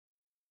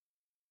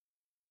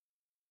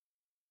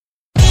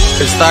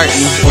We're starting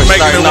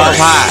off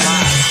high.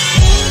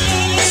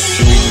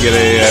 We can get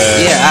a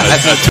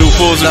two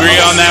fools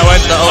agree on that one.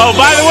 Oh,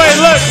 by the way,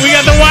 look, we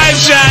got the wide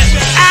shot.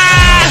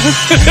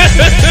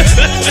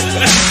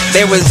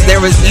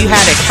 You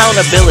had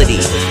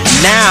accountability.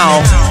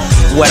 Now,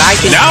 what I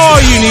can... Now all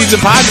you need is a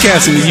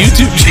podcast and a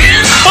YouTube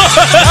channel.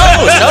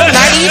 No,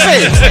 not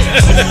even.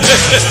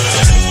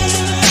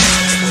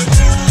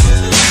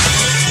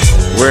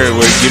 Where,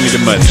 give me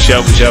the money.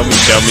 Show me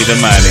the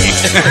money.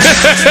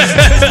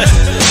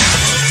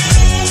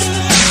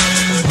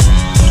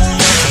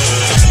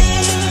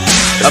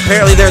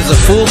 Apparently there's a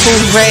foo-foo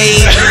page.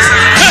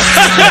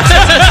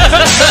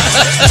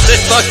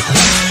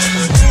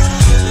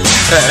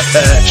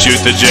 Shoot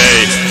the J.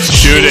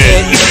 Shoot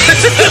it.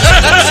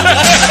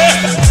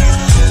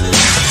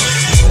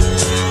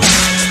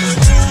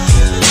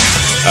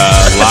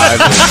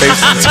 Live on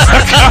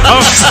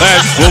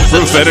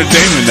Facebook.com/Foolproof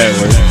Entertainment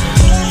Network.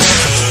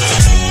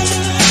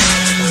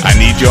 I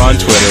need you on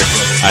Twitter.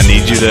 I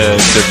need you to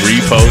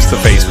repost the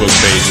Facebook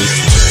pages.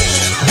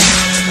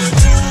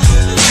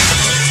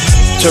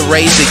 To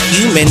raise a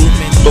human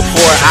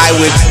before I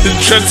would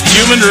trust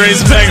human to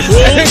raise a pack of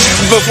wolves.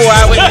 Before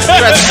I would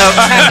trust a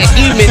pack of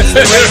humans to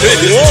raise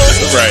a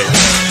wolf. Right.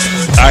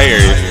 I hear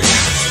you.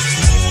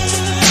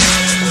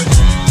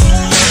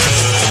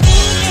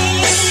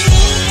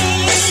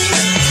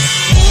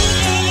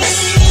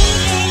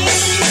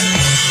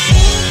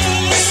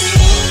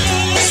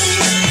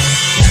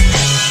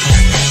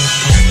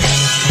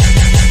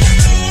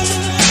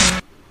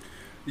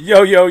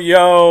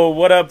 Yo,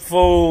 what up,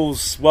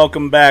 fools?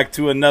 Welcome back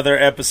to another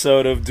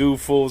episode of Do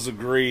Fools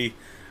Agree.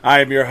 I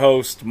am your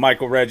host,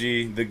 Michael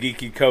Reggie, the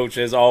geeky coach,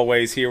 as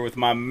always, here with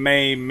my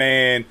main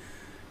man,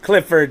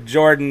 Clifford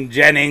Jordan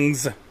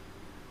Jennings.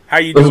 How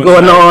you doing? What's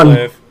going on?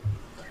 Cliff?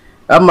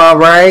 I'm all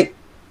right.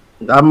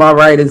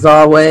 As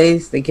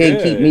always. They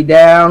can't keep me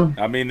down.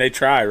 I mean, they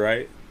try,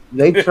 right?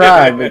 They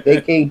try, but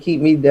they can't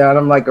keep me down.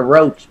 I'm like a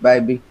roach,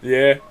 baby.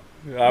 Yeah.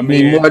 I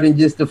mean, more than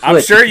just a foot.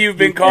 I'm sure you've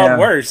been called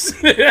worse.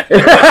 Right.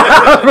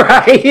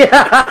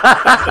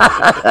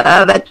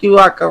 That you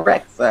are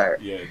correct, sir.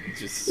 Yeah,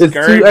 just it's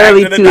too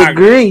early to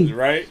agree.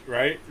 Right.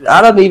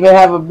 I don't even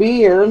have a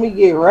beer. Let me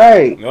get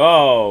right.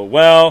 Oh,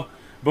 well,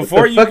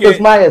 before you what the fuck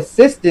is my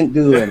assistant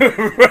doing?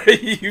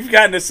 Right, you've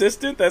got an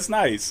assistant? That's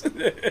nice.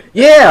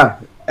 Yeah,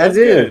 That's I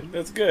do. Good.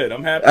 That's good.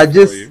 I'm happy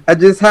for you. I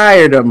just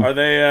hired them. Are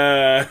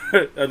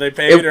they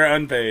paid or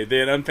unpaid?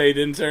 They an unpaid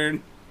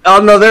intern? Oh,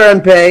 no, they're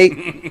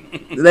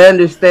unpaid. They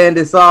understand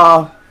it's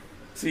all.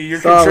 See, you're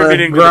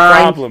contributing to the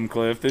problem,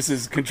 Cliff. This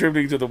is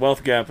contributing to the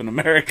wealth gap in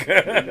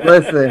America.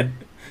 Listen.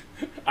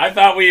 I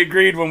thought we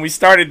agreed when we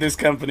started this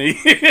company.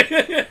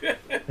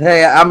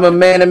 Hey, I'm a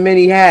man of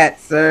many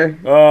hats, sir.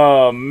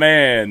 Oh,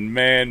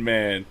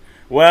 man.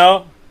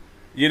 Well,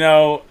 you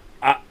know,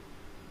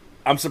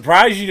 I'm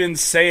surprised you didn't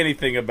say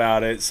anything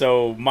about it.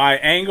 So my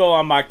angle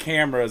on my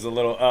camera is a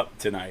little up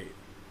tonight.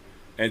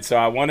 And so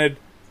I wanted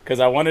to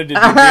be able to do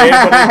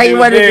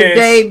this. To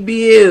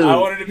debut. I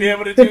wanted to be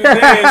able to do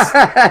this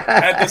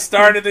at the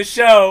start of the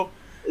show.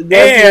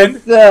 That's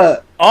what's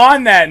up.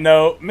 On that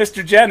note,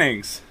 Mr.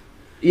 Jennings.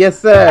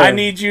 Yes, sir. I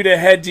need you to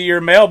head to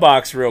your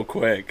mailbox real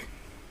quick.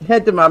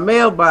 Head to my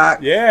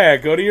mailbox? Yeah,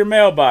 go to your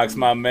mailbox,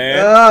 my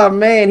man. Oh,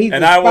 man, he's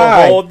and a spy. I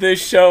will hold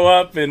this show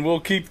up, and we'll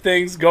keep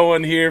things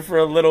going here for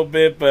a little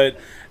bit. But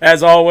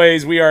as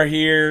always, we are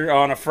here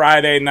on a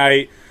Friday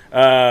night.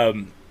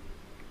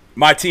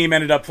 My team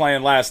ended up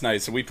playing last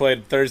night, so we played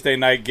a Thursday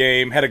night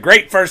game. Had a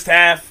great first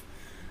half,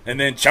 and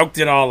then choked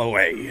it all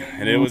away.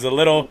 And it was a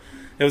little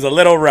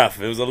rough.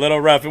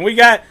 And we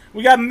got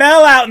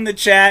Mel out in the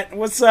chat.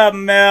 What's up,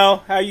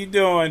 Mel? How you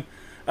doing?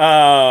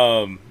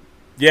 Yeah,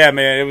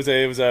 man, it was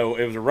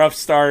a rough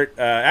start.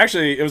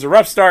 Actually, it was a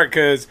rough start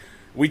because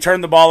we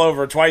turned the ball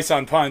over twice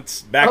on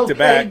punts back to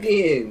back,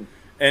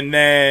 and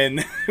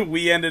then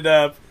we ended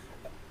up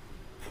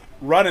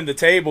running the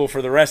table for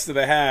the rest of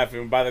the half.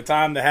 And by the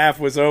time the half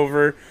was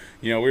over,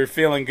 we were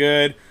feeling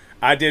good.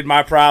 I did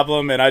my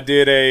problem, and I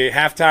did a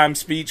halftime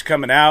speech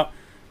coming out.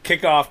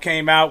 Kickoff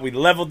came out. We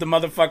leveled the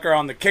motherfucker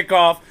on the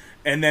kickoff,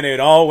 and then it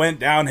all went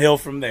downhill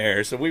from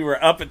there. So we were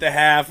up at the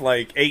half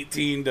like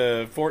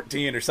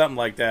 18-14 or something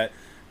like that,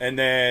 and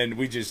then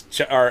we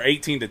just or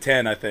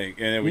 18-10, I think,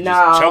 and then we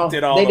just choked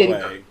it all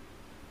away.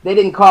 They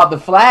didn't call the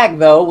flag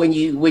though when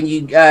you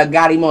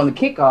got him on the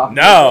kickoff.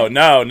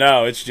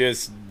 No. It's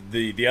just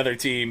the other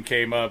team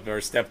came up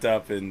or stepped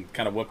up and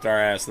kind of whooped our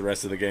ass the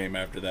rest of the game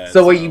after that.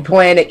 So were you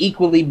playing an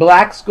equally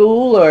black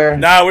school or?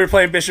 No, we were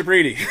playing Bishop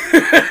Reedy.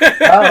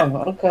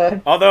 Oh, okay.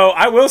 Although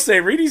I will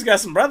say Reedy's got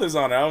some brothers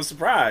on it. I was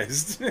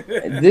surprised.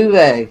 Do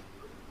they?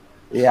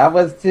 Yeah, I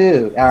was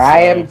too. Or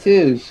I am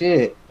too.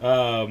 Shit.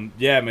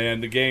 Yeah,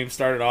 man. The game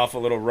started off a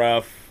little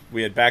rough.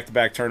 We had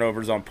back-to-back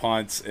turnovers on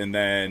punts,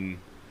 and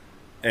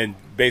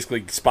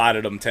basically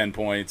spotted them 10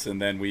 points, and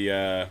then we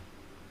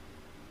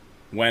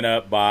went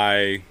up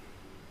by.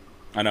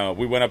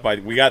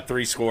 We got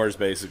 3 scores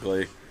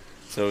basically.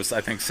 So it was,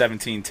 I think,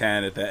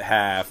 17-10 at that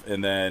half,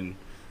 and then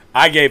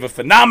I gave a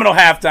phenomenal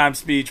halftime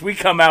speech. We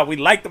come out, we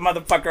light the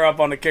motherfucker up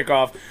on the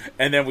kickoff,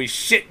 and then we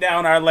shit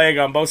down our leg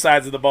on both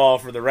sides of the ball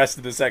for the rest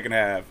of the second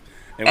half.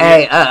 And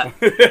hey, I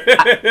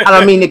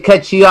don't mean to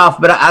cut you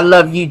off, but I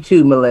love you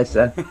too,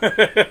 Melissa.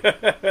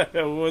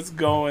 What's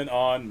going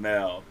on,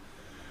 Mel?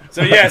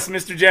 So, yes,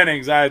 Mr.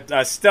 Jennings,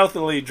 I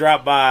stealthily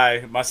dropped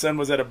by. My son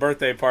was at a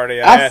birthday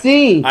party. I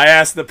see. I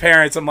asked the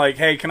parents, I'm like,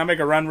 hey, can I make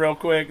a run real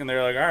quick? And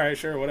they're like, all right,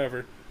 sure,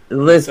 whatever.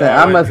 Listen,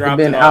 I must have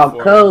been out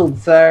cold,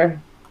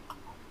 sir.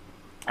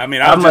 I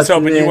mean, I was just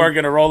hoping you weren't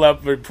going to roll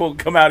up or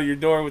come out of your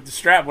door with the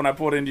strap when I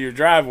pulled into your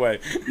driveway.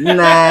 Nah.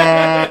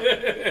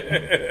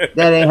 That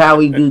ain't how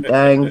we do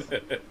things.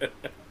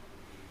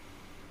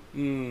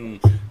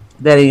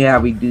 That ain't how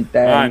we do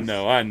things.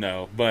 I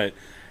know. But,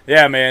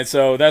 yeah, man,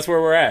 so that's where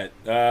we're at.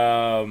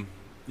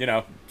 You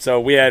know, so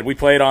we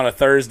played on a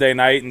Thursday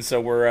night, and so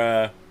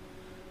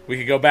we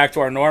could go back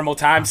to our normal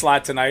time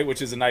slot tonight,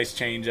 which is a nice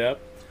change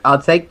up. I'll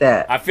take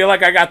that. I feel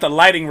like I got the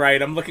lighting right.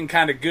 I'm looking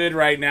kind of good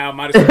right now.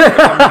 Might as well put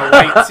on a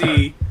white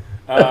tee,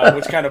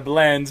 which kind of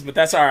blends, but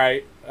that's all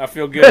right. I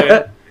feel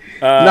good.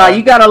 No,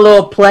 you got a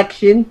little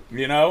plexion.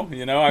 You know,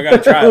 I got to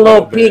try a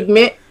little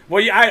pigment.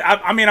 Well, yeah,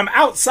 I mean, I'm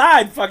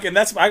outside. Fucking,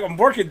 I'm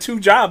working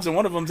 2 jobs, and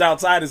one of them's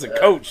outside as a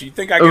coach. You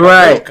think I get a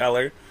little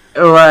color?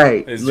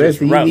 Right. It's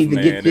Listen, rough, you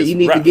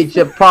need man. to get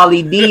your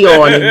Poly D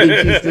on and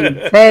get you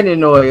some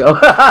tanning oil.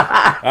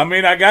 I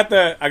mean, I got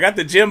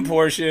the gym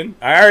portion.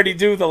 I already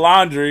do the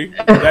laundry.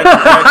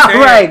 That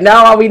right.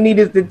 Now all we need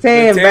is the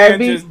tan,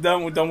 baby. Just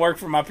don't work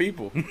for my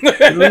people.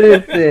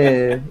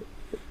 Listen.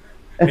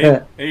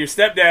 And your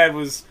stepdad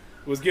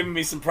was giving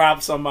me some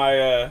props on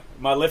my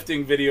my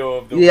lifting video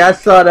of the week. I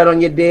saw that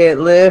on your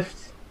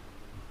deadlift.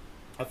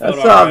 I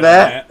saw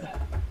that.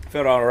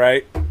 Felt all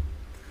right.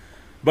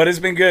 But it's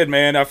been good,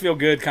 man. I feel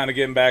good kind of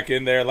getting back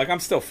in there. Like, I'm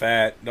still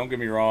fat. Don't get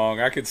me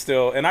wrong. I could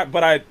still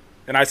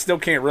I still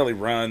can't really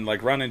run.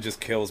 Like, running just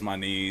kills my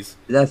knees.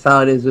 That's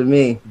how it is with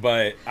me.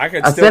 But I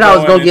said I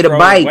was going to get a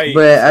bike,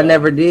 but I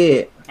never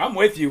did. I'm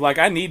with you. Like,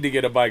 I need to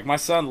get a bike. My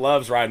son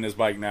loves riding his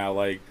bike now.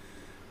 Like,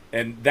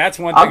 and that's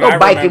one thing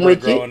I remember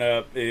growing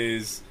up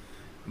is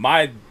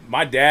my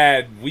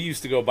dad, we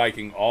used to go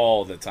biking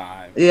all the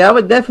time. Yeah, I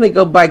would definitely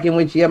go biking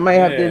with you. I might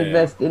have to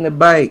invest in a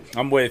bike.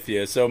 I'm with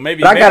you. So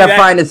maybe I got to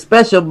find a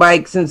special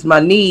bike since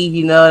my knee,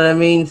 you know what I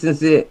mean?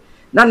 Since it,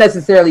 not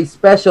necessarily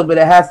special, but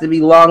it has to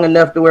be long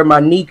enough to where my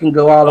knee can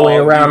go all the way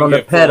around on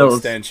the pedals.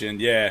 Extension,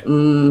 yeah.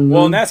 Mm-hmm.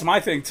 Well, and that's my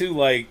thing too.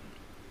 Like,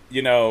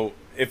 you know,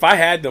 if I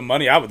had the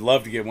money, I would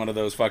love to get one of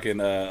those fucking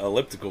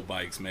elliptical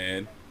bikes,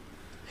 man.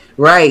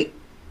 Right.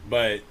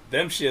 But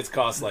them shits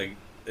cost like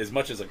as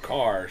much as a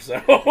car,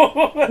 so.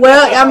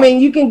 Well, I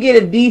mean, you can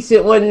get a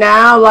decent one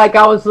now. Like,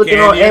 I was looking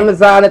on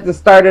Amazon at the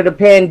start of the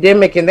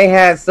pandemic, and they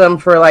had some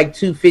for like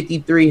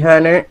 $250,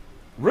 $300.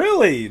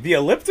 Really? The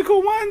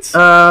elliptical ones?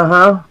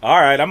 Uh-huh.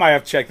 All right, I might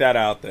have to check that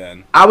out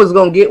then. I was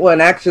going to get one,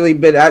 actually,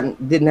 but I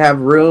didn't have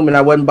room, and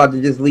I wasn't about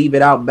to just leave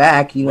it out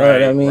back, you know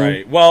what I mean?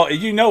 Right. Well,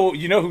 you know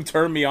who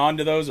turned me on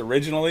to those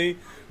originally?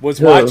 Was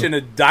watching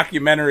a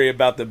documentary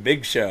about the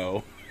Big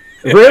Show.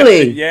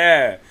 Really?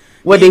 Yeah.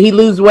 What, did he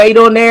lose weight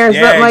on there or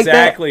something like that?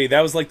 Yeah, exactly. That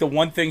was like the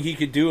one thing he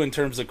could do in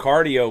terms of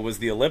cardio was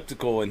the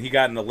elliptical, and he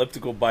got an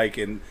elliptical bike.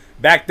 And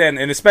back then,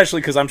 and especially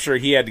because I'm sure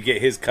he had to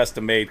get his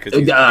custom made because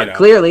he's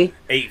clearly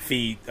 8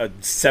 feet,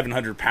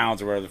 700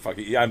 pounds or whatever the fuck.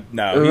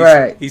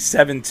 He's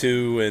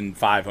 7'2" and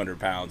 500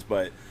 pounds,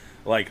 but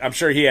like I'm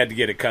sure he had to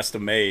get it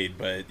custom made.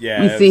 But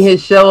yeah, you see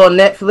his show on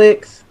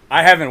Netflix?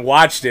 I haven't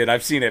watched it.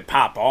 I've seen it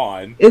pop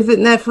on. Is it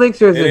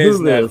Netflix or is it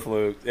Hulu?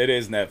 Netflix. It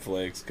is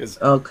Netflix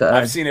because okay.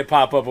 I've seen it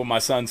pop up when my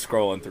son's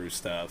scrolling through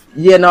stuff.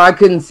 Yeah, no, I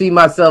couldn't see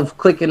myself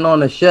clicking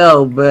on the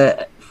show,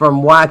 but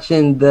from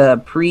watching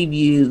the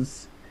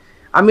previews,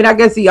 I mean, I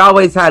guess he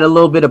always had a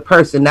little bit of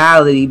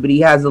personality, but he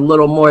has a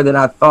little more than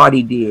I thought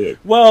he did.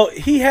 Well,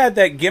 he had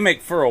that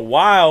gimmick for a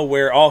while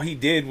where all he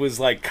did was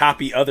like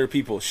copy other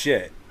people's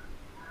shit.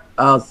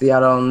 Oh, see, I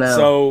don't know.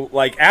 So,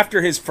 like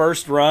after his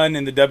first run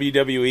in the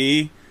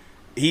WWE.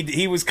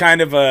 He was kind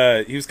of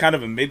a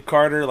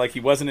mid-carder, like he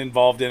wasn't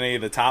involved in any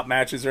of the top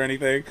matches or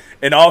anything,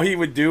 and all he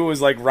would do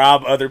was like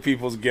rob other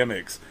people's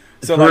gimmicks.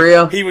 So for like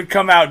real? He would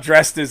come out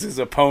dressed as his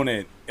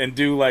opponent and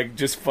do like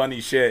just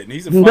funny shit. And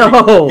he's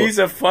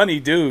a funny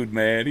dude,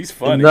 man. He's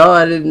funny. No,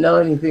 I didn't know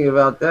anything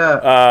about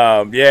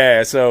that.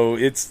 Yeah, so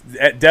it's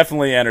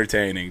definitely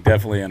entertaining. But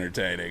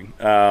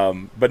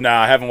no,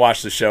 I haven't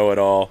watched the show at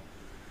all.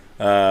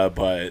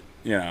 But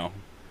you know,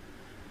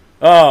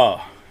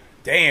 oh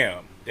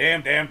damn.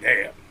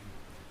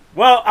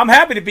 Well, I'm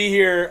happy to be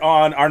here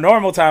on our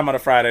normal time on a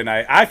Friday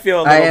night. I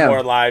feel a little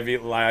more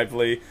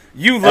lively.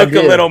 You look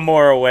a little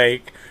more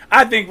awake.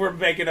 I think we're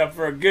making up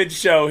for a good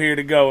show here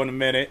to go in a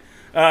minute.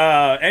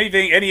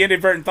 Any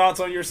inadvertent thoughts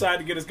on your side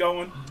to get us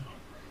going?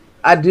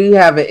 I do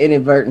have an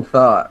inadvertent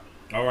thought.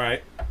 All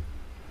right.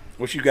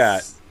 What you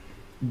got?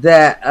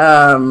 That,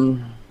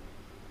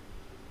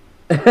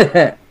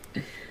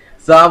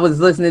 So I was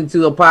listening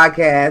to a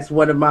podcast,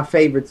 one of my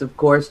favorites, of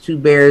course, Two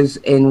Bears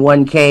in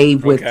One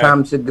Cave with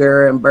Tom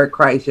Segura and Bert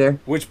Kreischer.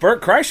 Which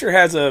Bert Kreischer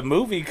has a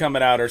movie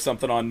coming out or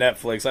something on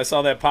Netflix. I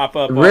saw that pop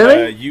up on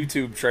a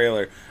YouTube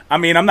trailer. I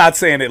mean, I'm not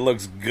saying it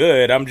looks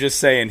good. I'm just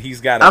saying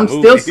he's got a movie.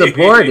 I'm still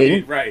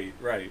supporting. Right.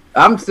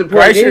 I'm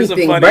supporting Kreischer's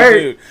anything, a funny Bert.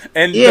 dude.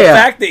 And the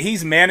fact that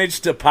he's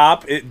managed to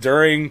pop it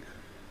during,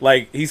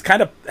 like, he's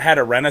kind of had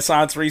a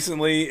renaissance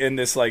recently in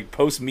this, like,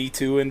 post-Me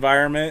Too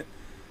environment.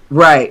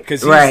 Right,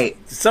 because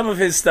some of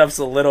his stuff's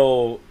a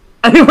little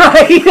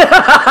right. It's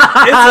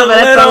a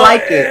little. I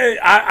like it.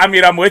 I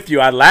mean, I'm with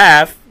you. I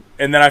laugh,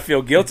 and then I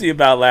feel guilty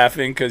about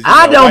laughing because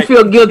I don't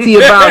feel guilty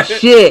about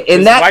shit,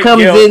 and that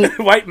comes guilt,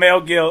 in white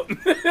male guilt.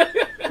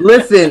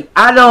 Listen,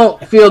 I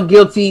don't feel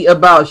guilty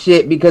about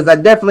shit because I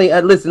definitely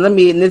listen. And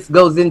this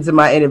goes into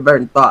my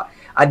inadvertent thought.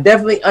 I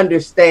definitely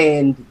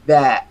understand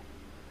that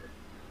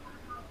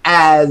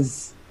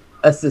as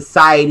a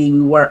society,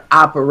 we weren't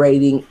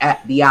operating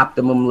at the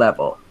optimum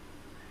level.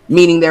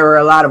 Meaning there were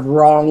a lot of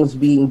wrongs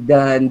being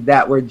done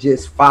that were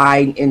just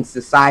fine in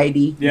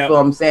society. You feel what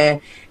I'm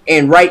saying?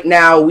 And right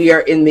now we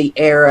are in the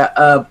era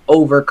of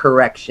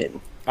overcorrection.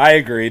 I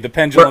agree. The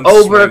pendulum's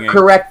We're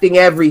overcorrecting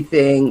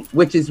everything,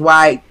 which is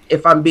why,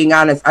 if I'm being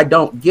honest, I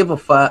don't give a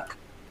fuck.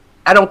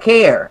 I don't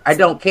care.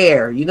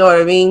 You know what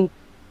I mean?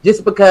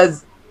 Just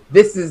because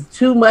this is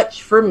too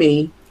much for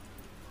me,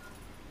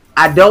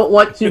 I don't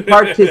want to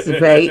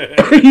participate.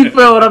 You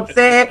feel what I'm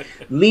saying?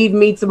 Leave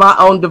me to my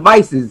own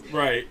devices.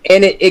 Right.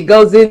 And it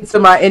goes into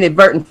my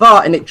inadvertent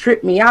thought, and it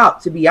tripped me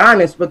out, to be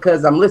honest,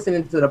 because I'm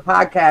listening to the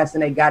podcast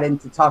and they got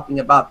into talking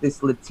about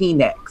this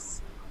Latinx.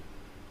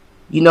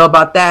 You know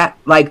about that?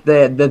 Like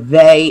the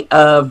they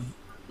of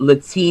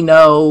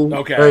Latino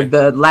or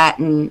the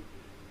Latin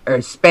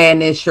or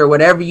Spanish or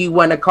whatever you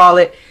want to call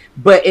it.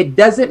 But it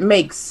doesn't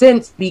make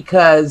sense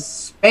because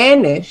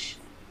Spanish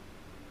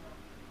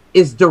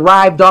is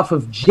derived off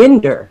of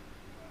gender.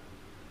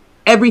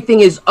 Everything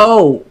is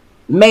O,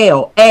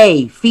 male,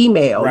 A,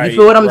 female. Right, you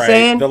feel what I'm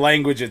saying? The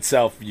language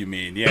itself, you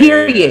mean. Yeah,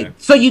 period. Yeah.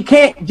 So you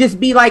can't just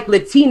be like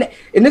Latina.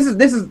 And this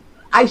is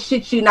I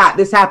shit you not,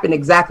 this happened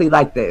exactly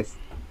like this.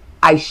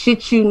 I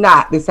shit you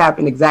not, this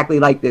happened exactly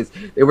like this.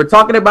 They were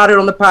talking about it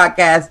on the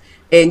podcast,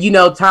 and you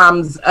know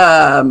Tom's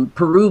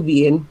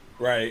Peruvian.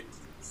 Right.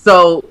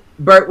 So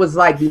Bert was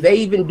like, do they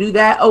even do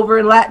that over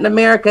in Latin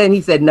America? And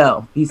he said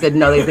no. He said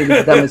no, they think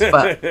it's dumb as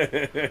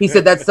fuck. He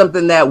said that's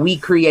something that we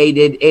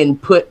created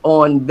and put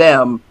on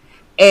them.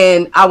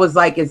 And I was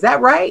like, is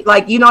that right?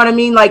 Like, you know what I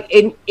mean? Like,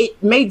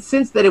 it made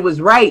sense that it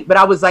was right. But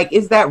I was like,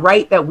 is that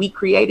right that we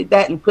created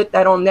that and put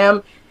that on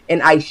them?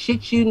 And I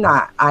shit you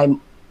not,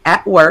 I'm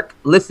at work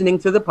listening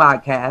to the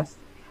podcast.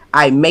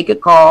 I make a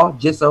call.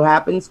 Just so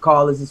happens,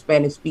 call is a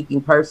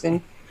Spanish-speaking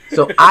person.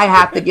 So I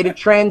have to get a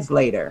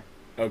translator.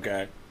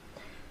 Okay.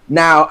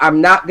 Now,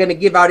 I'm not going to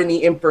give out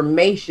any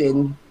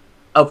information,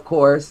 of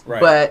course,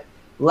 but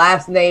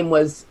last name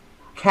was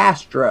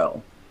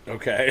Castro.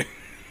 Okay.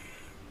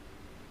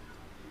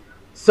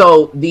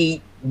 So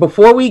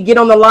before we get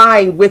on the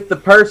line with the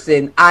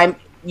person, I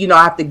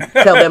have to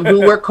tell them who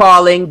we're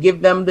calling,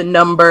 give them the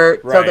number,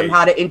 tell them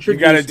how to introduce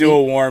me. You got to do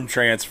a warm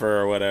transfer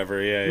or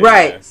whatever. Yeah.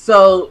 Right. Yeah.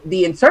 So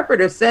the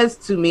interpreter says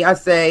to me, I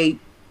say,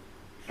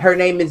 her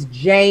name is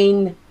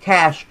Jane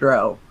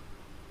Castro.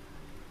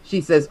 She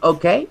says,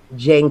 okay,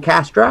 Jane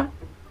Castro.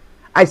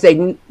 I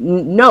say,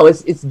 no,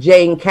 it's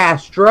Jane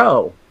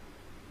Castro.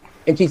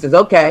 And she says,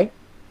 okay.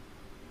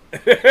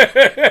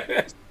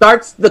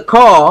 Starts the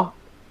call.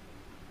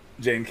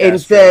 Jane Castro. And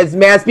says,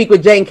 may I speak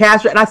with Jane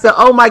Castro? And I said,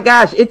 oh my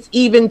gosh, it's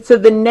even to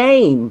the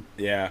name.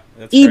 Yeah,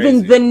 that's even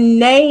crazy. The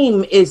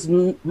name is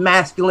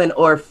masculine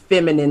or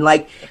feminine.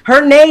 Like,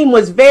 her name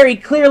was very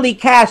clearly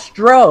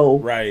Castro.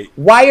 Right.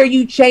 Why are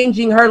you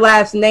changing her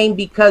last name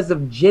because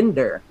of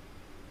gender?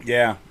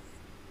 Yeah.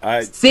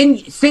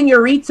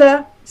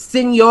 Senorita,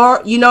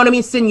 senor, you know what I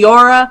mean?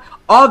 Senora,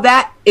 all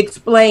that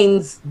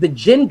explains the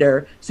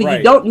gender. So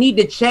you don't need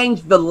to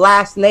change the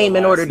last name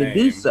in order to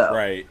do so.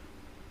 Right.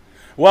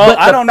 Well,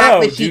 I don't know.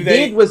 The fact that she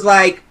did was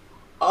like,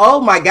 oh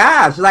my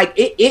gosh, like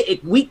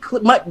we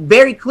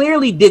very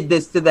clearly did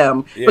this to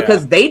them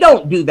because they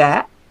don't do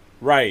that.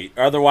 Right.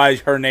 Otherwise,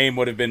 her name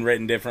would have been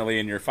written differently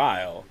in your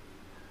file.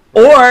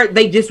 Or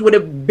they just would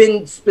have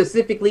been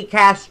specifically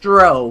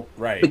Castro.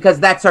 Right. Because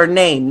that's her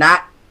name,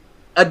 not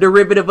a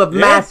derivative of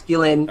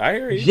masculine,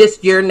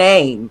 just your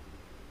name.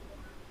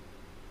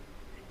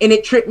 And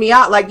it tripped me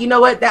out. Like, you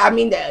know what?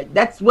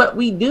 That's what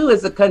we do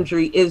as a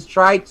country, is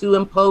try to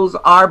impose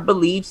our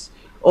beliefs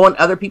on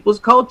other people's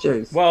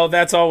cultures. Well,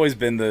 that's always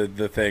been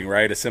the thing,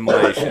 right?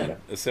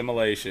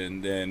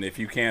 Assimilation. And if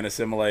you can't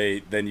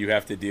assimilate, then you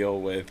have to deal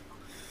with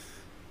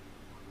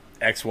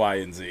X, Y,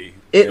 and Z.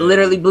 It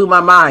literally blew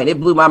my mind.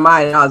 It blew my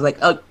mind. And I was like,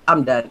 oh,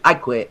 I'm done. I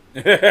quit.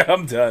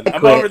 I'm done.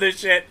 I'm over this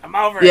shit. I'm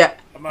over it.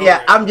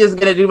 I'm just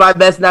going to do my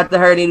best not to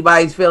hurt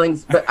anybody's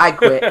feelings, but I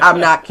quit. I'm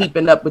not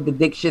keeping up with the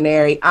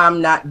dictionary. I'm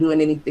not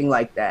doing anything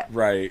like that.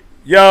 Right.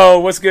 Yo,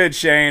 what's good,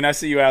 Shane? I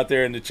see you out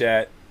there in the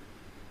chat.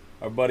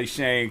 Our buddy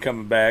Shane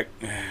coming back.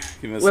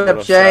 What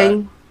up,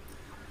 Shane?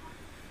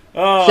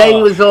 Oh.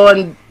 Shane was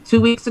on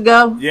 2 weeks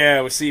ago.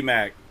 Yeah, with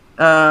C-Mac.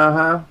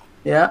 Yeah.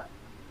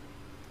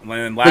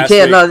 And last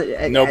week,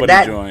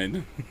 nobody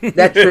joined.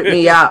 That tripped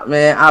me out,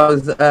 man. I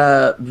was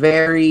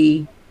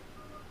very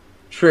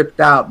tripped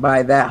out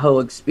by that whole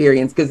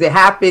experience because it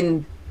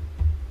happened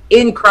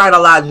in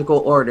chronological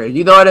order.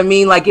 You know what I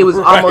mean? Like it was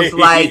almost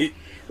like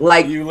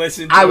you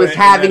listened to I was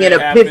having an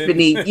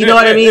epiphany. You know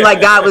what I mean? Like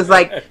God was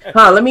like,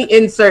 let me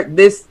insert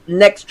this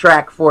next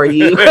track for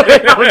you.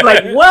 I was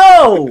like,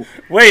 whoa.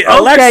 Wait,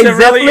 Alexa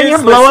Zeppelin, really is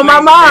you're blowing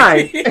my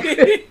mind.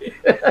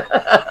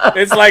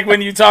 It's like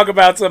when you talk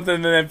about something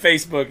and then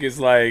Facebook is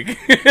like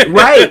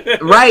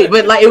right.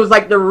 But like it was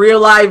like the real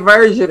live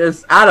version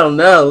of, I don't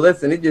know.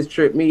 Listen, it just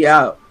tripped me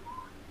out.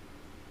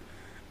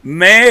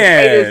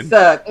 Man.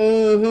 Suck.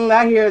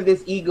 I hear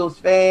this Eagles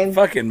fan.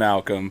 Fucking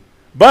Malcolm.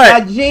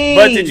 But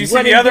did you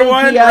see the other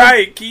one? Keo?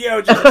 Right,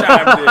 Keo just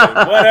chimed in.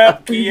 What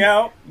up,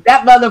 Keo?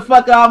 That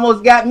motherfucker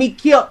almost got me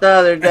killed the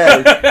other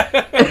day.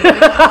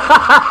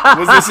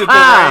 Was this at the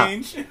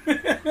range?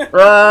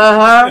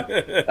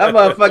 That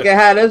motherfucker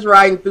had us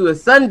riding through a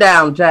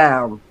sundown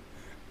town.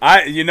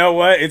 You know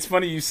what? It's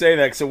funny you say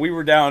that. So we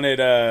were down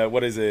at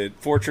what is it?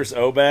 Fortress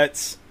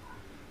Obetz.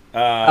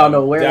 I don't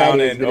know where down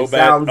that is, in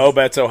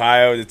Obetz,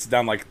 Ohio. It's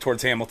down like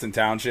towards Hamilton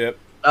Township.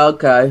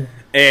 Okay.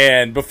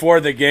 And before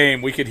the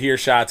game, we could hear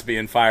shots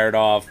being fired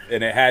off,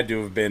 and it had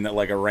to have been at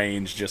like a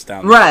range just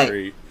down the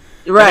street.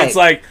 Right. And it's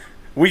like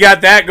we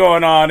got that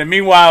going on, and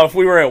meanwhile, if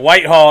we were at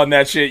Whitehall and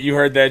that shit, you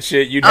heard that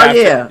shit, you'd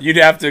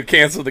have to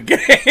cancel the game.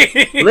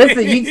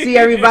 Listen, you'd see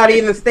everybody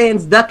in the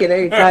stands ducking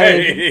every time.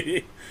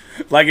 Right.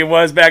 Like it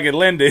was back at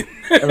Linden.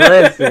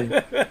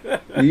 Listen,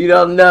 you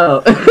don't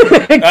know.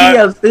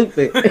 Keo's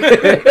stupid.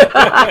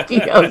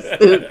 Keo's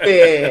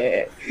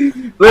stupid.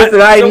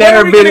 Listen, I ain't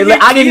never been.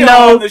 I didn't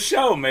know on the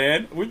show,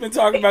 man. We've been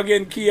talking about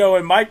getting Keo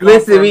and Michael.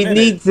 Listen, we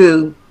need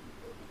to.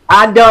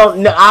 I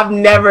don't know.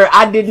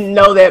 I didn't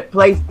know that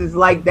places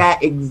like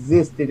that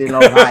existed in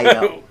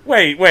Ohio.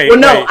 Wait. Well,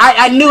 no,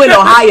 I knew in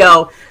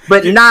Ohio,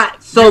 but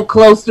not so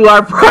close to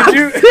our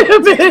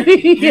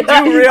proximity. You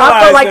do realize I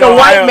felt like a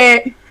white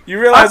man. You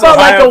realize I felt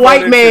Ohio like a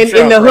white man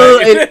Trump, in the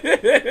hood.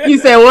 Right? You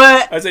said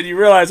what? I said you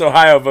realize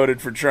Ohio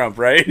voted for Trump,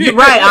 right?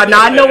 Right.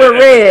 I know we're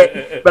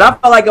red, but I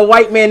felt like a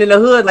white man in the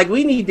hood. Like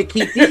we need to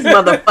keep these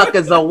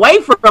motherfuckers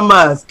away from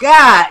us.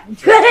 God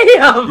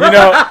damn. You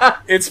know,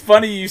 it's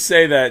funny you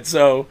say that.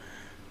 So,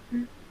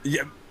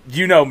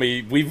 you know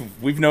me.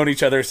 We've known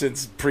each other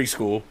since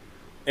preschool.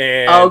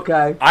 And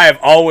okay. I have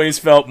always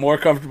felt more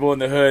comfortable in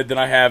the hood than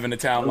I have in a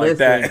town like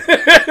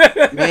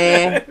that.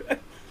 Man.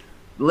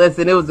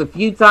 Listen, it was a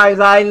few times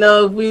I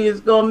know if we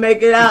was gonna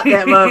make it out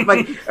that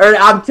motherfucker. Or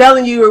I'm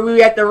telling you, we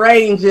were at the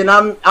range and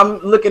I'm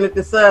looking at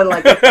the sun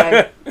like,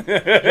 okay,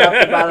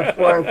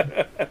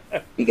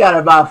 we got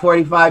about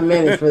 45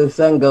 minutes for the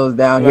sun goes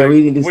down here.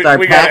 We need to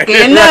start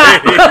packing now.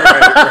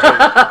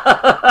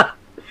 Right.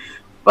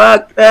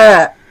 Fuck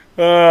that.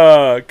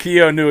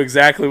 Keo knew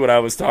exactly what I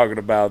was talking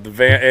about. The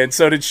van, and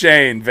so did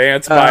Shane.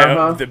 Vance by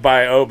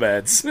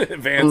Obeds.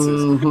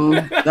 Vances.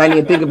 Mm-hmm. I didn't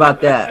even think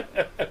about that.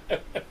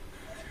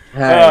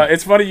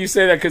 It's funny you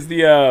say that because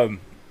the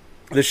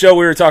show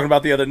we were talking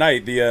about the other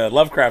night, the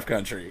Lovecraft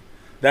Country,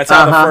 that's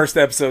how the first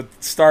episode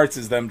starts,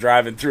 is them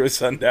driving through a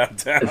sundown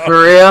town.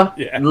 For real?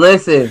 Yeah.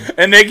 Listen.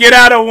 And they get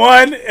out of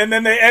one, and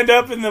then they end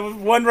up in the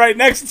one right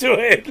next to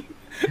it.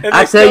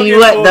 I tell you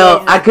what,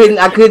 though, I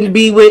couldn't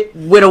be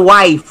with a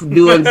wife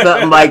doing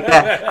something like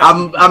that.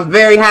 I'm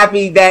very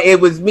happy that it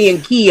was me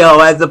and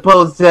Keo as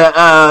opposed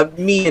to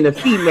me and a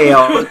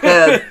female.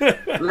 Because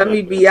let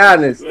me be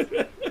honest.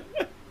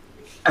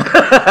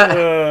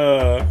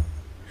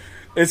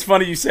 It's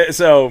funny you say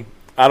so.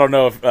 I don't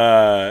know if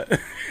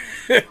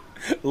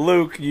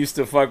Luke used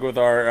to fuck with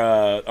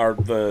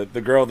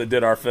the girl that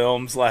did our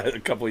films a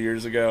couple of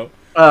years ago.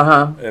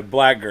 A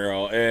black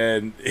girl,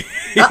 and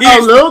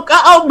Luke,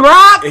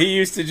 Brock. He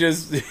used to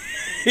just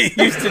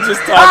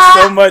talk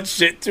so much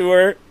shit to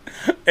her,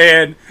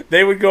 and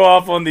they would go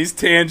off on these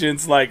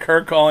tangents, like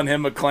her calling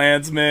him a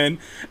Klansman,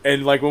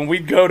 and like when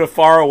we'd go to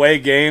faraway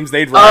games,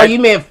 they'd ride. Oh, you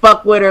meant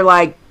fuck with her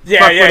like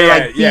teaser.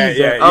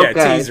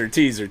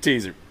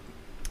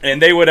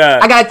 And they would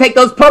I gotta take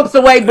those pumps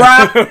away,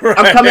 Brock. Right.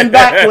 I'm coming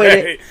back with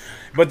it.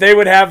 But they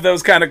would have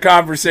those kind of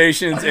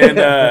conversations, and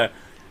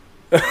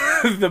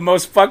the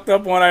most fucked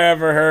up one I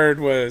ever heard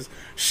was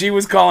she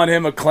was calling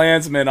him a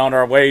Klansman on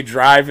our way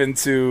driving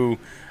to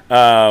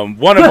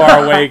one of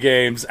our away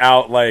games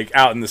out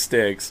in the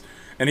sticks,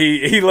 and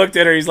he looked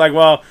at her. He's like,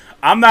 "Well,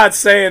 I'm not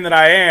saying that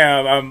I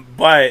am,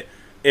 but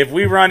if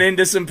we run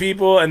into some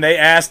people and they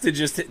ask to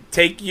just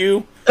take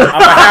you, I'm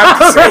gonna have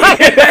to say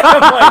it."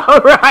 I'm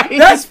like, right.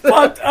 That's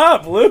fucked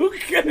up, Luke.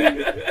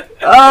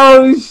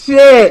 Oh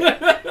shit!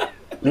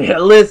 Yeah,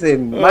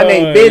 listen, my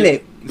name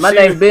Bennett. My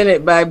name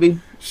Bennett, baby.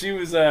 She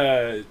was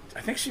I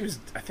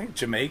think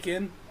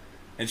Jamaican,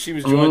 and she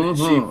was joined.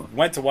 She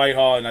went to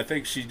Whitehall, and I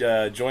think she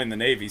joined the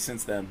Navy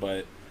since then.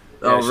 But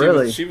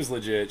really? She was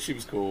legit. She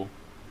was cool,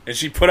 and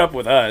she put up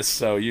with us.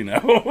 So you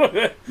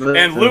know,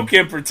 and Luke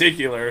in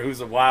particular,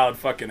 who's a wild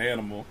fucking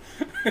animal.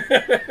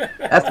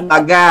 That's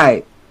my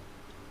guy.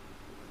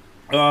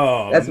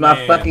 Oh, that's man.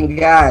 my fucking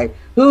guy.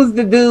 Who's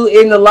the dude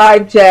in the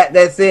live chat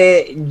that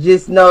said,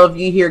 "Just know if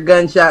you hear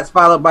gunshots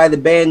followed by the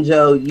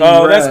banjo, you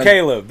run"? That's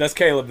Caleb. That's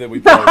Caleb that we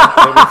played.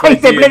 He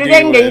said,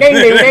 "Ding, ding, ding,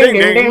 ding,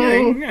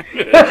 ding, ding."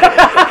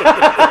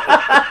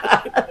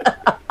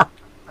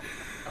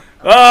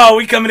 Oh,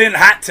 we coming in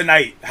hot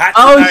tonight.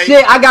 Oh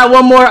shit! I got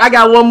one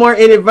more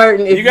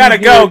inadvertent. You gotta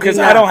go because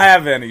I don't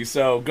have any.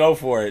 So go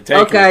for it.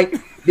 Take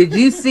it. Did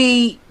you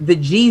see the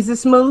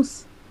Jesus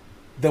Moose?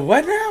 The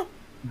what now?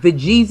 The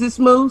Jesus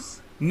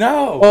Moose?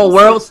 No. On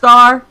World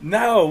Star?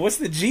 No. What's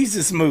the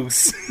Jesus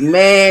Moose?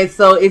 Man,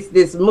 so it's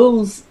this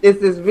moose. It's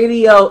this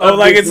video. Oh,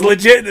 like it's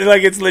legit.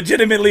 Like it's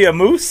legitimately a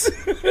moose.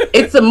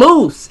 It's a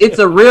moose. It's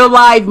a real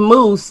live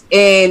moose,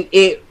 and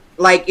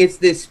it's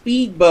this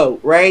speedboat,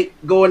 right,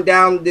 going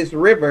down this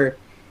river,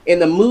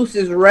 and the moose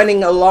is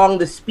running along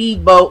the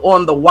speedboat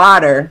on the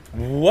water.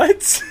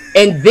 What?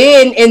 And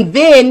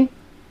then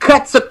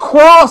cuts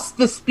across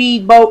the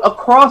speedboat,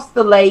 across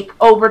the lake,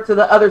 over to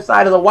the other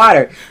side of the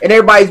water. And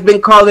everybody's been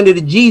calling it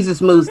a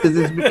Jesus Moose because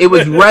it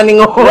was running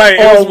on,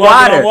 on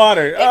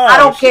water. Oh, I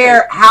don't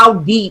care how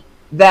deep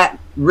that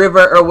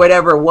river or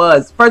whatever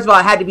was. First of all,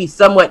 it had to be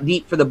somewhat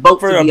deep for the boat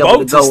to be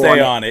able to go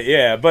stay on it.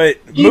 Yeah, but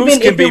moose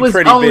can be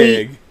pretty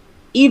big.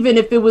 Even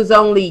if it was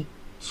only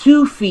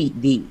 2 feet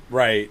deep.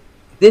 Right.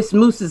 This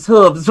moose's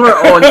hooves were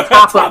on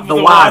top of the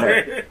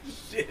water.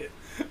 Shit.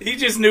 He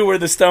just knew where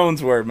the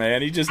stones were,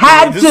 man. He just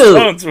had knew to. Where the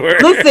stones were.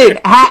 Listen,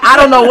 I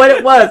don't know what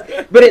it was,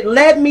 but it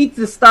led me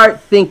to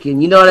start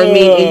thinking. You know what I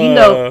mean?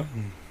 And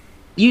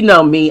you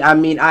know me. I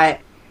mean, I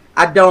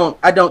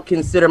don't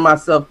consider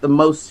myself the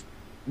most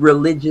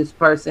religious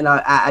person.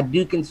 I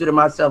do consider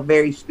myself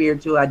very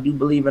spiritual. I do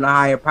believe in a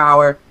higher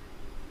power,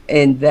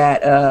 and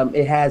that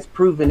it has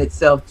proven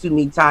itself to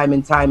me time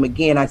and time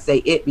again. I say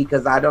it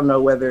because I don't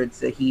know whether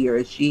it's a he or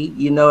a she.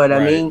 You know what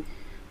I mean?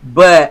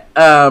 But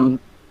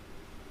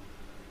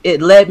it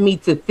led me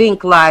to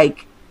think,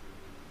 like,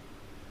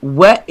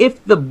 what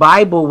if the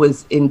Bible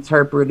was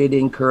interpreted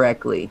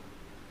incorrectly?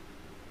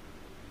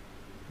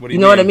 What do you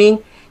know what I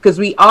mean? Because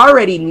we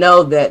already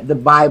know that the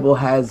Bible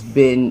has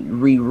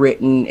been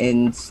rewritten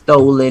and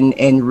stolen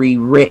and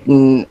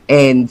rewritten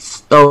and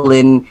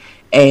stolen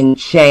and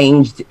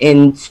changed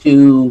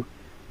into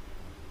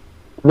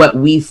what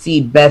we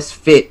see best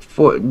fit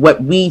for,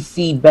 what we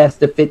see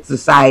best to fit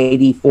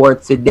society for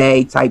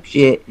today type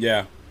shit.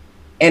 Yeah.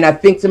 And I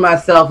think to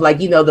myself, like,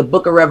 you know, the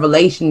book of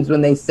Revelations,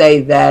 when they say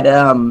that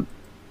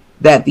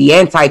that the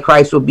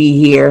Antichrist will be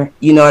here,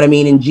 you know what I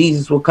mean, and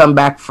Jesus will come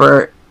back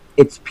for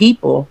its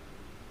people,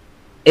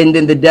 and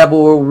then the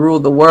devil will rule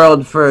the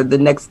world for the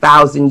next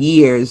 1,000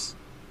 years.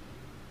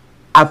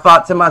 I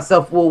thought to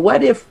myself, well,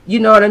 what if, you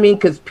know what I mean?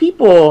 Because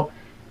people,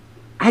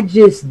 I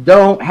just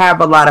don't have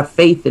a lot of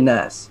faith in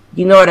us.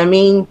 You know what I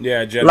mean?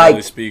 Yeah,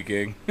 generally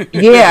speaking.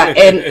 Yeah,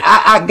 and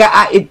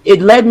it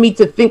led me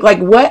to think, like,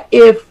 what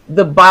if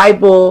the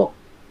Bible,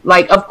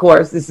 like, of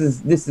course, this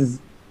is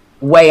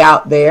way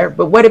out there,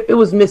 but what if it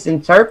was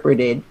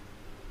misinterpreted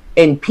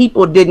and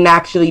people didn't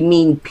actually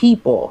mean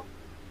people?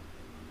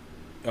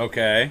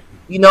 Okay.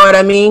 You know what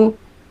I mean?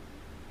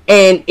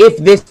 And if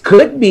this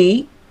could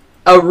be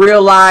a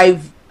real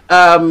live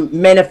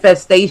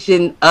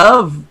manifestation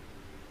of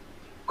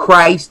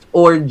Christ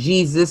or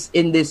Jesus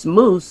in this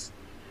moose,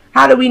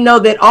 how do we know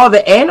that all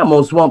the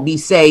animals won't be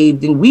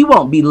saved and we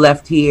won't be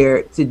left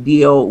here to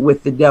deal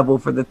with the devil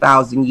for the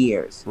 1,000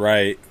 years?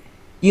 Right.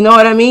 You know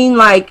what I mean?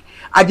 Like,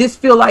 I just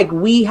feel like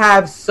we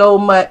have so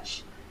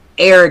much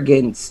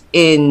arrogance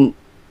in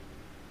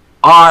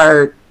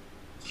our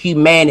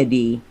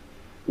humanity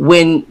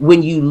when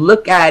you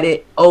look at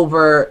it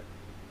over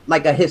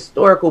like a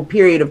historical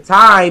period of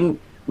time.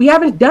 We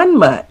haven't done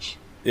much.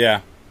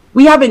 Yeah.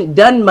 We haven't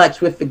done much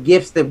with the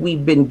gifts that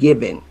we've been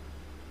given.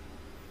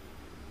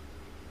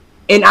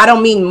 And I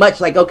don't mean much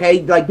like,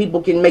 okay, like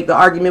people can make the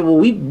argument, well,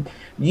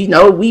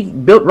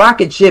 we've built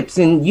rocket ships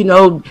and, you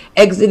know,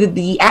 exited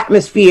the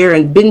atmosphere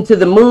and been to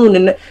the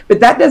moon. But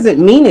that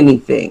doesn't mean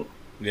anything.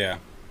 Yeah.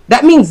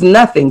 That means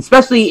nothing,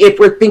 especially if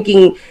we're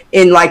thinking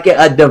in like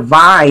a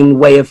divine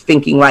way of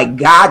thinking, like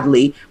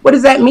godly. What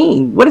does that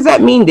mean? What does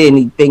that mean to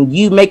anything?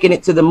 You making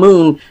it to the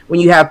moon when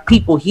you have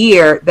people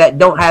here that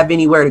don't have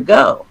anywhere to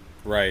go.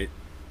 Right.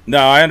 No,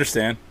 I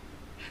understand.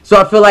 So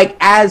I feel like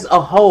as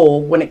a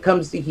whole, when it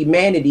comes to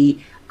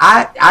humanity,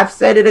 I've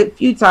said it a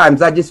few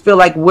times. I just feel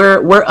like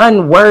we're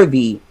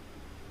unworthy.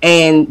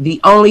 And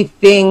the only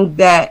thing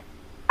that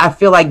I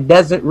feel like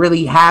doesn't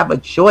really have a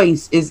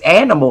choice is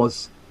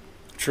animals.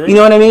 True. You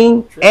know what I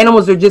mean? True.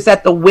 Animals are just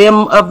at the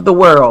whim of the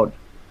world.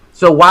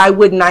 So why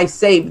wouldn't I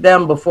save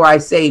them before I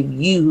save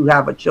you who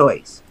have a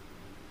choice?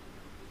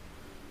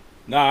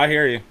 No, I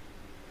hear you.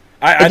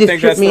 I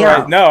think that's the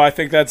right. No, I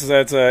think that's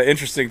an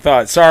interesting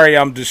thought. Sorry,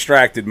 I'm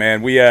distracted,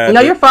 man. No,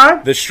 you're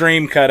fine. The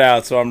stream cut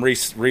out, so I'm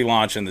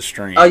relaunching the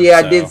stream. Oh yeah,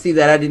 so. I did see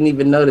that. I didn't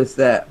even notice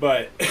that.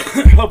 But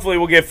hopefully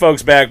we'll get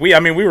folks back. We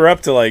were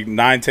up to like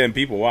 9-10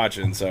 people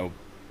watching, so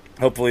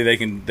hopefully they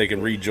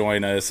can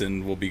rejoin us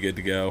and we'll be good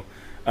to go.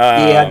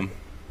 Yeah.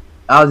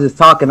 I was just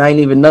talking. I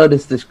didn't even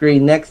notice the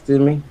screen next to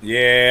me.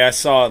 Yeah, I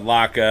saw it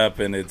lock up,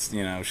 and it's,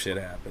 you know, shit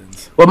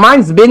happens. Well,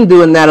 mine's been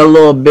doing that a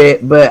little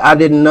bit, but I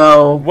didn't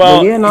know.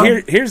 Well, yeah,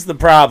 no. here's the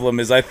problem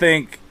is I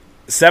think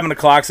 7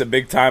 o'clock's a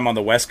big time on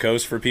the West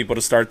Coast for people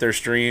to start their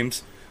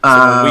streams. So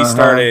when we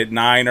start at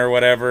 9 or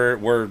whatever,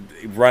 we're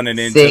running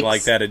into 6.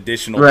 like that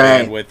additional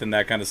bandwidth and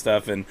that kind of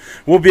stuff, and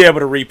we'll be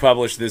able to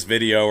republish this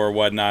video or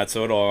whatnot,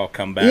 so it'll all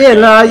come back. Yeah,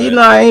 no, you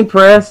know, I ain't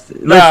pressed.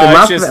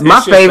 Listen, my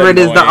favorite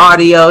is the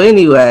audio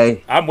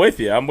anyway. I'm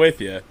with you. I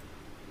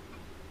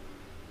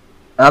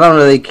don't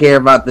really care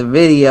about the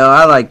video.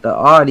 I like the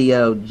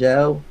audio,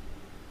 Joe.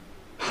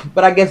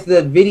 But I guess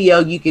the video,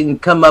 you can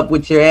come up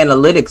with your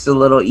analytics a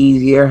little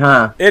easier,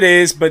 huh? It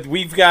is, but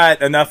we've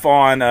got enough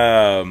on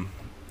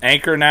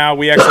Anchor now.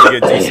 We actually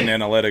get decent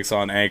analytics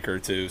on Anchor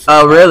too. So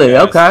oh, really?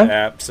 Okay.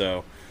 App,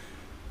 so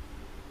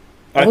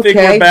I think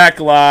we're back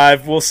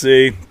live. We'll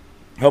see.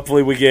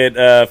 Hopefully we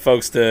get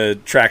folks to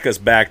track us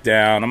back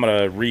down. I'm going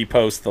to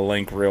repost the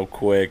link real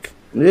quick.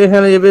 Yeah,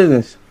 handle your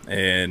business.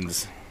 And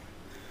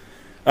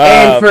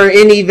for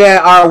any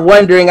that are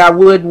wondering, I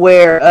would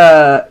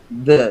wear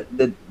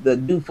the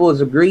Do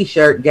Fools Agree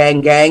shirt,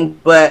 gang,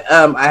 but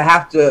I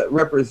have to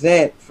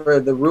represent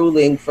for the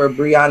ruling for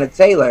Breonna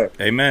Taylor.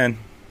 Amen.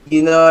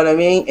 You know what I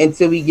mean?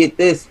 Until we get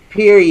this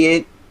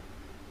period,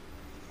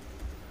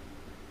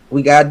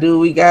 we gotta do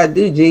what we gotta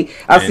do, G.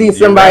 I've seen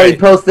somebody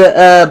post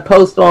a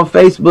post on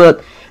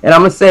Facebook, and I'm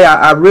gonna say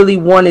I really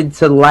wanted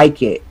to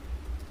like it,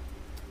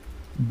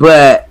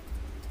 but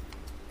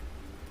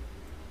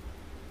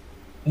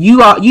you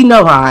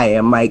know how I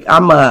am. Like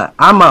I'm a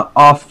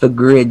off the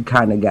grid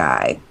kind of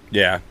guy.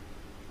 Yeah.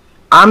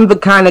 I'm the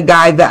kind of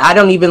guy that I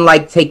don't even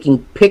like taking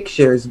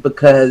pictures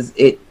because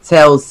it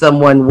tells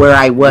someone where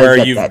I was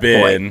at that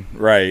point.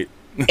 Right.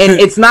 And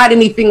it's not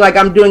anything like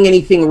I'm doing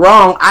anything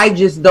wrong. I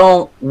just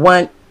don't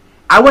want...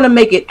 I want to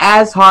make it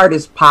as hard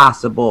as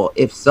possible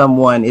if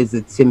someone is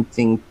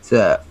attempting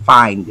to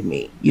find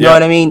me. You know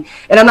what I mean?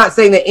 And I'm not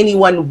saying that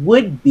anyone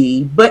would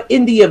be, but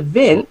in the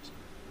event,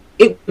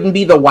 it wouldn't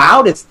be the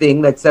wildest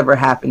thing that's ever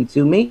happened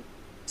to me.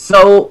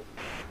 So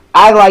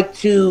I like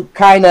to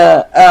kind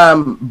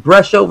of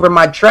brush over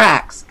my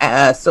tracks,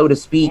 so to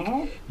speak,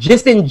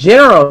 just in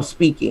general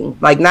speaking,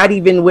 like not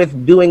even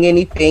with doing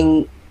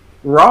anything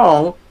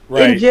wrong.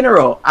 In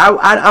general,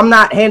 I'm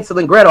not Hansel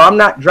and Gretel. I'm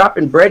not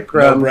dropping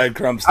breadcrumbs. No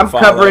breadcrumbs to I'm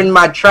follow. covering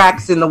my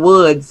tracks in the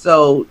woods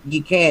so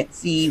you can't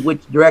see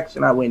which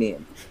direction I went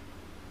in.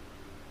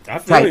 I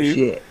feel Type you.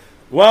 shit.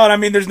 Well, I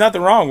mean, there's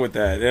nothing wrong with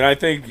that, and I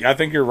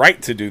think you're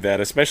right to do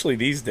that, especially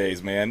these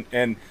days, man.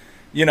 And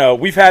you know,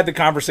 we've had the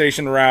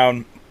conversation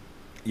around,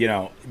 you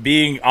know,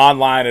 being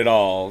online at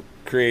all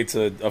creates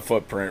a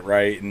footprint,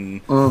 right?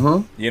 And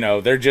you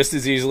know, they're just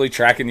as easily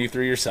tracking you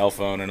through your cell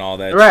phone and all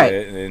that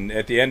shit. And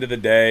at the end of the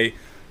day,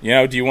 you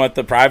know, do you want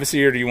the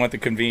privacy or do you want the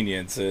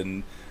convenience?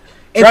 And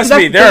trust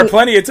me, there are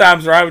plenty of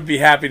times where I would be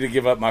happy to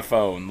give up my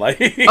phone.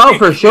 Like, oh,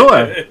 for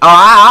sure.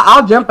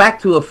 I'll jump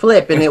back to a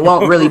flip, and it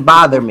won't really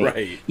bother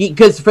me.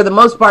 Because for the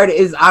most part,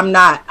 I'm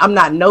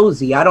not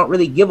nosy. I don't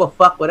really give a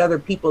fuck what other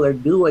people are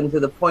doing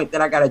to the point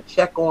that I got to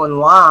check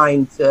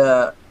online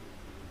to.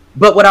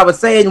 But what I was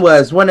saying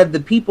was, one of the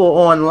people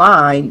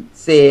online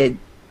said,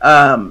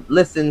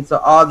 "Listen to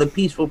all the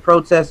peaceful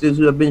protesters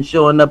who have been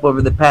showing up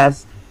over the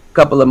past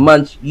couple of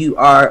months. You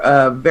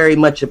are very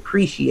much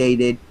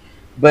appreciated,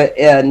 but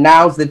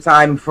now's the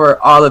time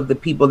for all of the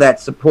people that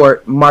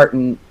support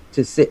Martin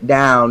to sit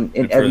down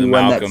and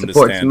everyone that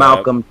supports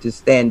Malcolm to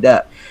stand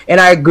up." And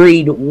I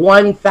agreed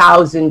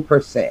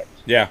 1,000%.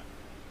 Yeah.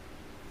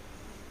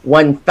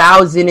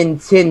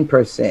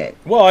 1,010%.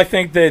 Well, I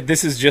think that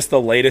this is just the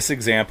latest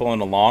example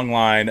in a long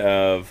line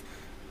of,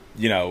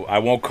 you know, I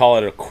won't call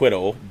it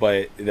acquittal,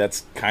 but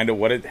that's kind of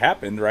what it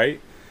happened,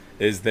 right?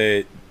 Is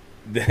that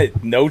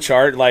no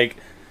chart, like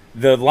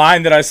the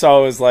line that I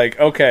saw was like,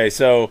 okay,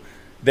 so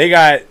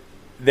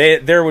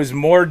there was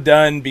more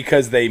done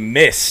because they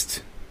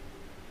missed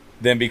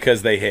than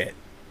because they hit.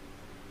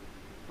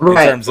 In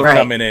terms of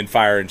coming in,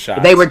 firing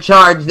shots. They were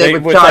charged. They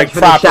were charged like for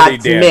the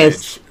shots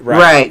missed.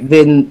 Right.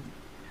 Then,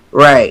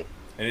 right.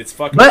 And it's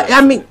fucking. But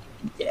I mean,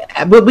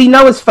 but we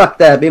know it's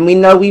fucked up, and we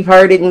know we've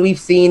heard it, and we've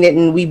seen it,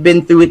 and we've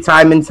been through it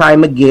time and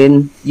time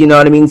again. You know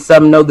what I mean?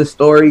 Some know the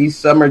stories.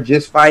 Some are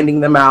just finding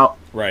them out.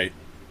 Right.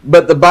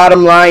 But the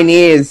bottom line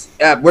is,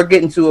 we're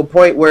getting to a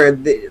point where,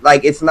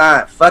 like, it's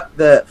not fuck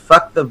the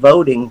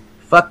voting,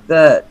 fuck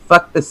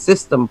the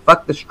system,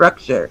 fuck the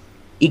structure,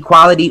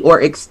 equality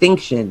or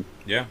extinction.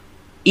 Yeah.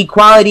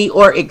 Equality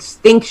or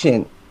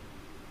extinction.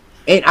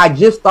 And I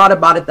just thought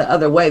about it the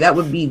other way. That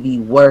would be the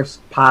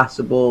worst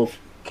possible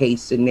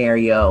case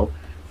scenario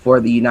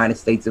for the United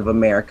States of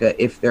America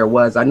if there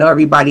was. I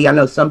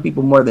know some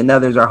people more than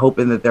others are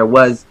hoping that there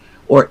was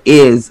or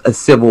is a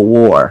civil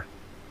war.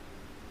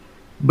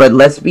 But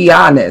let's be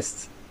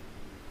honest,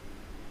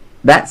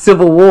 that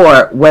civil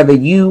war, whether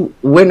you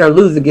win or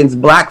lose against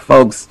black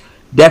folks,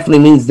 definitely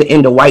means the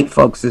end of white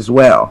folks as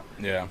well.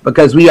 Yeah.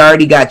 Because we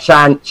already got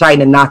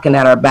China knocking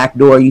at our back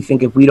door. You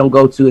think if we don't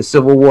go to a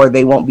civil war,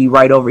 they won't be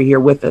right over here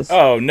with us?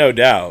 Oh, no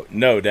doubt.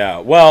 No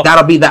doubt. Well,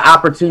 that'll be the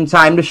opportune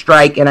time to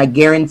strike, and I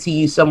guarantee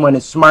you someone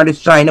as smart as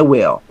China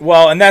will.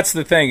 Well, and that's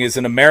the thing, is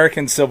an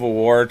American civil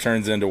war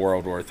turns into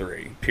World War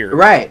III, period.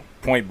 Right.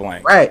 Point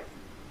blank. Right.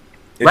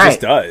 It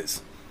just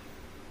does.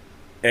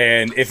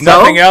 And if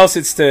nothing else,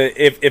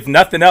 if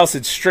nothing else,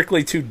 it's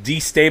strictly to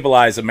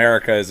destabilize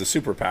America as a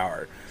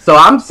superpower. So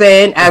I'm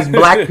saying, as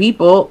black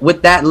people,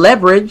 with that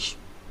leverage,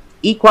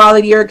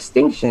 equality or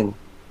extinction.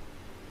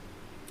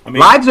 I mean,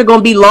 lives are going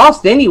to be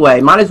lost anyway.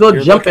 Might as well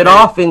jump it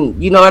off,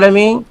 and you know what I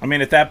mean? I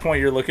mean, at that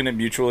point, you're looking at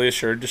mutually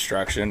assured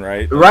destruction,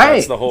 right? Right.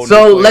 That's the whole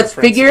so let's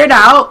figure it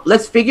out.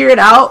 Let's figure it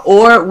out,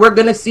 or we're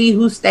going to see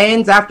who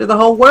stands after the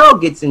whole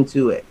world gets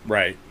into it.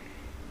 Right.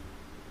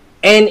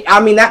 And, I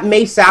mean, that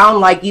may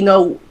sound like, you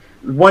know,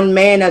 one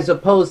man as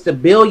opposed to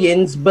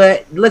billions,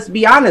 but let's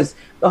be honest.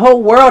 The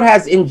whole world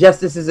has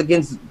injustices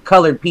against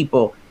colored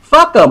people.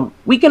 Fuck them.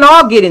 We can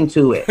all get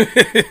into it.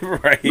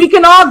 Right. We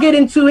can all get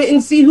into it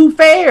and see who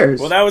fares.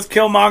 Well, that was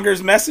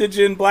Killmonger's message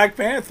in Black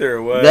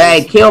Panther.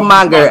 Hey,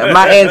 Killmonger,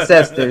 my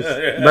ancestors,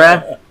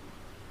 bruh.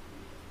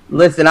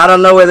 Listen, I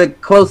don't know where the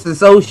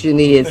closest ocean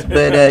is,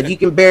 but you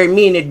can bury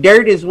me in the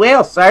dirt as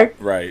well, sir.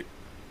 Right.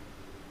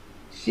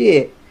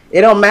 Shit.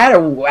 It don't matter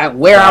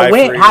where I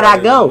went. How'd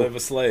I go? Live a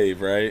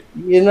slave, right?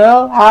 You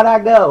know? How'd I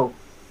go?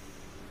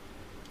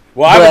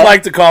 Well, I would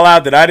like to call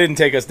out that I didn't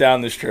take us down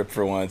this trip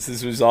for once.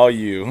 This was all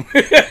you.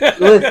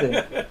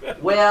 Listen,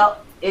 well,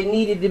 it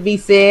needed to be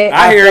said.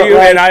 I hear you,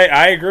 and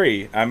I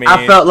agree. I mean,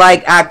 I felt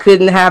like I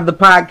couldn't have the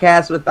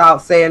podcast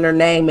without saying her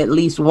name at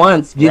least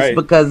once, just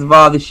because of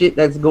all the shit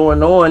that's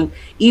going on.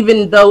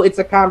 Even though it's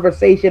a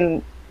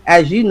conversation,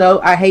 as you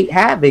know, I hate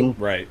having.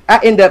 Right. I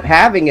end up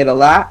having it a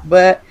lot,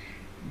 but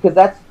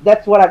because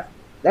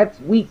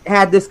we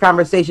had this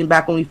conversation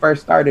back when we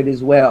first started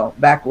as well,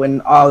 back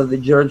when all of the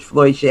George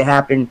Floyd shit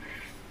happened.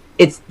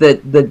 It's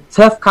the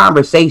tough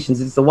conversations.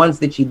 It's the ones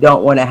that you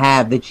don't want to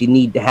have that you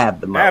need to have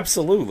the most.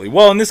 Absolutely.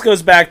 Well, and this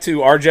goes back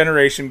to our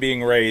generation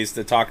being raised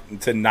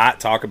to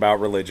not talk about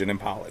religion and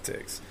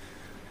politics.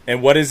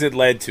 And what has it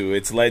led to?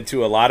 It's led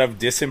to a lot of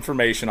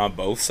disinformation on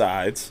both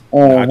sides,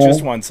 not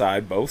just one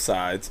side, both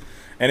sides.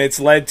 And it's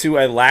led to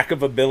a lack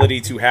of ability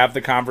to have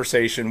the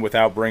conversation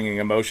without bringing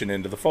emotion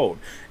into the fold.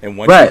 And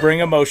once you bring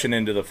emotion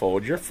into the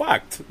fold, you're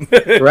fucked.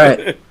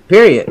 Right.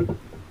 Period.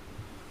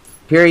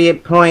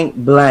 Period.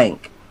 Point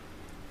blank.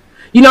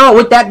 You know,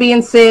 with that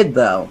being said,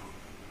 though.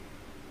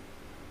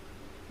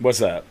 What's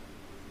that?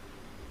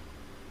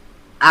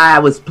 I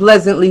was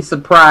pleasantly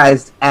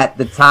surprised at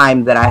the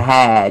time that I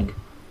had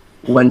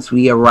once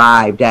we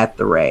arrived at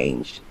the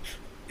range.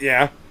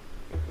 Yeah.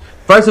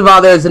 First of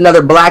all, there's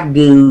another black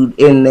dude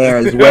in there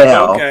as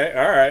well. Okay,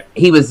 all right.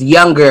 He was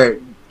younger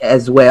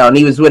as well, and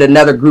he was with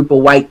another group of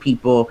white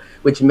people,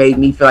 which made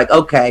me feel like,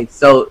 okay,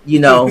 so, you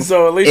know.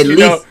 So at least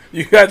know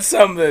you got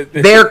some that...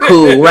 They're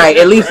cool, right?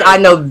 At least I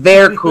know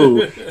they're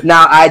cool.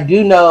 Now, I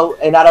do know,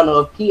 and I don't know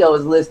if Keo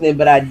is listening,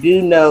 but I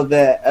do know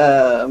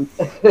that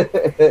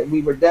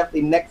we were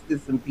definitely next to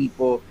some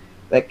people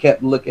that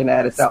kept looking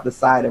at us out the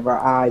side of our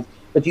eyes.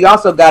 But you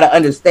also got to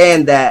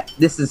understand that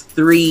this is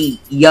 3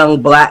 young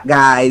black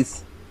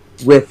guys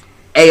with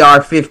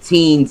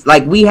AR-15s.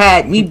 Like we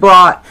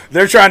brought.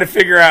 They're trying to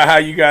figure out how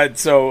you got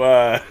so.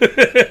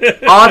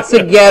 All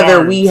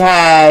together, we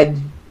had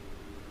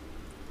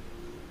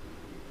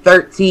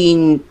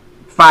 13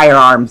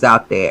 firearms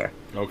out there.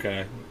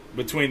 Okay,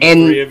 between the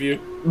 3 of you.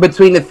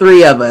 Between the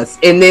 3 of us,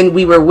 and then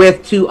we were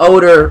with 2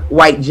 older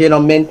white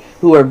gentlemen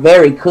who were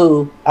very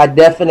cool. I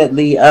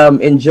definitely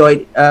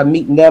enjoyed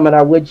meeting them, and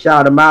I would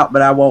shout them out,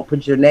 but I won't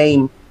put your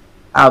name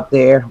out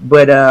there.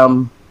 But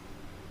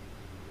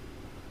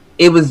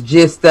it was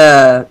just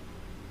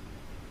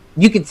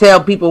you could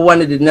tell people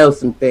wanted to know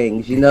some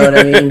things. You know what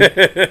I mean?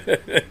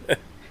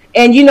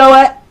 And you know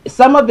what?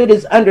 Some of it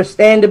is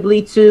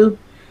understandably too,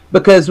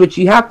 because what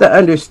you have to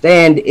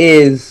understand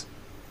is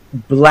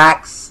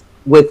blacks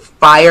with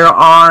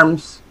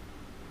firearms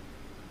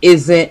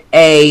isn't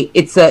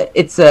it's a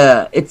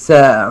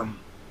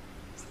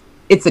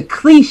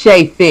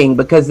cliche thing,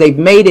 because they've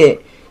made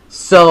it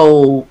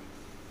so,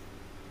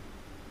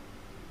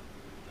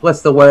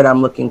 what's the word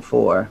I'm looking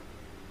for?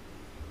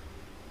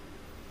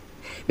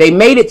 They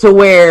made it to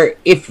where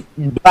if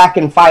black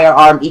and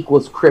firearm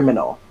equals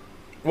criminal.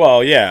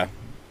 Well, yeah.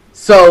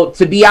 So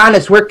to be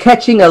honest, we're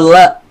catching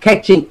up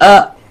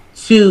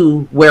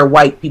to where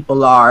white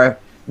people are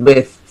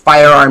with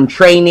firearm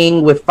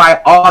training, with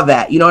all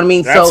that, you know what I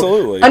mean?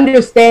 Absolutely. So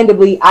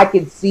understandably, I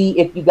could see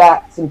if you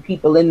got some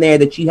people in there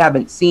that you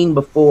haven't seen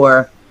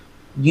before,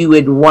 you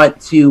would want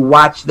to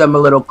watch them a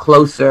little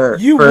closer.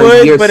 You for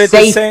would, your but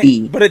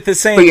safety. But at the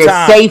same for your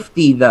time,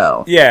 safety,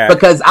 though. Yeah.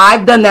 Because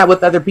I've done that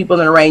with other people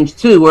in the range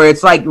too, where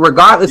it's like,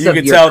 regardless of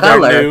your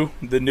color,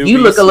 you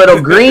look a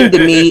little green to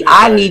me.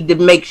 I need to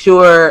make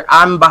sure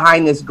I'm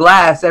behind this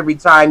glass every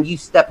time you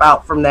step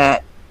out from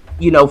that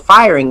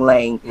firing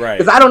lane. Right.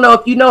 Because I don't know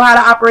if you know how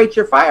to operate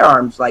your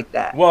firearms like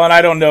that. Well, and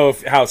I don't know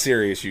how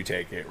serious you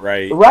take it,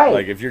 right? Right.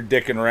 Like if you're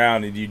dicking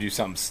around and you do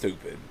something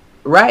stupid.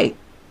 Right.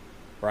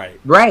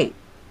 Right.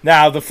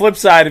 Now, the flip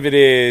side of it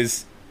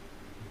is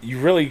you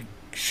really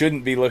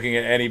shouldn't be looking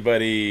at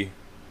anybody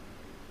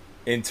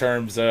in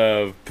terms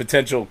of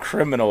potential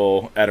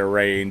criminal at a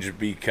range,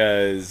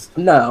 because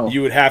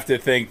you would have to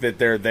think that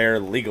they're there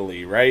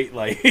legally, right?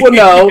 Like, well,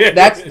 no,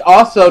 that's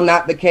also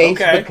not the case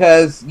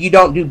because you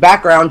don't do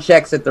background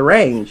checks at the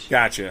range.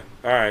 Gotcha.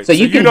 All right. So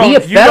you can be a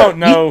felon. You don't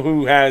know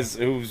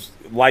who's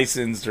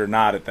licensed or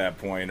not at that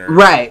point, or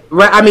right.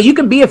 I mean, you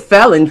can be a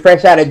felon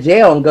fresh out of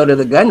jail and go to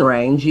the gun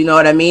range. You know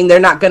what I mean? They're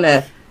not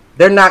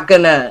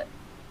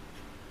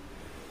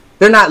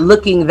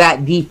looking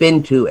that deep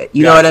into it.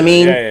 You know what I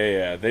mean? Yeah.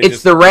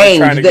 It's the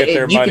range.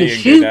 You can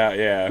shoot.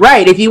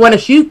 Right. If you want to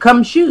shoot,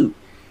 come shoot.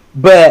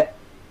 But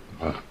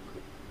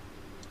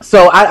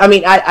so I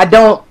mean, I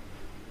don't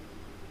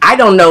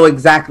know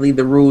exactly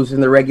the rules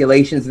and the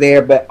regulations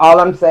there, but all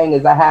I'm saying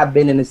is I have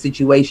been in a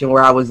situation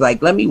where I was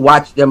like, let me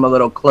watch them a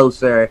little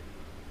closer.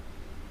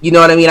 You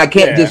know what I mean? I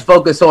can't just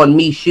focus on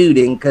me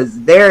shooting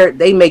because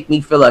they make me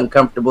feel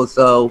uncomfortable.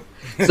 So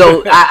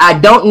I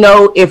don't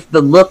know if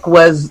the look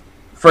was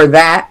for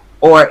that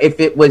or if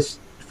it was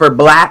for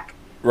black.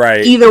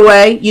 Right. Either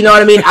way, you know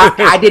what I mean?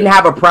 I didn't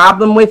have a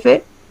problem with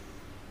it.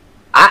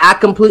 I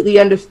completely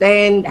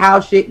understand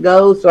how shit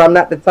goes, so I'm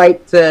not the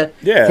type to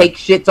take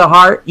shit to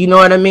heart. You know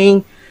what I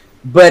mean?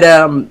 But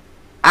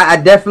I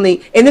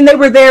definitely. And then they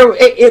were there.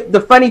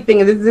 The funny thing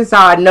is, this is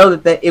how I know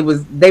that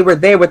they were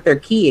there with their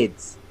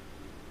kids.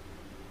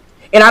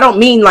 And I don't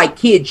mean like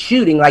kids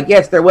shooting. Like,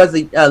 yes, there was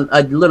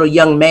a little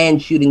young man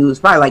shooting who was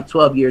probably like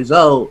 12 years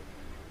old.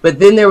 But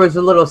then there was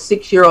a little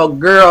 6-year-old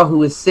girl who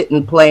was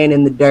sitting playing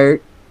in the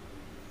dirt.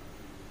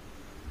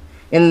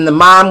 And the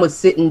mom was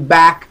sitting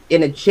back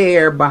in a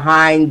chair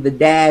behind the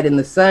dad and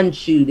the son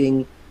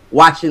shooting,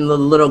 watching the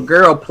little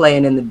girl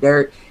playing in the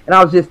dirt. And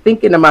I was just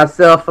thinking to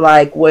myself,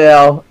 like,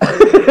 well,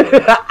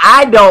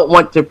 I don't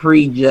want to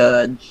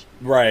prejudge.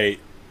 Right.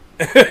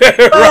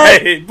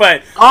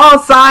 But all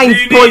signs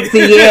point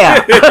to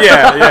yeah.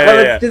 Yeah.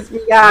 Let's just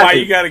be honest. Why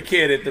you got a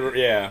kid at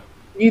the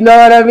You know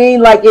what I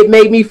mean? Like, it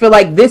made me feel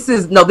like this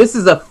is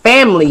a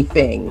family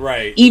thing.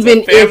 Right.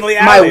 Even if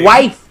my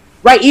wife,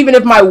 even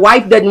if my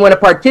wife doesn't want to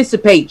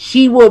participate,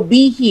 she will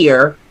be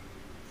here,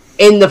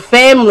 and the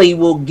family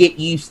will get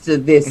used to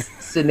this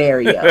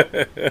scenario.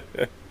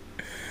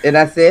 And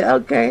I said,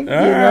 okay,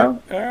 all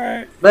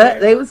right.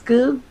 But they was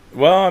cool.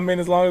 Well, I mean,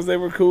 as long as they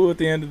were cool at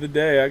the end of the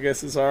day, I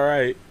guess it's all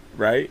right,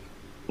 right?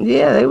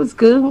 Yeah, they was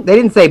cool. They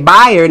didn't say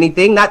bye or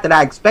anything. Not that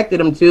I expected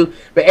them to,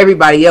 but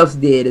everybody else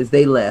did as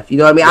they left. You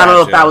know what I mean? Gotcha. I don't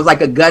know if that was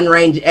like a gun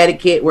range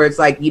etiquette where it's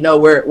like,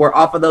 we're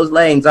off of those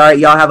lanes. All right,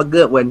 y'all have a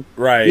good one.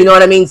 Right. You know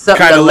what I mean?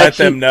 Something kind of let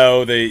them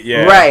know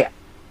Right.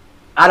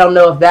 I don't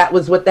know if that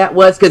was what that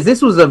was, because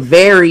this was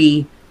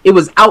it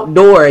was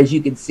outdoor, as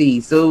you could see.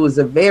 So it was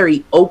a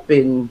very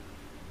open,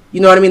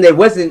 you know what I mean?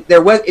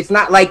 It's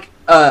not like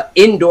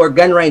indoor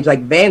gun range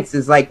like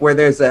Vance's, like where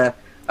there's a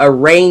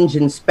range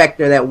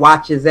inspector that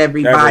watches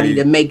everybody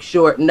to make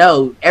sure.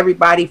 No,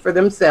 everybody for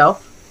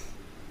themselves.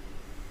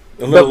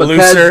 A little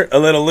looser.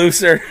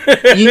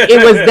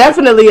 It was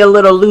definitely a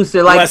little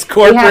looser. Like, less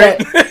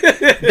corporate.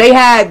 They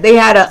had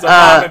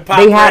a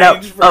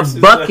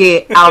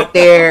bucket out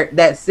there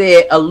that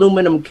said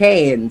aluminum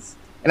cans,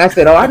 and I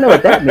said, "Oh, I know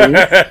what that means."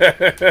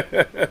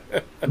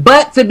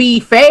 But to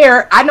be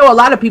fair, I know a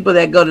lot of people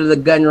that go to the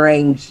gun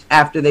range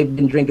after they've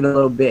been drinking a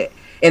little bit.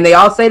 And they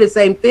all say the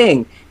same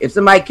thing. If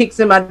somebody kicks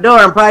in my door,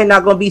 I'm probably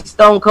not going to be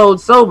stone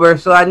cold sober.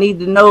 So I need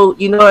to know,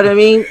 you know what I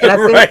mean? And I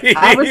said,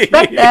 I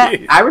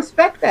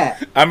respect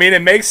that. I mean,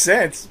 it makes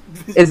sense.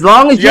 As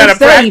long as you're safe. You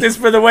got to practice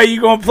for the way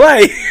you're going to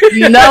play.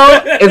 You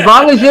know, as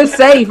long as you're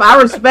safe, I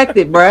respect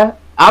it, bruh.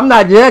 I'm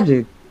not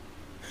judging.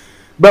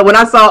 But when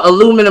I saw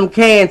aluminum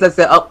cans, I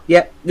said, oh,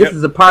 yep, this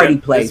is a party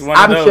place.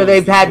 I'm sure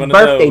they've had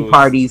birthday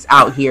parties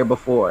out here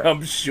before.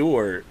 I'm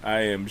sure.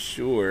 I am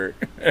sure.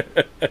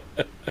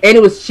 And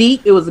it was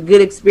cheap. It was a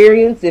good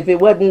experience. If it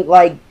wasn't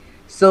like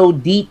so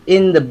deep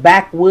in the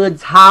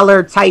backwoods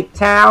holler type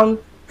town,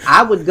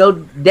 I would go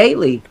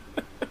daily.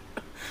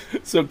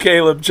 So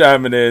Caleb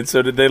chiming in.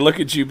 So did they look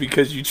at you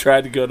because you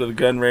tried to go to the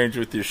gun range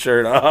with your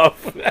shirt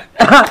off?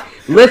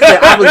 Listen,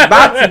 I was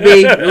about to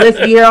be.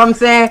 Listen, you know what I'm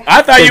saying?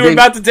 I thought you were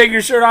about to take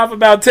your shirt off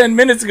about 10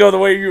 minutes ago, the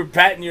way you were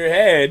patting your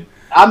head.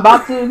 I'm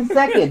about to in a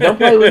second. Don't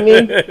play with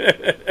me.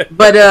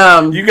 But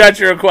you got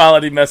your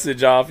equality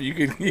message off. You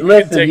can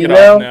take it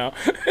off now.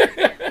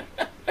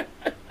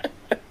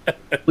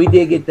 We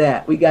did get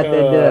that. We got that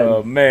done.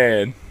 Oh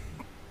man.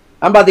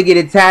 I'm about to get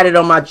it tatted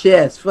on my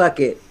chest. Fuck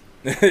it.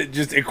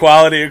 Just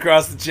equality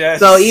across the chest.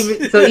 So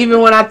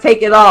even when I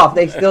take it off,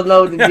 they still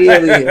know what the deal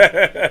is.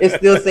 It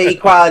still say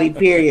equality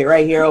period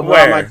right here over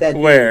all my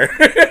tattoos. Where?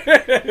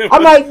 I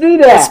might do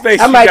that.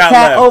 I might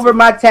tat over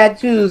my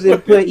tattoos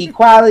and put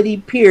equality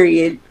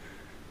period.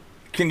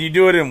 Can you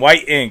do it in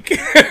white ink?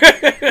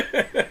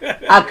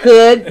 I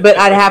could, but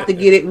I'd have to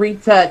get it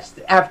retouched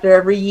after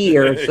every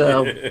year.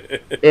 So,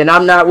 and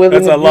I'm not willing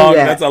to do that.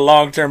 That's a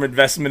long-term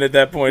investment at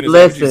that point. Is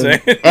Listen, that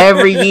what you're saying?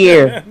 every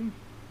year,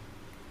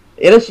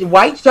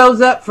 white shows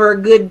up for a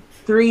good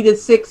 3 to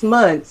 6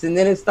 months, and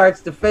then it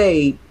starts to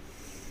fade.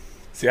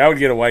 See, I would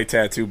get a white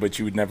tattoo, but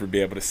you would never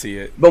be able to see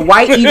it. But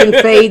white even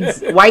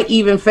fades. White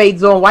even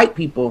fades on white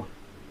people.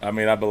 I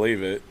mean, I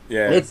believe it.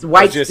 Yeah,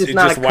 White's just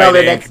not a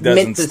color that's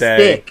meant to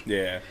stick.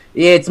 Yeah,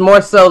 it's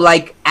more so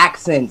like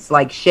accents,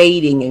 like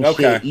shading and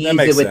shit. You use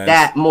it with sense.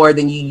 that more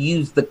than you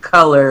use the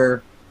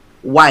color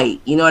white.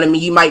 You know what I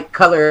mean? You might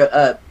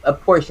color a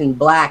portion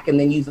black and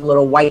then use a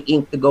little white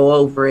ink to go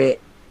over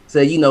it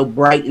to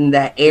brighten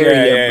that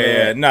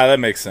area. Yeah. No, that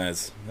makes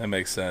sense.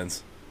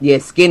 Yeah,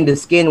 skin to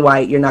skin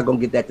white, you're not gonna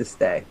get that to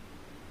stay.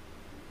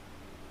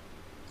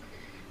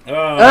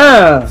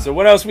 So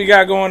what else we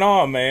got going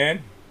on,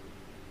 man?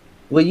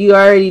 Well, you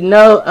already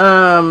know.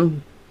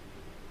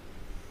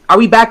 Are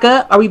we back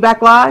up? Are we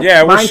back live?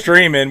 Yeah, we're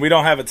streaming. We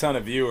don't have a ton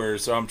of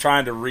viewers, so I'm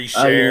trying to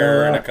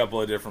reshare in a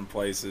couple of different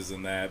places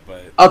and that.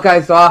 But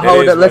okay, so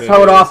let's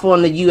hold off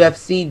on the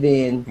UFC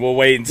then. We'll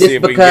wait and see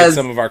if we can get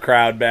some of our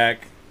crowd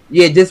back.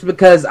 Yeah, just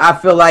because I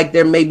feel like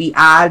there may be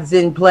odds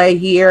in play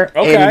here,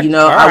 and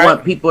I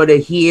want people to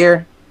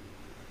hear.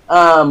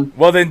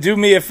 Well, then do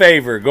me a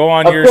favor. Go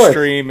on your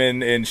stream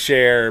and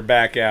share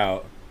back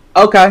out.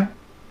 Okay.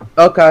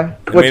 I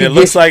mean, it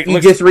looks like you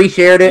just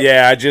reshared it.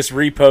 Yeah, I just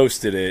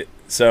reposted it,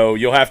 so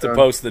you'll have to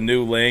post the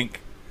new link.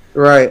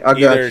 Right, I got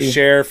you. Either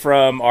share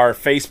from our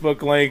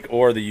Facebook link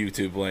or the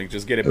YouTube link.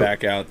 Just get it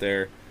back out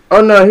there. Oh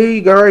no, here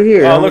you go, right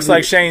here. Oh, it looks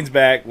like Shane's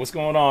back. What's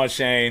going on,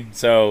 Shane?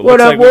 So looks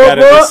like we got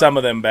to get some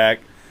of them back.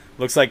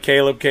 Looks like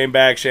Caleb came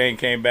back, Shane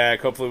came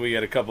back. Hopefully we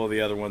get a couple of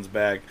the other ones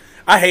back.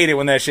 I hate it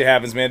when that shit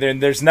happens, man.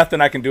 There's nothing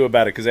I can do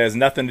about it because it has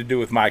nothing to do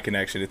with my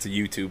connection. It's a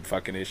YouTube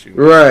fucking issue.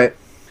 Right.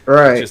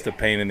 It's just a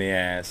pain in the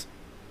ass.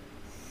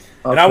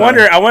 Okay. And I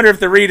wonder if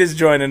the Reed is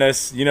joining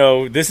us.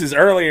 This is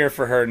earlier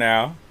for her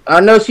now. I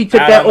know she took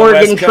that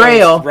Oregon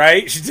Trail.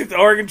 Right? She took the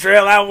Oregon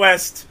Trail out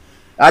west.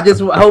 I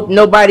just hope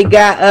nobody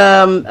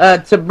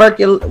got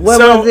tuberculosis. What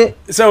was it?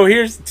 So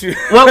here's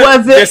what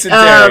was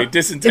it?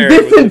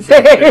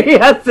 Dysentery.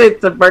 I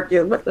said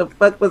tuberculosis. What the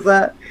fuck was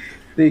that?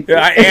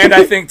 And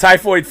I think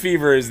typhoid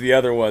fever is the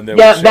other one.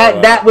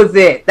 That was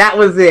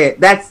it.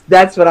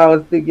 That's what I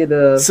was thinking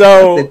of.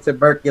 So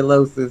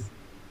tuberculosis.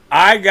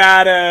 I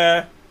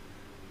gotta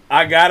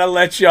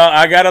let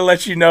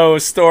you know a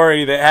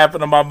story that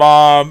happened to my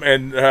mom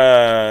and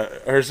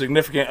her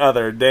significant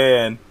other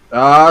Dan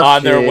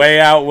on their way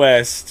out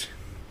west.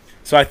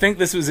 So I think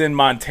this was in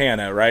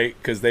Montana, right?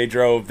 Because they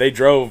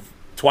drove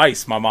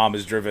twice. My mom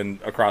has driven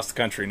across the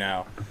country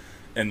now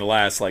in the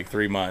last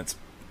 3 months.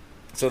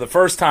 So the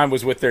first time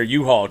was with their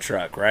U-Haul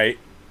truck, right?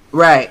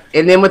 Right,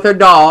 and then with her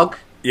dog.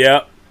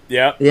 Yep,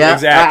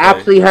 exactly. I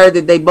actually heard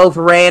that they both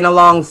ran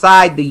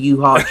alongside the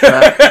U-Haul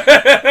truck.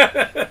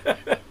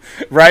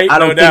 Right? I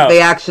don't think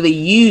they actually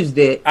used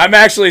it. I'm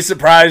actually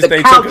surprised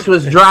the couch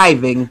was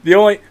driving. The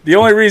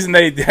only reason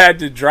they had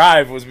to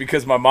drive was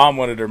because my mom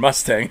wanted her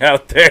Mustang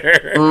out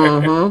there.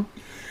 Mm-hmm.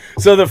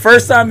 So the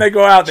first time they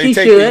go out, they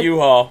take the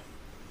U-Haul.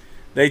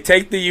 They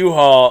take the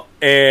U-Haul,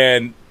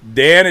 and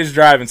Dan is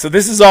driving. So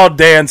this is all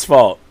Dan's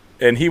fault,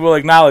 and he will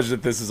acknowledge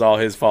that this is all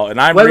his fault. And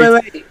I'm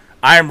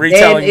I am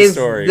retelling the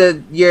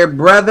story. Your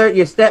brother,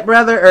 your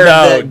stepbrother, or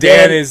no?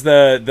 Dan is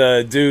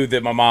the dude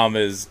that my mom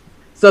is.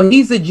 So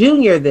he's a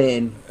junior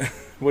then.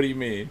 What do you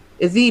mean?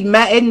 Is he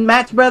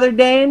Matt's brother,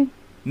 Dan?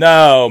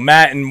 No,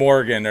 Matt and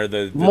Morgan are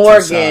the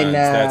Morgan. Two sons.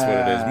 That's what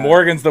it is.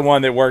 Morgan's the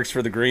one that works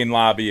for the Green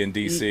Lobby in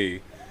D.C.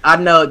 I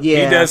know,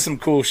 yeah. He does some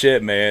cool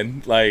shit,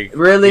 man.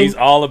 Really? He's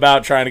all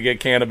about trying to get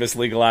cannabis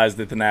legalized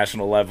at the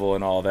national level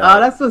and all that.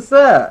 Oh, that's what's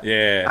up.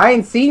 Yeah. I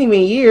ain't seen him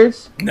in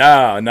years. No.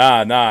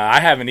 I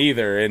haven't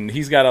either. And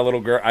he's got a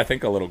little girl, I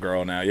think a little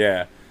girl now,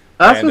 yeah.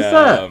 That's what's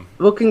up.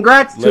 Well,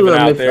 congrats to him. Living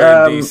out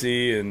there in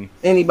D.C. and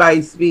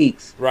anybody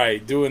speaks.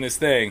 Right, doing his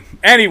thing.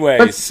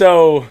 Anyway,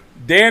 so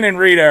Dan and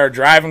Rita are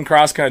driving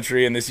cross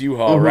country in this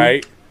U-Haul,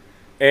 right?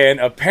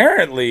 And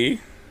apparently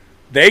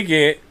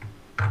they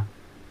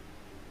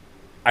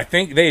I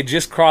think they had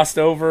just crossed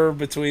over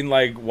between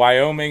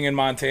Wyoming and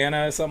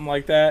Montana, something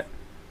like that.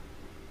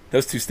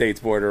 Those two states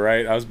border,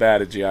 right? I was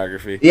bad at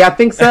geography. Yeah, I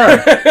think so.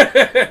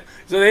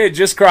 So they had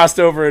just crossed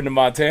over into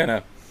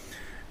Montana.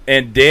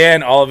 And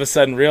Dan all of a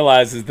sudden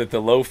realizes that the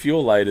low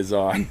fuel light is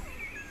on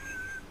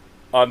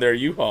their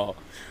U-Haul.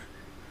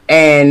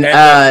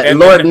 And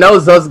Lord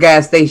knows those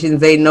gas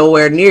stations ain't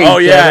nowhere near each other. Oh,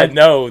 yeah,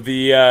 no.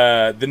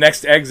 The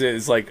next exit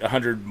is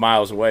 100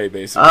 miles away,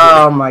 basically.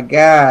 Oh, my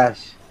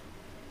gosh.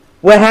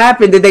 What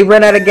happened? Did they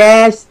run out of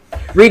gas?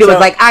 Rita was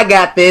like, I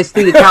got this.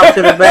 Threw the couch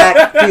in the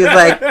back. She was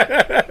like...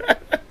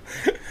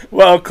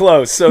 Well,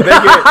 close. So they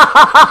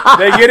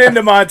get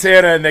into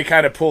Montana and they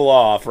kind of pull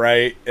off,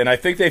 right? And I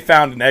think they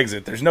found an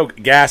exit. There's no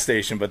gas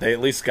station, but they at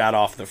least got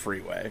off the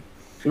freeway.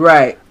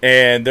 Right.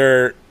 And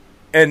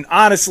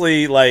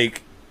honestly,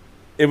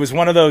 it was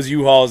one of those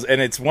U-Hauls, and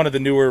it's one of the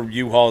newer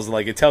U-Hauls,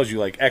 it tells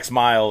you X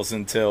miles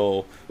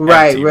until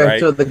empty, right?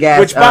 Until the gas.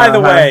 Which, by the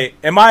way,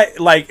 am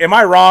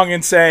I wrong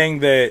in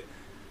saying that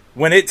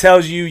when it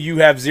tells you you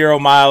have 0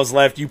 miles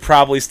left, you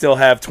probably still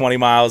have 20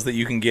 miles that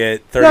you can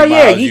get. 30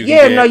 miles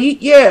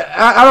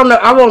I don't know.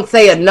 I won't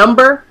say a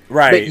number,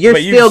 right? But you're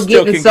still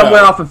getting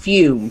somewhere off of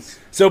fumes.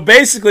 So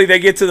basically, they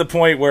get to the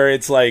point where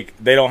it's like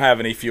they don't have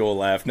any fuel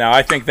left. Now,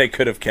 I think they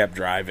could have kept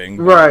driving.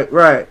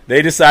 Right.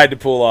 They decide to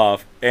pull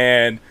off,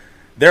 and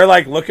they're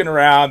like looking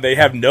around. They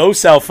have no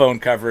cell phone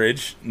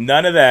coverage,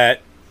 none of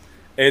that,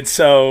 and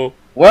so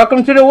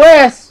welcome to the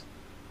West.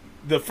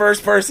 The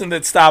first person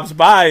that stops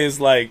by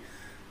is like,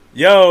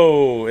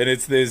 yo, and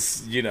it's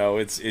this,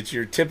 it's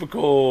your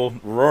typical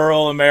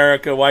rural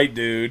America white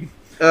dude.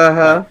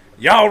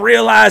 Y'all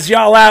realize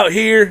y'all out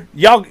here,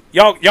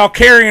 y'all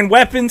carrying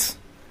weapons?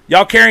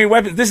 Y'all carrying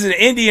weapons? This is an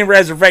Indian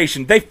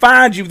reservation. They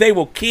find you, they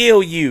will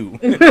kill you.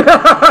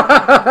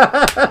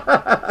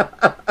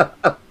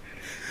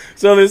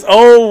 So this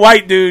old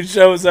white dude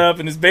shows up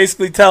and is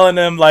basically telling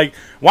them, like,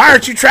 why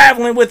aren't you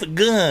traveling with a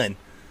gun?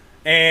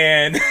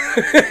 And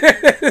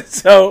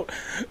so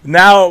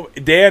now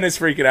Dan is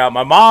freaking out.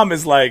 My mom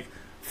is like,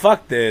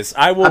 fuck this.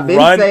 I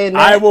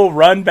will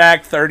run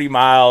back 30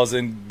 miles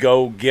and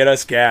go get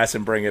us gas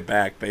and bring it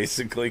back,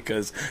 basically,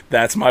 because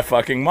that's my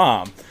fucking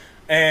mom.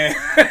 And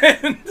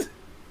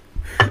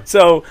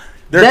so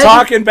they're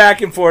talking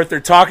back and forth.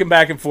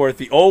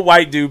 The old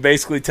white dude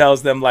basically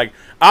tells them, like,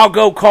 I'll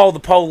go call the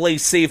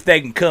police, see if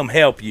they can come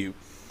help you.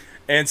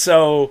 And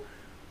so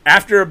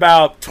after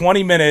about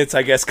 20 minutes,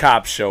 I guess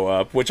cops show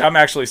up, which I'm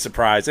actually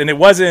surprised. And it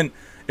wasn't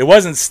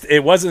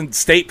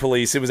state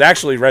police. It was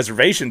actually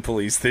reservation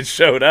police that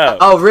showed up.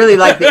 Oh, really?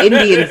 Like the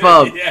Indian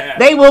folks? Yeah.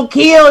 They will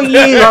kill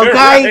you, okay?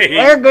 Right,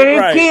 they're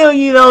gonna kill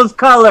you, those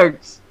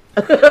coloreds.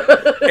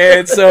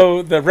 And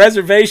so the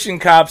reservation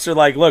cops are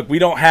like, look, we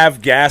don't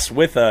have gas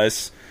with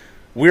us.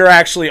 We're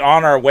actually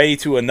on our way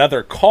to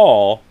another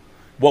call.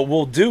 What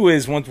we'll do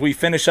is once we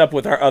finish up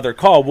with our other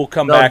call, we'll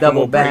come back and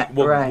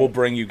we'll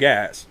bring you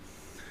gas.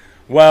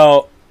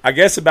 Well, I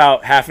guess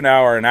about half an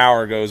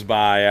hour goes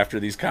by after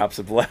these cops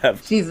have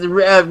left.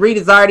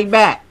 Rita's already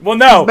back. Well,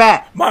 no. She's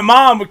back. My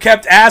mom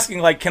kept asking,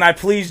 like, can I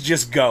please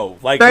just go?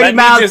 Like 30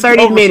 miles,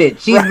 30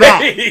 minutes. She's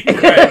back.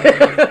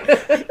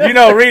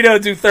 Right. Rita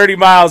do 30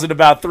 miles in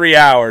about 3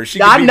 hours. She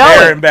can be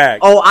there and back.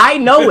 Oh, I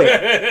know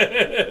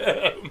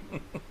it.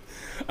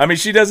 I mean,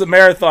 she does a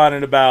marathon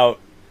in about,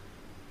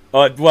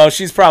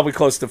 she's probably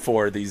close to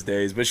 4 these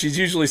days, but she's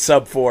usually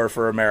sub 4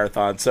 for a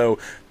marathon. So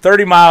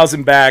 30 miles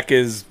and back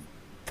is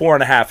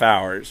 4.5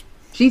 hours.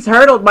 She's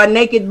hurdled my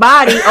naked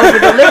body over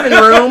the living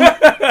room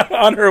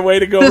on her way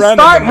to go run.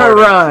 To start her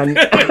run.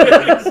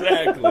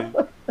 Exactly.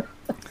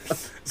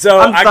 So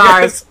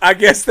I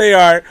guess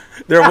they're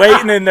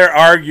waiting and they're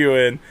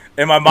arguing,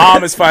 and my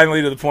mom is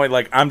finally to the point,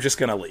 like, I'm just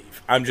gonna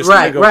leave. I'm just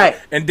gonna go. Right.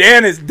 And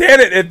Dan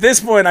at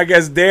this point, I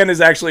guess Dan is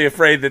actually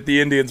afraid that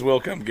the Indians will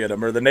come get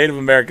him, or the Native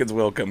Americans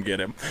will come get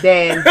him.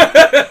 Dan.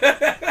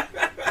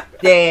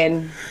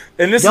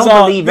 And this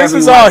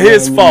is all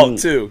his fault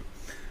too.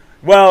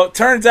 Well, it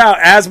turns out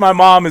as my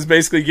mom is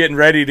basically getting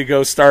ready to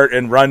go start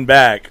and run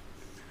back,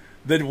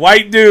 the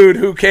white dude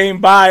who came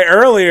by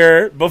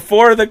earlier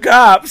before the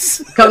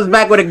cops comes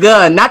back with a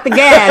gun, not the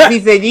gas. He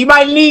said, "You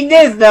might need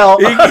this though."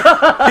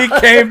 he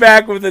came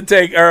back with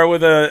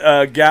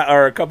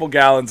a couple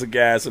gallons of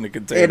gas in a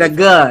container and a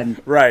gun.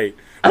 Right.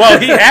 Well,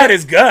 he had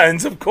his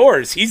guns, of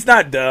course. He's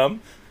not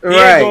dumb. He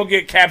ain't gonna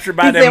get captured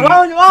by them.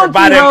 Why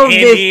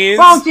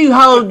don't you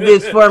hold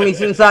this for me,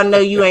 since I know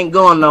you ain't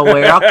going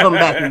nowhere? I'll come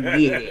back and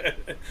get it.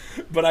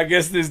 But I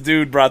guess this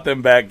dude brought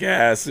them back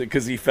gas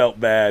because he felt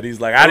bad. He's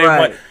like,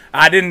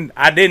 I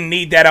didn't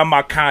need that on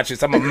my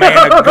conscience. I'm a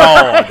man of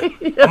God.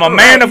 I'm a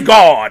man of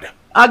God.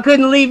 I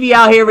couldn't leave you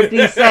out here with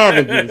these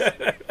savages.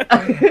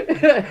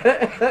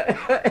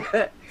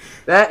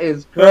 That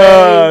is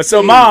crazy.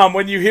 So, Mom,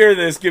 when you hear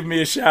this, give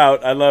me a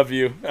shout. I love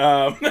you.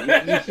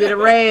 You should have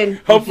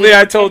ran. Hopefully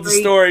I told the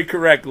story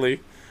correctly.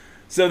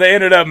 So they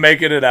ended up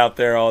making it out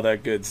there, all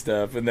that good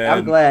stuff. And then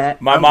I'm glad.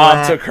 My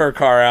mom took her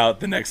car out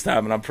the next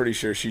time, and I'm pretty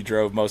sure she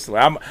drove most of the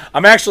way.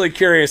 I'm actually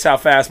curious how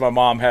fast my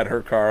mom had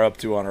her car up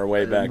to on her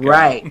way back.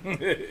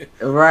 Right.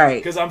 Right.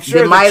 Because I'm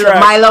sure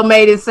Milo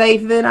made it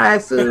safe then, I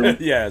assume?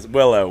 Yes,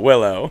 Willow.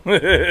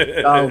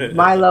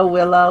 Milo,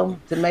 Willow,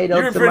 tomato.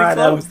 You were pretty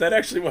close. That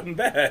actually wasn't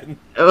bad.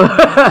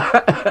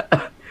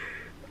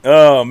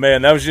 Oh,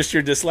 man, that was just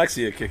your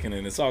dyslexia kicking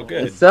in. It's all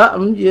good. It's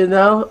something,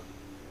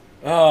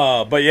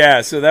 Oh, but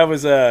yeah, so that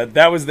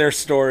was their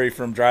story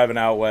from driving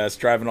out west,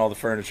 driving all the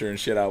furniture and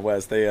shit out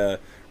west. They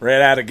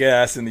ran out of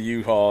gas in the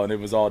U-Haul, and it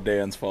was all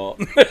Dan's fault.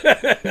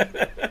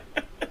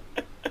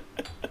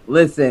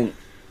 Listen,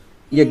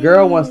 your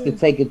girl wants to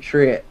take a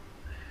trip.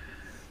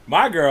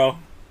 My girl?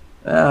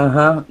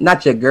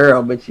 Not your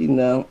girl, but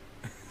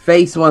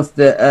Face wants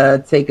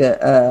to take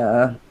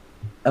a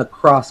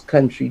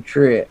cross-country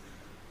trip.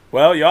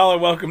 Well, y'all are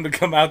welcome to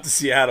come out to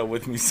Seattle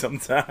with me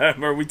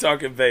sometime. Or are we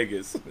talking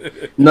Vegas?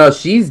 No,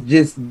 she's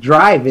just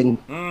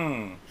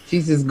driving.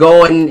 She's just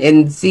going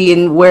and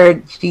seeing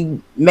where she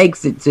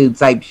makes it to,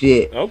 type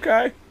shit.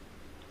 Okay.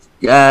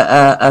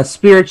 A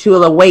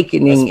spiritual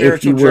awakening,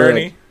 if you would.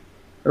 Journey.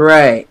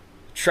 Right.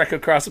 Trek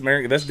across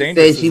America. That's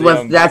dangerous.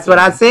 That's what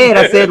I said.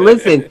 I said,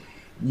 listen,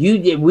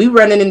 we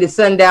running into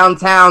sundown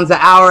towns an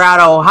hour out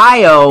of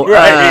Ohio.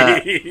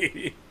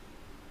 Right.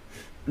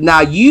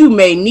 Now you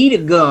may need a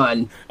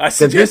gun. I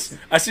suggest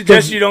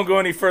you don't go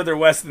any further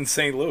west than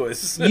St.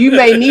 Louis. You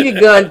may need a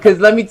gun because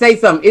let me tell you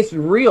something. It's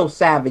real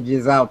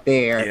savages out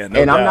there, yeah, and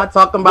doubt. I'm not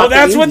talking about. Well,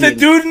 that's what the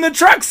dude in the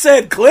truck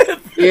said,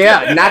 Cliff.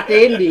 Yeah, not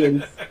the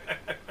Indians.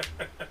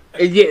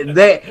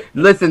 Yeah,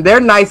 listen, they're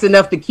nice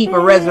enough to keep a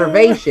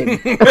reservation.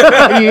 You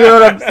know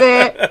what I'm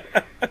saying?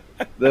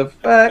 The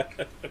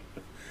fuck.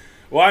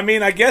 Well, I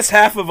mean, I guess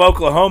half of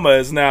Oklahoma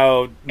is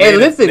now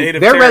native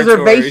their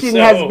reservation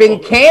has been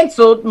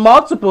canceled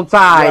multiple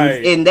times,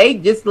 right. And they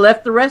just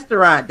left the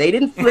restaurant. They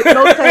didn't flip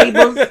no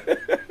tables.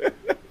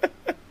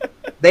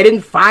 They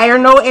didn't fire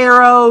no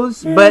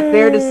arrows, but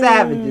they're the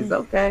savages,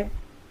 okay?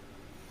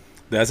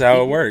 That's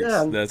how it works.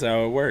 That's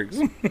how it works.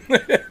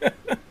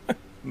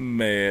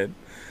 Man.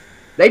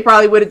 They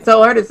probably would have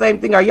told her the same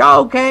thing. Are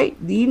y'all okay?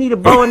 Do you need a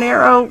bow and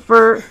arrow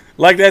for...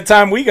 Like that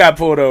time we got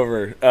pulled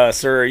over.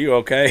 Sir, are you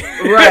okay?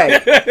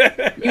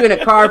 Right. You in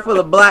a car full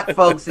of black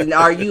folks, and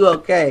are you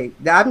okay?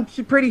 I'm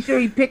pretty sure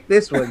you picked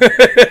this one.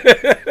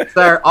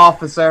 Sir,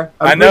 officer.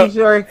 I'm pretty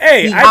sure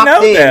I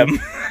know them.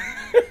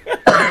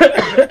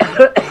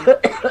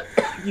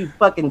 You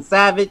fucking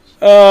savage.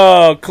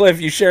 Oh, Cliff,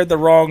 you shared the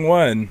wrong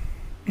one.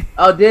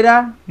 Oh, did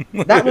I?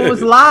 That one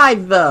was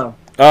live, though.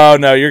 Oh,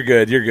 no, you're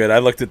good. You're good. I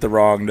looked at the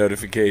wrong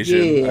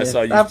notification. Yeah, I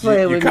saw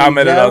you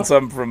commented on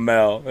something from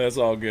Mel. That's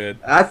all good.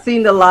 I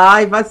seen the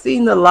live.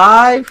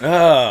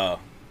 Oh.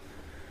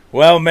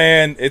 Well,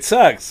 man, it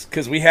sucks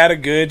because we had a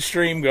good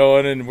stream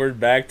going and we're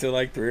back to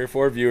like 3 or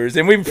 4 viewers.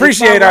 And we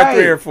appreciate our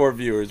 3 or 4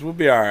 viewers. We'll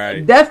be all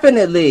right.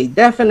 Definitely.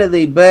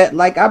 But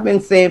like I've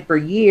been saying for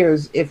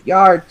years, if y'all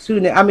are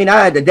tuning, I mean,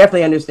 I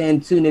definitely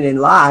understand tuning in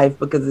live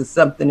because it's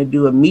something to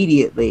do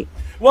immediately.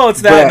 Well,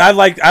 it's that, and I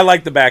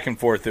like the back and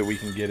forth that we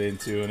can get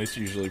into, and it's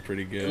usually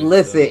pretty good.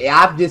 Listen, so.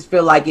 I just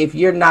feel like if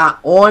you're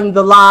not on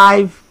the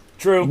live,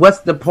 true. What's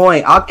the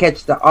point? I'll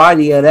catch the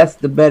audio. That's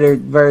the better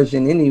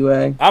version,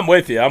 anyway. I'm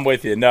with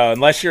you. No,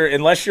 unless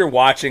you're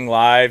watching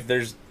live,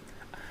 there's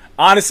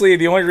honestly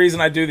the only reason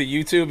I do the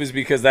YouTube is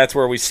because that's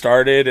where we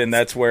started, and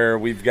that's where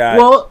we've got.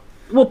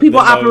 Well, people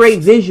operate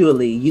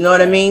visually, you know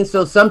what I mean?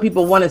 So some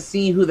people want to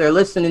see who they're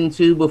listening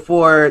to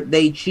before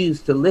they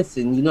choose to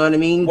listen, you know what I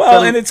mean?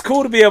 Well, and it's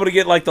cool to be able to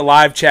get like the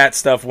live chat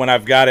stuff when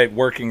I've got it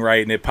working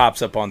right and it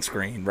pops up on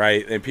screen,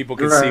 right? And people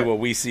can see what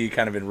we see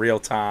kind of in real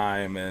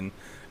time, and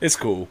it's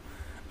cool.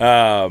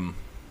 Yeah,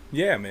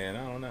 man,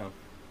 I don't know.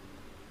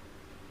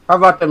 How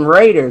about them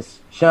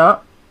Raiders,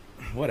 Chump?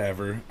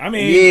 Whatever. I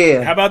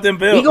mean, how about them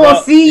Bills? We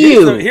gonna see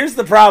you. Here's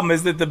the problem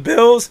is that the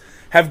Bills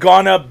have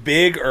gone up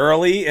big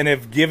early and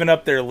have given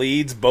up their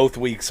leads both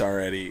weeks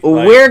already.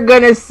 We're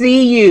going to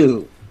see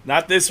you.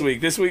 Not this week.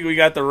 This week we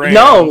got the Rams.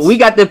 No, we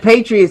got the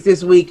Patriots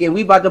this week, and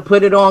we about to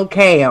put it on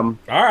Cam.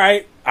 All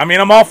right. I mean,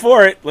 I'm all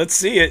for it. Let's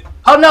see it.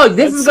 Oh, no,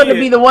 this is going to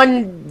be the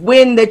one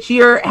win that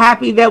you're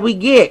happy that we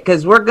get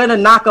because we're going to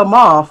knock them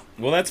off.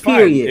 Well, that's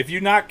fine. If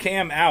you knock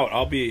Cam out,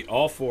 I'll be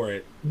all for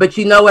it. But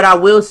you know what I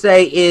will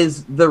say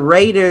is the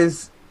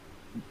Raiders,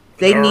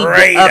 they need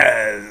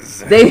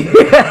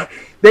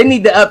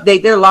to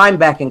update their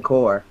linebacking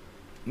core.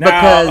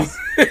 Because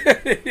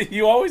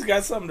you always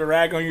got something to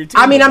rag on your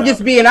team. I mean, I'm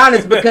just being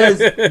honest because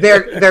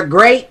they're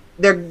great.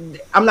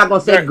 I'm not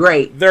going to say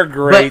great. They're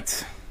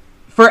great.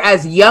 For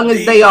as young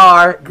as they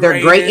are,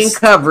 they're great in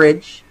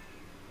coverage.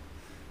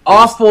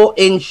 Awful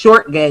in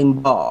short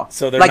game ball.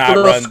 So they're like not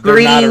a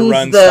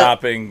run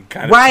stopping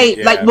kind of right.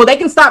 Thing, yeah. Like they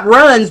can stop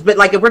runs, but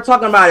like if we're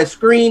talking about a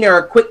screen or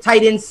a quick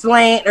tight end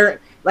slant or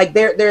like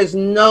there's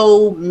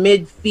no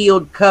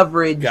midfield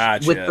coverage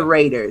with the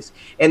Raiders.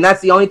 And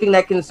that's the only thing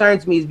that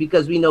concerns me is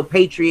because we know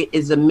Patriot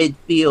is a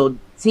midfield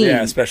team.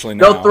 Yeah, especially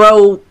now. They'll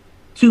throw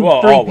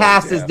 2-3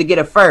 passes to get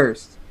a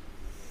first.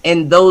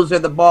 And those are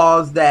the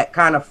balls that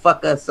kind of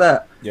fuck us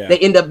up. Yeah. They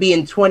end up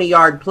being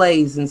 20-yard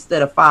plays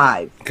instead of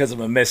 5. Because of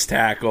a missed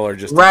tackle or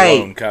just a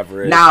blown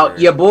coverage. Now,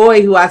 your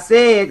boy who I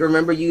said,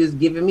 remember you was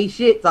giving me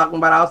shit I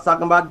was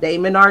talking about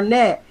Damon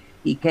Arnett.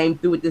 He came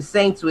through with the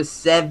Saints with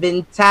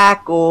 7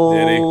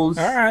 tackles.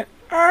 All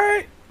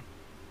right.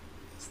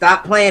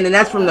 Stop playing, and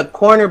that's from the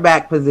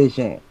cornerback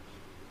position.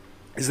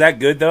 Is that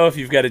good, though, if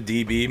you've got a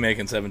DB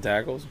making 7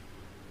 tackles?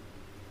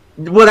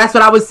 Well, that's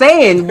what I was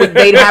saying.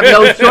 They'd have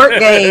no short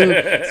game,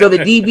 so the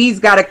DB's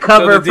got to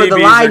cover for the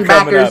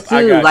linebackers,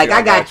 too.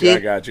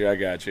 I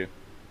got you.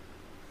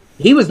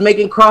 He was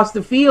making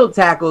cross-the-field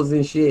tackles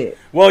and shit.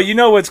 Well, you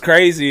know what's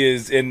crazy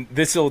is, and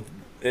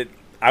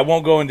I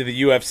won't go into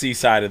the UFC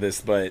side of this,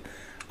 but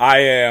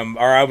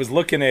I was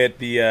looking at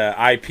the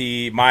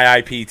my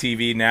IP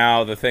TV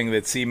now, the thing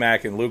that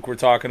C-Mac and Luke were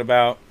talking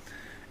about.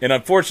 And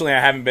unfortunately,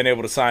 I haven't been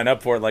able to sign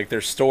up for it. Like,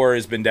 their store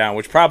has been down,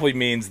 which probably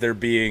means they're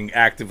being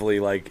actively,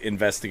 like,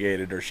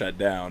 investigated or shut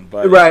down.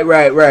 But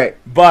Right.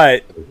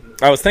 But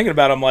I was thinking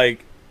about it, I'm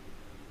like,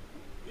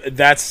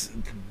 that's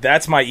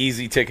my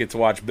easy ticket to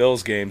watch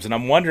Bills games. And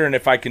I'm wondering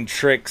if I can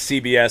trick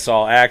CBS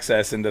All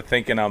Access into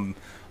thinking I'm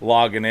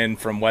logging in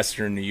from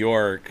Western New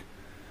York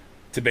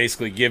to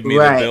basically give me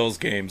Right. the Bills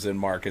games in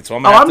market. So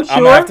I'm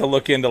gonna have to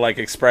look into like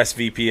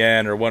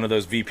ExpressVPN or one of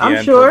those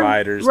VPN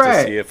providers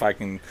to see if I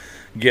can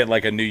get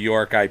like a New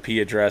York IP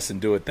address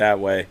and do it that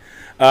way.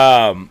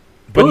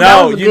 But ooh,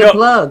 no,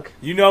 plug.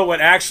 You know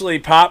what actually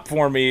popped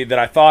for me that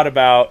I thought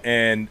about,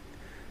 and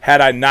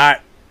had I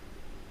not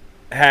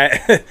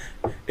had,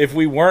 if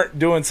we weren't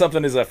doing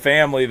something as a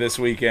family this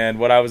weekend,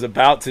 what I was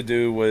about to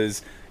do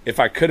was, if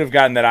I could have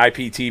gotten that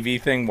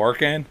IPTV thing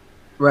working,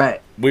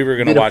 right, we were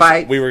gonna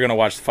watch. We were gonna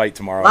watch the fight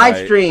tomorrow. Live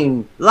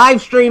stream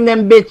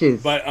them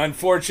bitches. But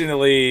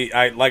unfortunately,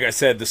 like I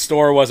said, the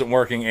store wasn't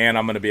working, and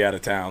I'm gonna be out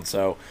of town.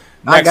 So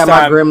I got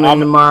my gremlin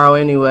tomorrow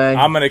anyway.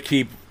 I'm gonna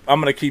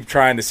keep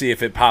trying to see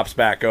if it pops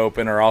back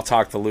open, or I'll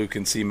talk to Luke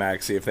and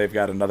C-Mac, see if they've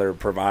got another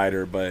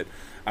provider. But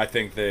I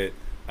think that,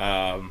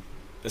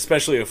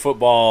 especially with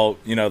football,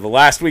 the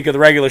last week of the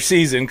regular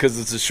season, because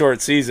it's a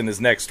short season, is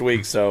next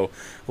week. So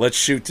let's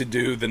shoot to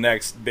do the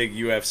next big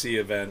UFC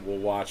event. We'll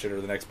watch it,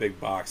 or the next big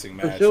boxing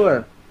match. For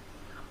sure.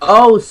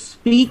 Oh,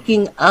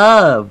 speaking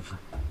of.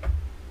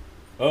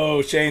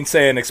 Oh, Shane's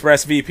saying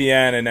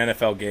ExpressVPN and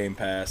NFL Game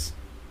Pass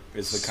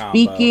is the combo.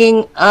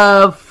 Speaking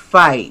of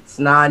fights,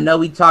 now I know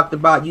we talked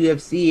about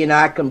UFC, and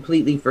I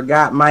completely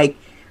forgot, Mike.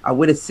 I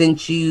would have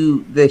sent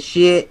you the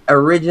shit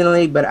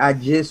originally, but I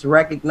just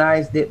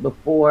recognized it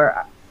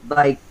before,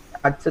 I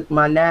took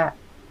my nap.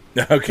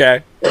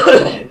 Okay.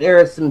 There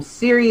is some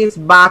serious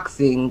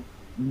boxing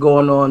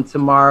going on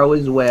tomorrow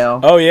as well.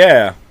 Oh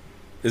yeah,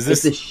 is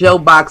this? It's a show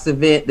box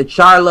event. The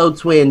Charlo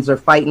twins are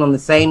fighting on the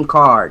same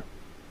card.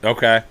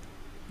 Okay.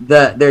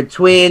 They're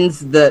twins.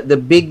 They're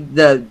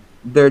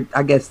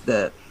I guess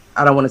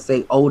I don't want to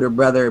say older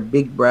brother or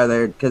big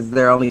brother because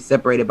they're only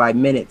separated by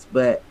minutes,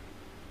 but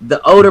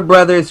the older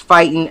brother is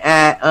fighting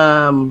at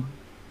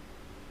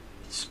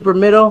super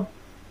middle.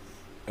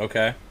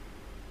 Okay.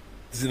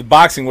 See, the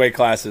boxing weight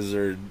classes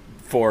are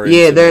four.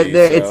 Yeah,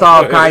 it's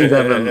all kinds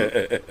of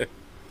them.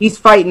 He's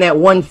fighting at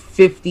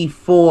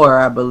 154,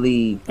 I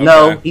believe. Okay.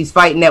 No, he's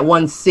fighting at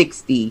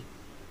 160.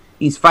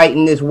 He's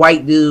fighting this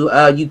white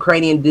dude,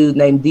 Ukrainian dude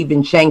named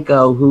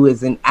Divinchenko, who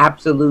is an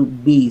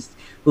absolute beast,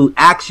 who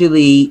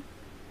actually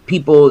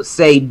people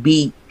say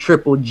beat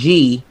Triple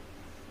G.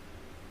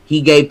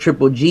 He gave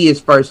Triple G his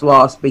first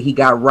loss, but he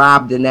got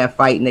robbed in that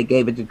fight, and they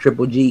gave it to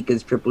Triple G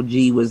because Triple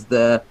G was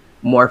the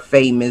more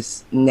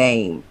famous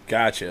name.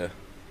 Gotcha.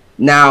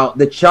 Now,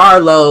 the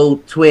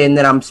Charlo twin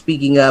that I'm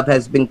speaking of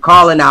has been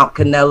calling out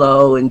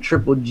Canelo and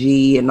Triple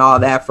G and all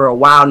that for a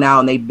while now,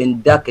 and they've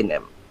been ducking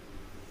him.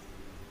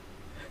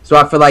 So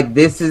I feel like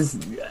this is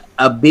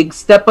a big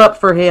step up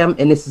for him,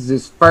 and this is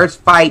his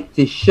first fight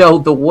to show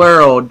the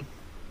world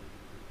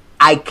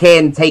I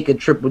can take a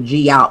Triple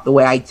G out the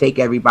way I take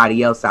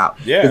everybody else out.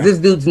 Yeah. Because this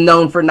dude's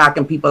known for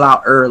knocking people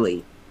out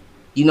early.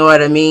 You know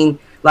what I mean?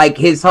 Like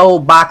his whole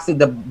boxing,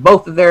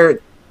 both of their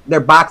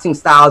boxing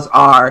styles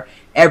are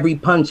every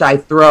punch I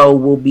throw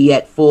will be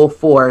at full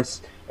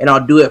force, and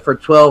I'll do it for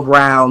 12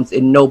 rounds,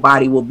 and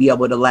nobody will be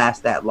able to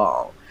last that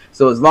long.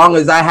 So as long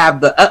as I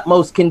have the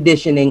utmost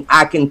conditioning,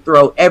 I can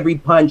throw every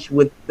punch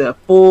with the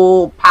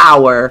full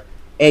power,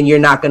 and you're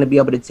not going to be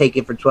able to take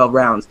it for 12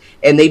 rounds.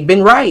 And they've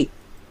been right.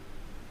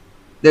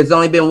 There's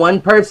only been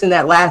one person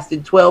that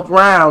lasted 12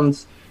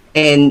 rounds,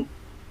 and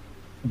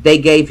they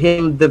gave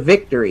him the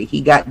victory.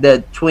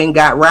 The twin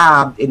got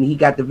robbed, and he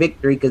got the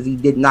victory because he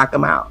did knock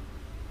him out.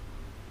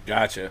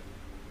 Gotcha.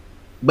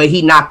 But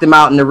he knocked him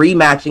out in the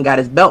rematch and got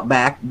his belt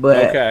back.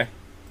 But okay.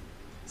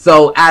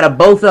 So out of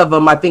both of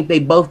them, I think they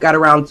both got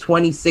around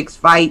 26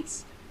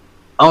 fights.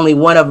 Only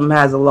one of them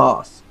has a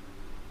loss.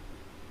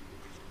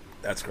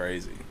 That's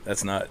crazy.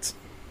 That's nuts.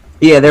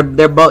 Yeah, they're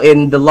both,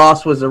 and the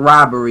loss was a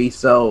robbery.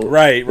 So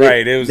right.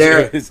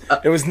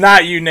 It was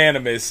not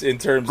unanimous in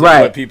terms of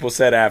what people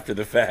said after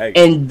the fact.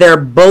 And they're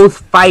both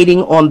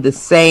fighting on the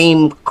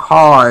same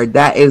card.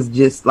 That is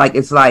just like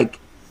it's like.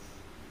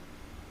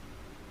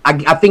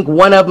 I think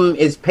one of them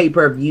is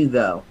pay-per-view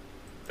though.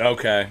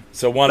 Okay,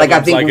 so one of them,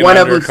 I think one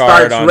of them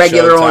starts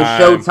regular on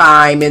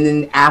Showtime, and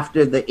then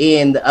after the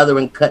end, the other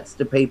one cuts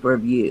to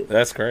pay-per-view.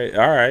 That's great.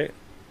 All right,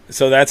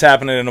 so that's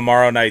happening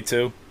tomorrow night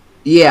too.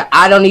 Yeah,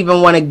 I don't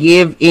even want to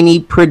give any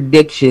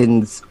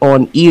predictions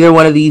on either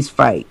one of these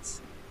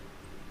fights.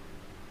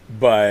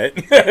 But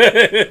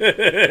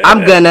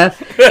I'm gonna.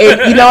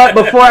 And you know what?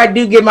 Before I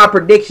do give my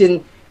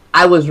prediction,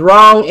 I was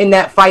wrong in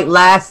that fight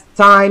last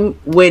time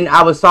when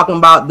I was talking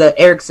about the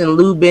Erickson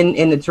Lubin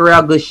and the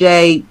Terrell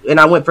Gaucher, and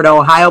I went for the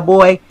Ohio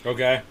boy.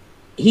 Okay.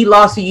 He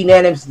lost a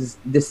unanimous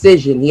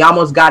decision. He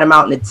almost got him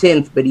out in the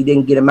 10th, but he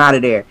didn't get him out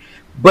of there.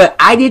 But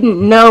I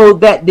didn't know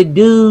that the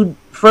dude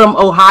from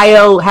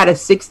Ohio had a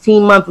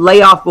 16-month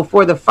layoff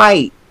before the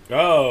fight.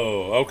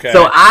 Oh, okay.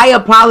 So I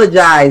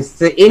apologize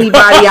to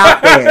anybody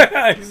out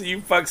there.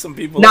 You fucked some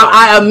people now, up.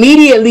 I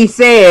immediately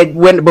said,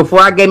 before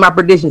I gave my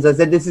predictions, I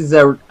said this is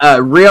a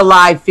real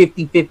live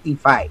 50-50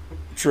 fight.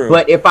 True.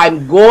 But if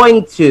I'm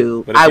going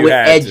to, I would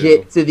edge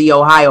it to the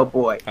Ohio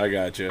boy. I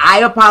got you.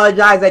 I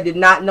apologize. I did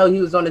not know he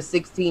was on a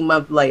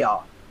 16-month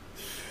layoff.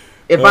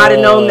 If I'd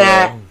have known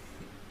that,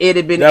 it'd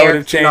have been that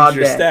Erickson would have all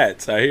changed your day.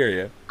 stats. I hear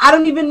you. I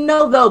don't even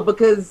know, though,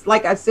 because,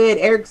 like I said,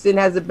 Erickson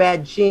has a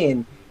bad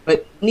chin.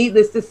 But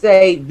needless to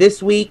say,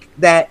 this week,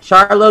 that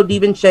Charlo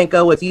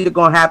Divinchenko, what's either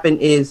going to happen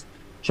is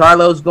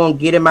Charlo's going to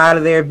get him out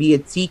of there via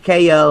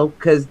TKO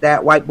because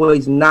that white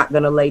boy's not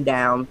going to lay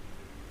down.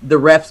 The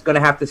ref's going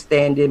to have to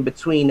stand in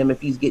between him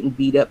if he's getting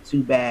beat up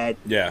too bad.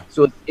 Yeah.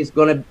 So it's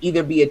going to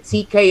either be a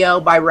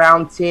TKO by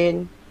round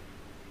 10,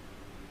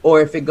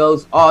 or if it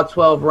goes all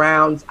 12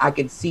 rounds, I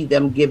could see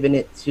them giving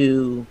it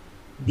to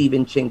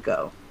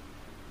Divinchenko.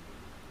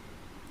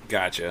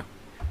 Gotcha.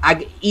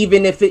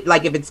 Even if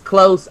if it's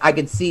close, I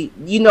could see.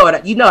 You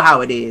know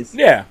how it is.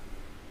 Yeah.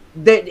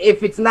 That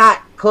if it's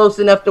not close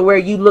enough to where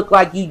you look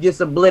like you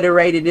just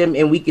obliterated him,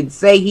 and we could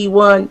say he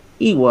won,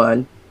 he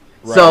won.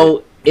 Right.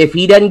 So if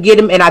he doesn't get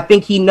him, and I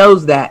think he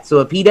knows that,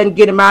 so if he doesn't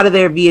get him out of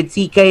there via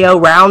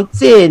TKO round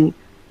 10,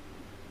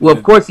 well,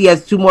 of course he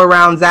has 2 more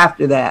rounds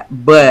after that.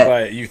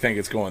 But you think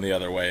it's going the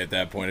other way at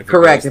that point?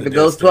 Correct. If it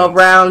goes 12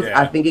 rounds,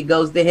 yeah. I think it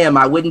goes to him.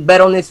 I wouldn't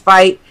bet on this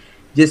fight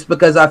just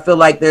because I feel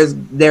like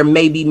there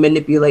may be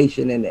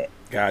manipulation in it.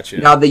 Gotcha.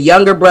 Now the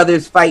younger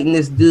brother's fighting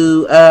this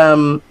dude,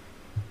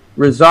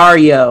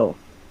 Rosario,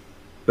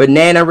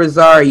 Banana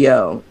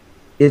Rosario.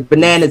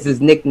 Banana's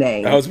his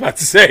nickname. I was about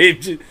to say,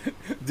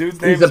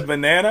 dude's name is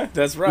Banana.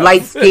 That's right.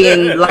 Light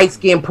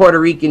skinned Puerto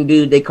Rican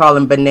dude. They call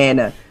him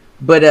Banana.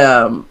 But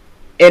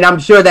and I'm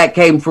sure that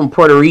came from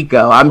Puerto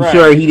Rico. I'm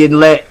sure he didn't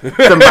let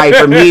somebody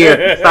from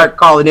here start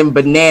calling him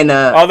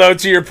Banana. Although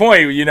to your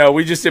point,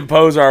 we just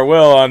impose our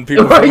will on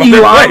people.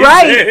 You are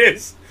right.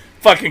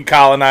 Fucking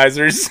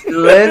colonizers.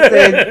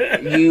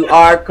 Listen, you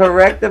are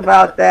correct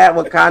about that.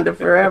 Wakanda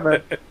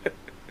forever.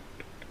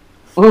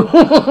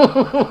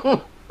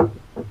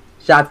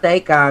 Shout to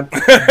Akon.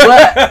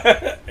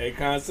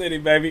 Akon City,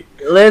 baby.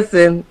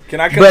 Listen. Can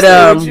I come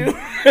stay with you?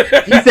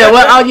 You said,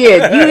 well, oh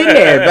yeah, you in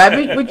there,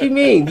 baby. What you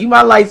mean? You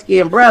my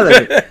light-skinned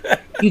brother.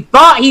 You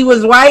thought he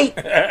was white?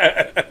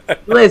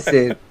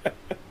 Listen.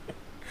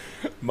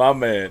 My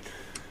man.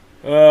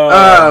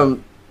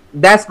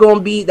 That's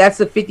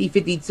a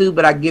 50-52,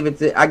 but I give it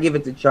to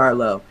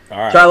Charlo.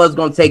 Right. Charlo's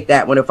gonna take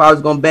that one. If I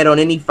was gonna bet on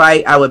any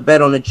fight, I would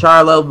bet on the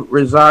Charlo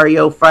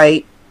Rosario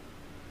fight.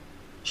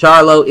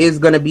 Charlo is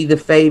going to be the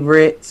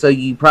favorite, so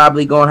you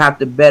probably going to have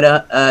to bet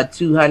a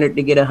 200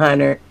 to get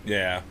 100.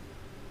 Yeah.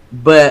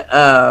 But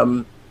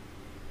I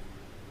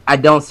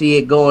don't see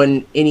it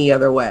going any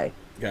other way.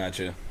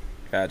 Gotcha.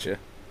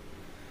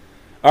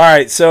 All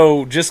right,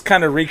 so just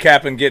kind of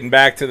recapping, getting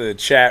back to the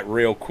chat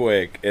real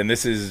quick, and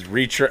this is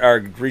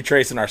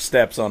retracing our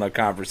steps on a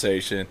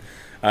conversation,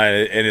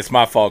 and it's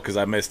my fault because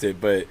I missed it,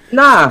 but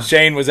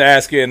Shane was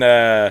asking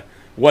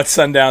what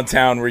sundown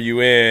town were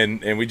you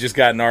in? And we just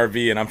got an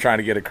RV, and I'm trying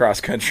to get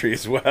across country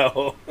as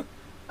well.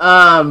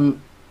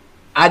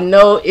 I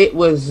know it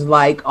was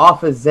like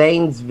off of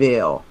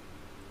Zanesville.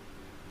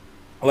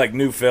 Like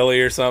New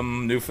Philly or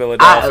something, New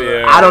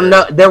Philadelphia. I don't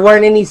know. There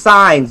weren't any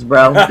signs,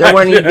 bro. There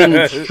weren't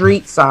even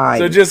street signs.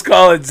 So just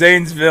call it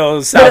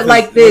Zanesville. Put it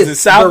like this: was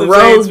it south of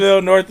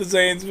Zanesville, north of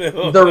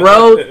Zanesville? The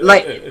road,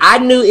 like I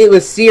knew it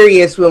was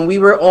serious when we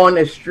were on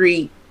a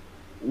street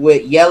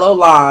with yellow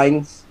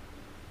lines,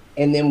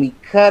 and then we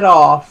cut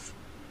off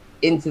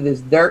into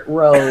this dirt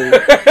road.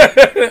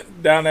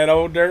 Down that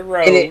old dirt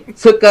road. And it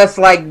took us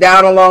like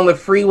down along the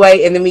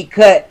freeway, and then we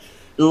cut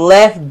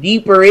left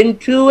deeper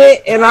into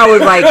it, and I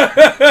was like,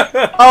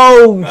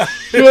 oh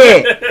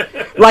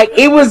shit. Like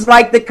it was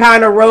like the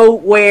kind of road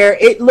where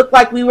it looked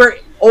like we were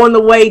on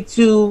the way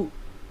to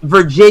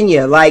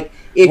Virginia. Like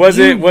if was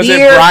it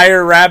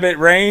Briar Rabbit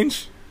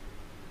Range?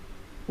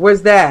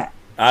 Where's that?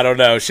 I don't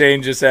know.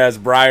 Shane just has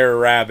Briar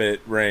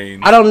Rabbit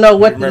Range. I don't know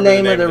what the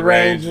name of the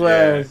range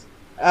was.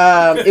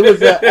 Yeah. It was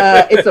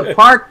it's a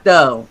park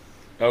though.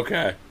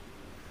 Okay.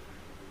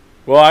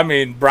 Well, I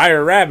mean,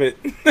 Briar Rabbit.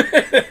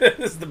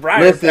 It's the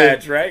Briar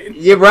Patch, right?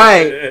 You're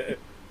right.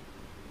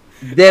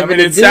 I mean,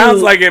 it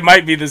sounds like it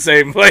might be the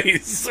same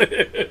place. Hold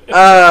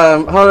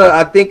on.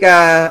 I think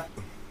I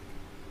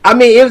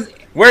mean, it was.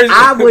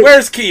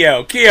 Where's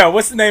Keo? Keo,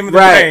 what's the name of the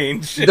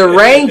range? The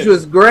range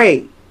was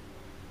great.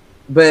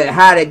 But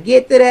how to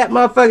get to that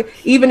motherfucker,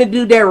 even the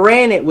dude that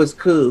ran it was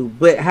cool.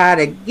 But how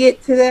to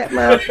get to that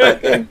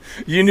motherfucker,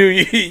 you knew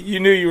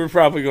you were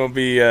probably going to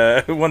be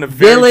one of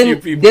very few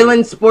people.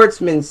 Dillon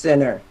Sportsman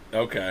Center.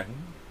 Okay.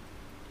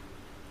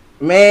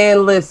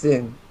 Man,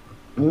 listen,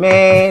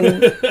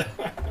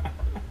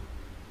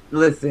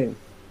 listen.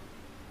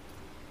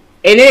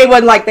 And it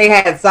wasn't like they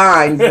had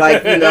signs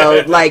like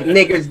like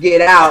niggers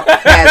get out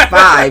past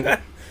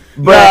 5.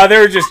 But no, they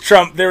were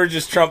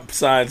just Trump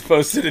signs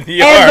posted in the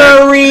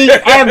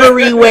yard.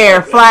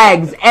 Everywhere,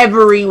 flags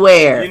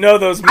everywhere. You know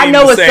those. I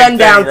know a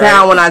sundown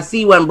town when I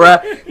see one,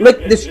 bruh.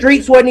 Look, the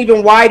streets wasn't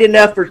even wide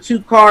enough for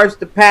 2 cars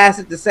to pass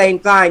at the same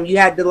time. You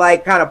had to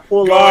like kind of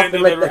pull off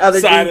and let the other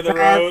side of the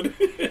road.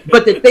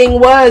 But the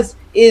thing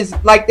is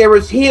like there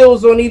was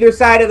hills on either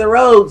side of the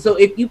road, so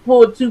if you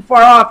pulled too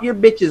far off, your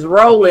bitch is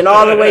rolling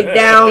all the way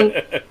down.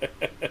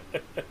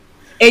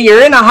 And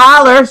you're in a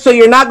holler, so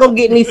you're not going to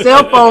get any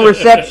cell phone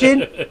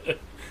reception.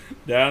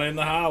 Down in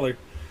the holler.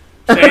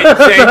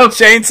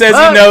 Shane says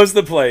he knows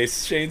the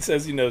place. Shane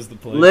says he knows the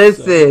place.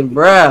 Listen,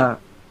 bruh.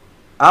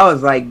 I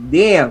was like,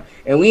 damn.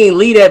 And we didn't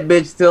leave that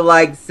bitch till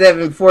like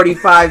 7:45,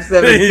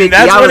 7:50.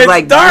 That's I when was it's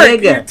like, dark.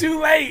 nigga. You're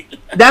too late.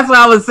 That's what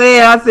I was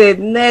saying. I said,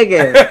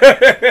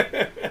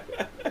 nigga.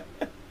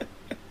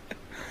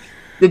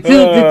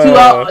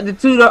 The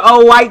two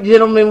old white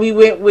gentlemen we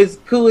went was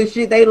cool as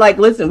shit. They like,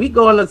 listen, we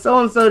going to so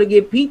and so to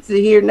get pizza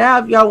here now.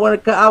 If y'all want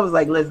to come, I was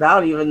like, listen, I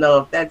don't even know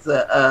if that's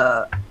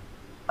a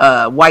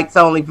whites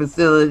only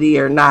facility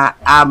or not.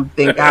 I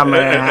think I'm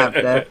gonna have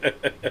to.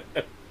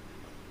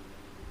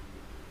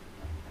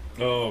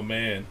 Oh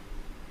man,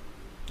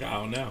 I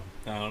don't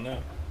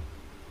know.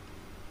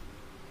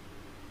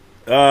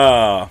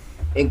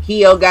 And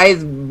Keo got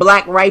his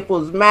Black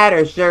Rifles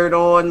Matter shirt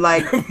on,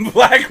 like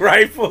Black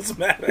Rifles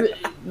Matter.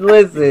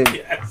 Listen,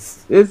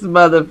 yes, this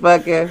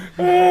motherfucker.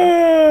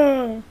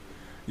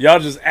 Y'all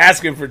just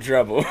asking for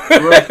trouble.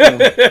 Listen,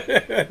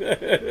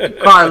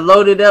 car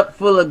loaded up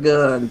full of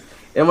guns.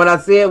 And when I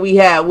said we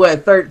had,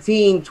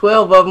 13,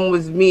 12 of them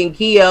was me and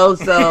Keo,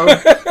 so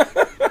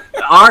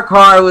our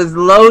car was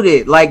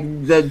loaded.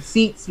 Like, the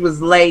seats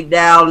was laid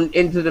down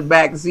into the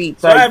back seat.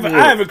 So I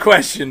have a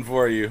question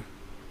for you.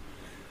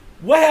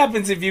 What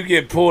happens if you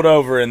get pulled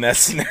over in that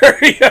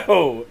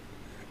scenario?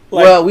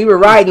 Well, we were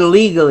riding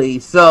legally,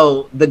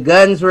 so the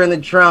guns were in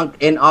the trunk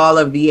and all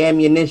of the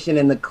ammunition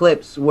and the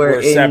clips were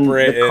in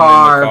the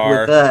car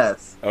with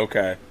us.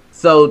 Okay.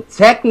 So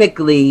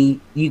technically,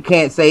 you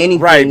can't say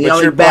anything. Right, the but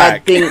only you're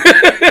bad black. thing,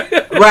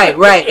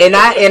 right. And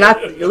I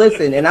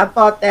listen, and I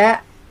thought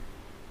that,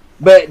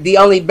 but the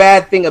only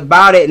bad thing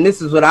about it, and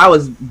this is what I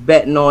was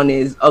betting on,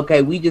 is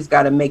okay. We just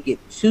got to make it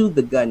to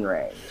the gun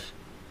range,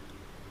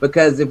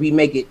 because if we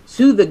make it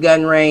to the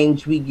gun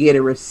range, we get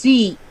a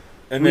receipt.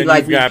 And then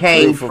we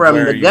came from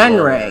the gun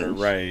range,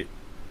 right?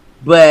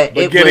 But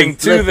getting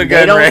to the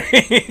gun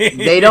range,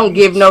 they don't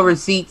give no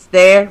receipts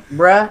there,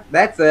 bruh.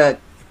 That's a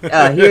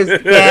here's the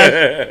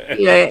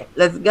cash,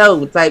 let's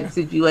go type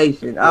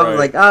situation. I was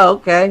like, oh,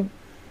 okay.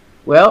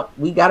 Well,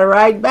 we got to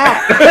ride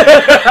back.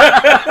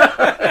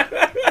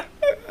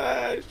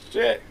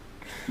 Shit.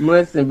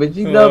 Listen, but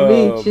you know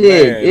me,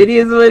 shit. Man. It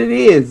is what it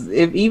is.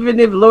 Even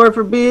if, Lord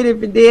forbid,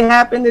 if it did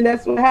happen, then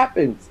that's what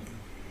happens.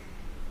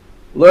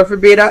 Lord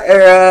forbid.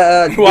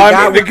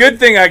 The good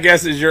thing, I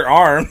guess, is you're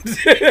armed.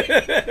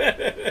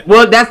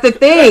 Well, that's the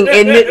thing.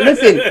 And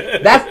listen,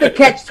 that's the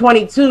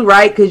catch-22,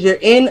 right? Because you're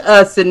in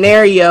a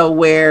scenario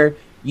where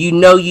you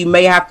know you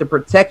may have to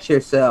protect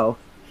yourself.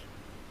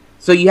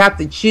 So you have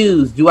to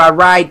choose. Do I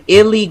ride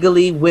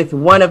illegally with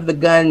one of the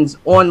guns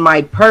on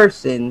my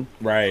person?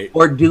 Right.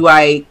 Or do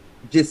I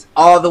just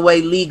all the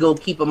way legal,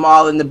 keep them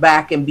all in the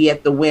back and be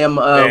at the whim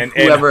of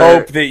whoever. And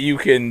hope that you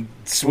can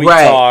sweet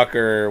talk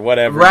or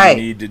whatever you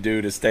need to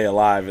do to stay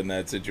alive in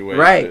that situation.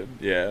 Right.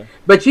 Yeah.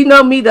 But you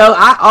know me, though.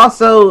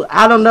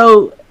 I don't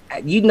know.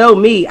 You know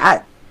me.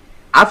 I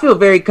feel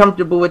very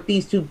comfortable with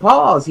these two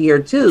paws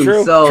here, too.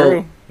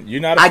 True.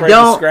 You're not afraid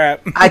to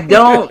scrap.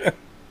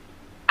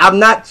 I'm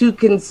not too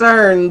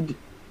concerned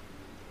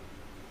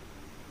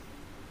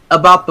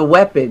about the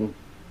weapon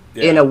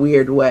in a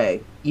weird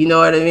way. You know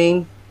what I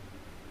mean?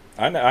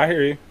 I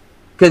hear you.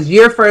 Because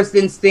your first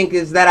instinct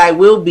is that I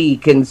will be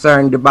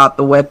concerned about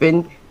the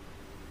weapon.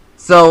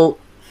 So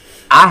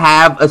I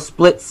have a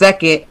split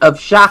second of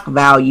shock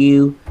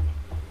value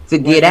to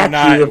get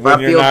at you if I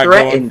feel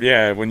threatened.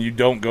 When you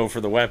don't go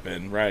for the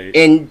weapon, right.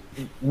 And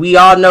we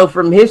all know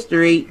from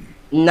history,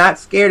 not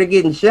scared of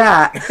getting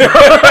shot.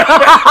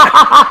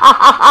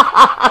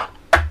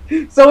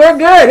 So we're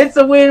good. It's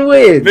a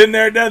win-win. Been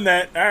there, done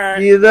that. All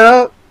right. You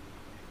know?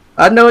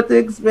 I know what to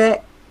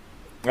expect.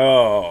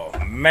 Oh,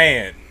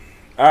 man.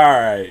 All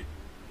right.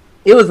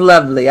 It was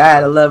lovely. I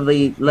had a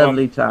lovely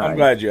time. I'm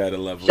glad you had a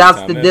lovely time.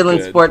 Shouts to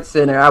Dillon Sports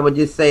Center. I would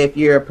just say if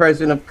you're a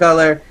person of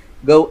color,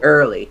 go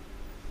early.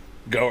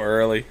 Go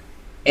early.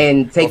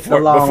 And take the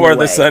long way. Before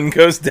the sun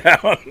goes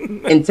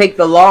down. And take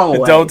the long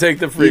way. Don't take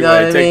the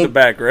freeway. Take the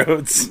back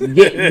roads.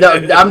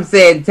 I'm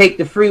saying take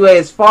the freeway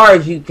as far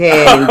as you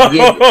can.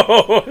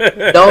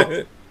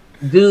 Don't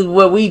do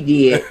what we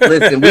did.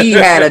 Listen, we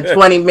had a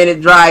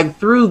 20-minute drive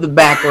through the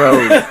back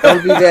roads.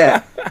 Don't do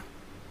that.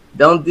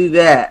 Don't do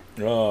that.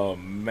 Oh,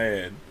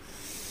 man.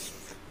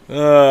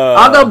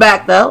 I'll go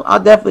back, though.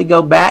 I'll definitely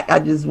go back. I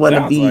just want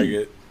to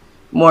be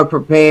more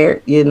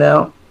prepared, you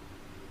know.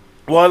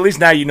 Well, at least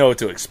now you know what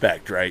to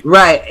expect, right?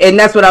 Right, and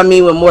that's what I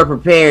mean with more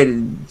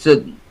prepared.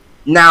 So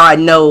now I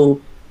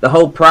know the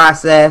whole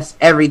process,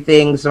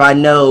 everything, so I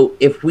know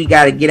if we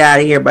got to get out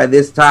of here by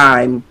this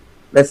time,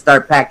 let's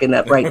start packing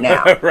up right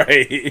now.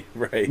 Right.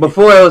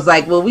 Before it was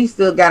like, well, we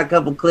still got a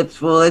couple clips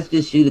full. Let's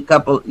just shoot a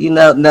couple.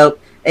 Nope,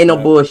 ain't no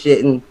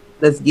bullshitting.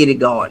 Let's get it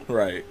going.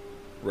 Right.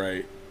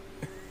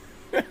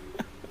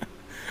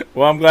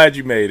 Well, I'm glad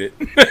you made it.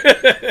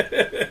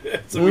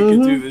 So we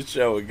can do this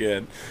show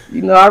again.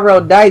 I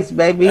roll dice,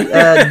 baby.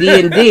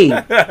 D&D.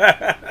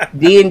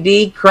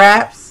 D&D,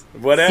 craps,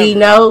 whatever.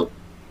 C-Note,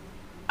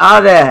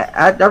 all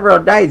that. I roll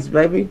dice,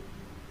 baby.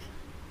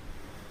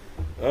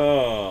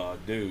 Oh,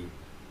 dude.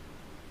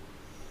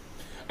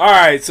 All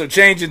right, so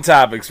changing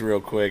topics real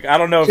quick. I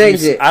don't know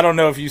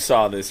if you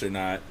saw this or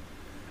not.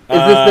 Is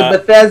this the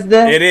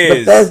Bethesda? It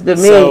is.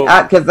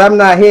 Bethesda, because I'm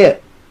not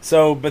hip.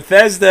 So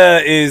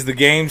Bethesda is the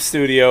game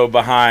studio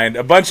behind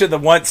a bunch of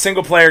the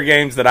single-player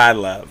games that I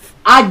love.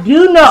 I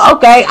do know.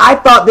 Okay, I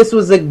thought this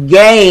was a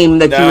game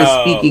that you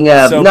were speaking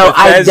of. So no,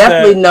 Bethesda, I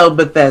definitely know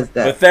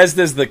Bethesda.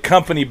 Bethesda's the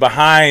company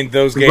behind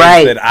those games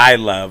that I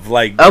love,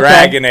 like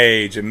Dragon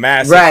Age and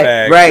Mass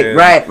Effect,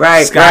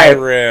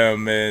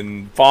 Skyrim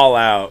and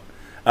Fallout.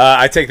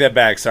 I take that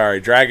back. Sorry,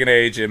 Dragon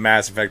Age and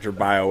Mass Effect are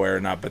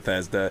BioWare, not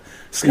Bethesda.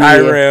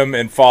 Skyrim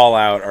and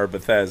Fallout are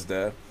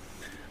Bethesda.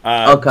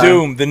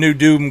 Doom, the new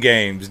Doom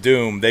games.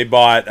 Doom, they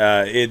bought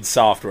ID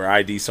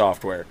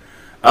Software.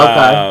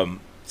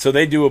 So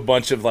they do a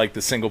bunch of like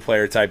the single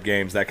player type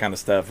games, that kind of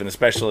stuff, and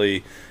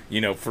especially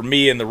for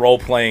me in the role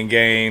playing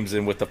games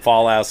and with the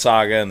Fallout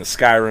saga and the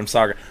Skyrim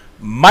saga.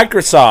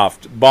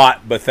 Microsoft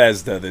bought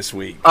Bethesda this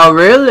week. Oh,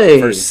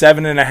 really? For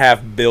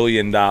 $7.5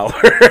 billion.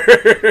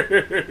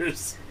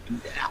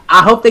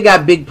 I hope they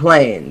got big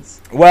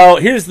plans. Well,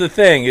 here's the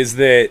thing: is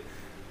that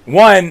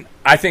one,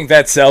 I think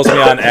that sells me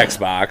on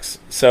Xbox.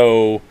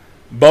 So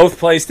both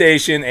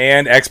PlayStation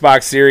and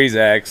Xbox Series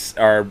X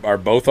are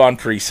both on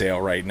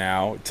pre-sale right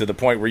now, to the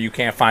point where you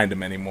can't find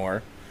them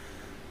anymore.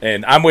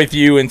 And I'm with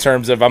you in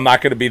terms of I'm not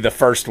going to be the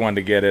first one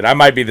to get it. I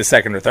might be the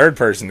second or third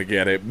person to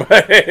get it,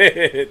 but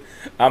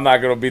I'm not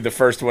going to be the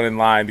first one in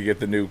line to get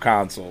the new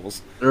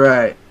consoles.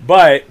 Right.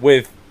 But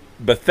with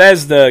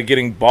Bethesda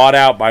getting bought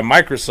out by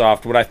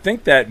Microsoft, what I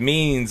think that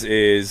means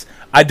is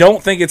I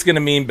don't think it's going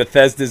to mean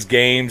Bethesda's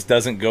games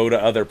doesn't go to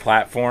other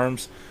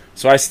platforms.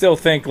 So I still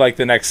think like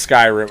the next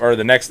Skyrim or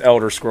the next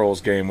Elder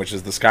Scrolls game, which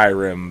is the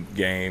Skyrim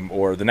game,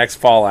 or the next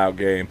Fallout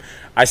game,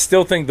 I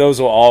still think those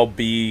will all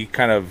be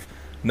kind of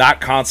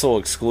not console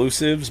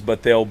exclusives,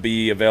 but they'll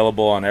be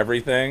available on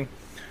everything.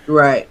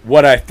 Right.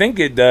 What I think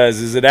it does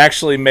is it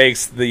actually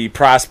makes the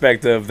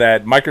prospect of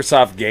that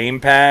Microsoft Game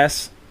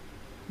Pass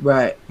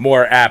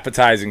more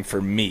appetizing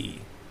for me.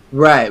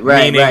 Right.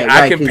 Meaning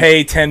I can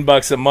pay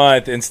 $10 a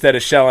month instead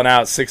of shelling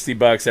out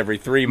 $60 every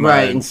 3 months.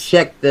 Right, and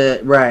check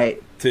the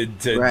to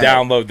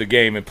download the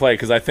game and play,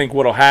 because I think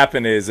what'll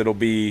happen is it'll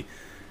be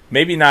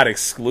maybe not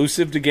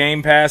exclusive to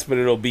Game Pass, but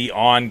it'll be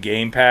on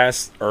Game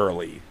Pass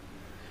early.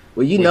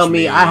 Well, you know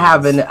me, I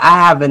have an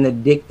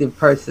addictive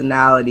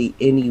personality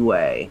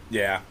anyway.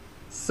 Yeah.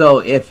 So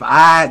if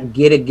I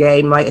get a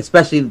game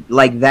especially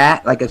like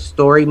that, like a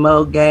story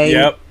mode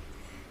game,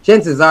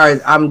 chances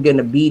are I'm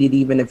gonna beat it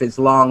even if it's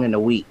long in a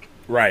week.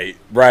 Right.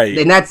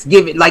 And that's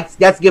giving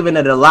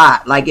it a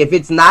lot. Like if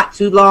it's not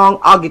too long,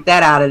 I'll get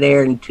that out of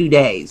there in 2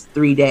 days,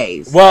 3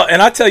 days. Well,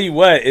 and I'll tell you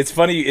what, it's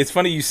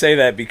funny you say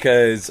that,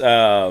 because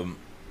in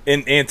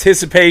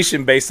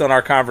anticipation, based on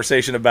our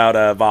conversation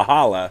about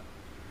Valhalla.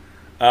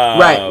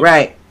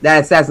 Right.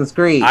 That Assassin's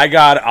Creed. I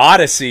got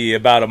Odyssey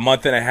about a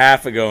month and a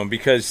half ago, and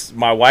because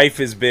my wife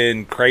has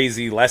been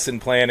crazy lesson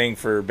planning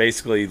for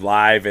basically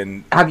live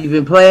and... Have you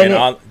been playing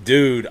it?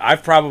 Dude,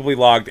 I've probably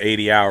logged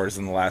 80 hours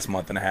in the last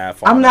month and a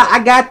half.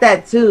 I got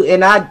that too,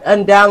 and I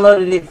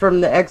undownloaded it from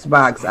the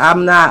Xbox.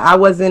 I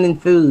wasn't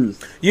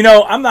enthused.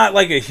 I'm not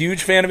like a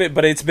huge fan of it,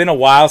 but it's been a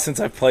while since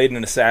I've played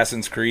an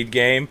Assassin's Creed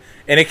game,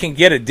 and it can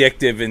get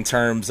addictive in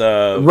terms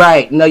of...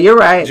 Right, no, you're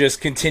right.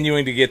 Just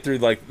continuing to get through,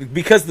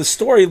 because the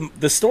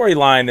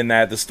storyline in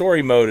that, the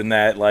story mode in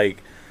that, like,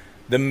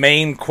 the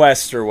main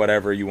quest or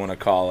whatever you want to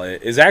call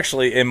it, is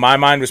actually, in my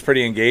mind, was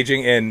pretty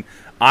engaging. And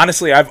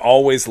honestly, I've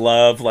always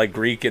loved, like,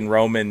 Greek and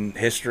Roman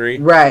history.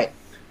 Right.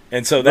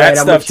 And so that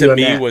stuff to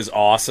me was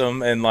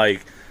awesome. And,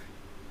 like,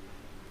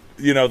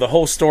 the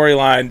whole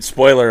storyline,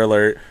 spoiler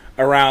alert,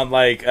 around,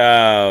 like,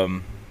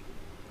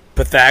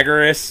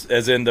 Pythagoras,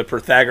 as in the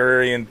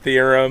Pythagorean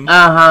theorem,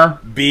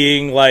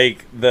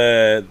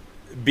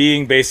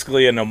 being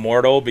basically an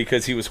immortal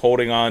because he was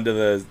holding on to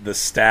the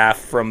staff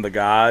from the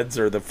gods,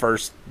 or the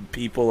first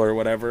people or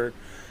whatever.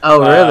 Oh,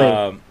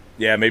 really?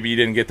 Yeah, maybe you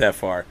didn't get that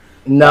far.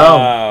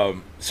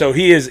 No. So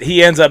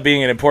he ends up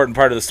being an important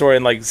part of the story,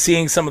 and like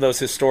seeing some of those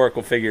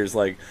historical figures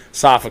like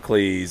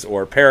Sophocles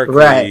or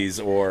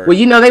Pericles or...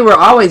 Well, they were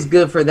always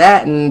good for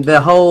that, and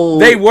the whole...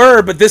 They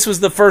were, but this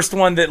was the first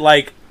one that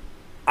like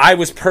I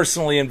was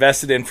personally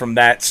invested in from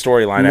that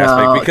storyline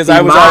aspect, because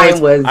I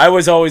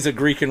was always a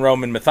Greek and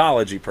Roman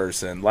mythology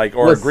person,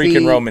 or a Greek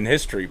and Roman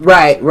history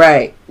person.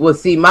 Right. Well,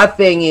 see, my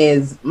thing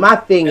is,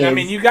 I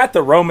mean, you got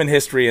the Roman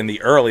history in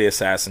the early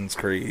Assassin's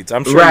Creeds.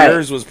 I'm sure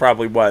yours was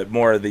probably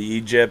more of the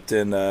Egypt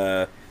and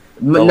no,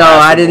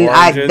 I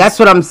didn't. That's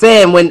what I'm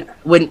saying. When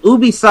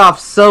Ubisoft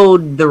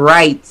sold the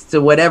rights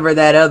to whatever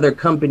that other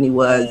company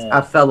was,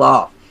 I fell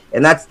off.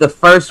 And that's the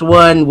first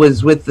one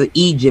was with the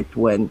Egypt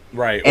one.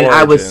 Right. And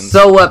Origins. I was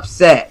so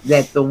upset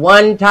that the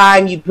one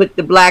time you put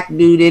the black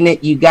dude in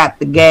it, you got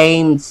the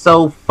game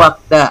so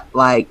fucked up.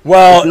 Like,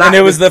 well, and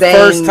it was the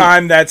first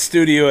time that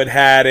studio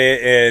had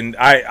it, and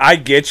I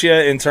get you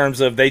in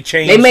terms of they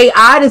changed. They made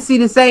Odyssey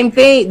the same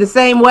thing, the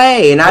same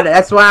way, and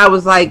that's why I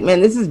was like, man,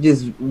 this is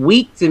just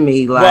weak to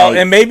me. Like, well,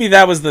 and maybe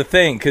that was the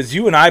thing, because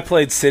you and I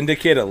played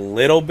Syndicate a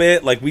little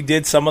bit. Like, we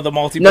did some of the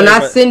multiplayer. No,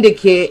 not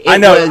Syndicate. I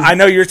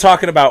know you're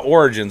talking about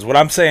Origins. What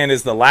I'm saying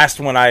is the last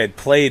one I had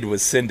played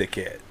was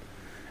Syndicate.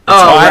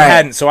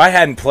 So I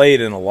hadn't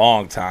played in a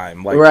long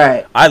time. Like,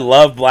 right. I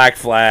love Black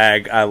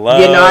Flag.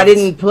 I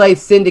didn't play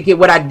Syndicate.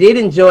 What I did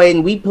enjoy,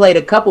 and we played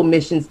a couple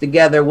missions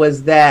together,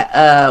 was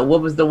that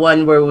what was the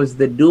one where it was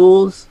the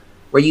duels,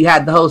 where you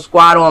had the whole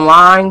squad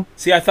online?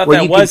 See, I thought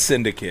that was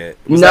Syndicate.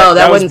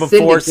 That was wasn't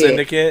before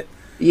Syndicate.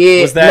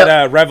 Yeah, was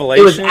that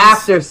Revelations? It was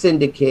after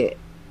Syndicate.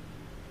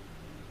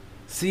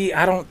 See,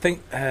 I don't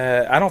think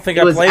I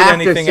played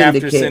anything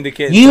after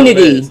Syndicate.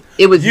 Unity.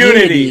 It was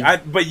Unity.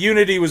 But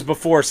Unity was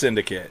before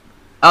Syndicate.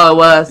 Oh, it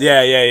was?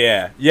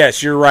 Yeah.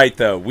 Yes, you're right,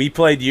 though. We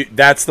played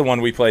that's the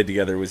one we played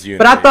together was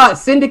Unity. But I thought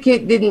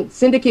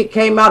Syndicate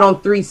came out on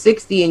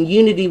 360 and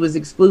Unity was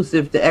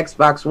exclusive to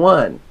Xbox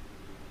One.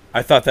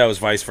 I thought that was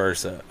vice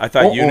versa. I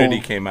thought Unity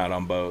came out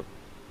on both.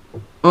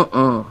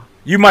 Uh-uh.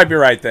 You might be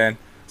right then.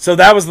 So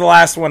that was the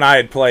last one I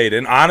had played,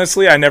 and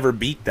honestly, I never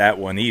beat that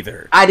one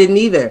either. I didn't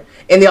either.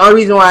 And the only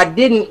reason why I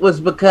didn't was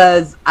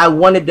because I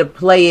wanted to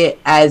play it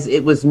as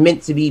it was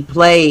meant to be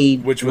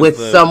played with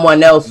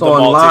someone else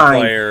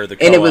online.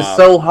 And it was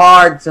so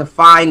hard to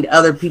find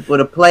other people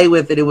to play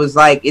with it. It was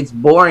like, it's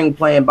boring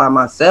playing by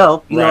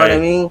myself. You know what I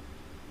mean?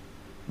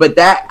 But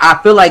I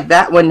feel like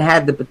that one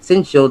had the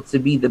potential to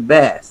be the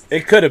best.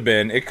 It could have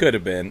been.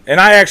 And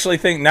I actually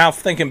think, now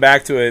thinking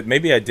back to it,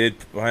 maybe I did...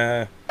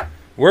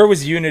 where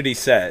was Unity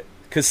set?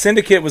 Because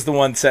Syndicate was the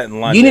one set in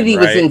London, Unity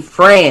was in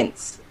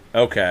France.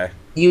 Okay.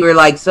 You were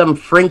like some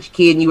French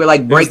kid, and you were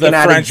like breaking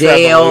out of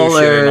jail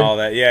and all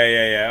that.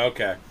 Yeah.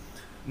 Okay.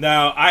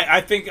 No,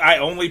 I think I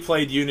only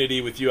played Unity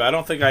with you. I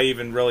don't think I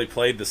even really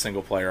played the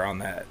single player on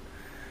that.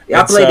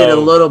 Yeah, I played it a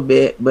little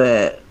bit,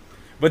 but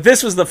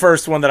this was the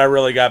first one that I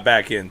really got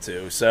back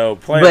into. So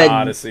playing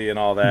Odyssey and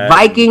all that.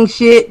 Viking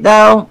shit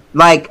though,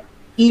 like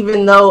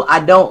even though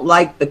I don't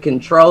like the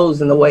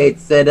controls and the way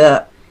it's set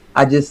up,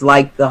 I just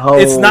like the whole...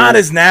 It's not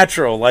as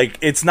natural. Like,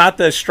 it's not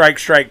the strike,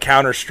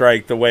 counter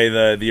strike the way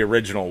the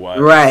original was.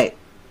 Right.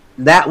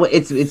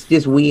 It's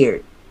just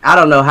weird. I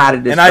don't know how to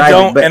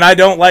describe it. And I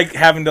don't like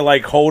having to,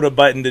 like, hold a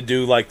button to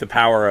do, like, the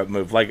power-up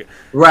move. Like,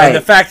 right. And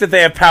the fact that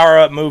they have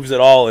power-up moves at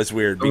all is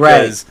weird.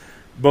 Because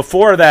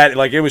before that,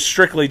 like, it was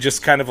strictly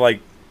just kind of, like,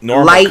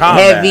 normal light,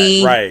 combat.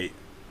 heavy. Right.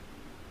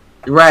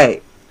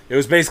 Right. It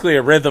was basically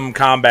a rhythm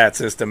combat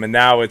system, and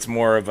now it's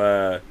more of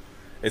a...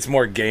 It's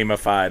more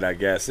gamified, I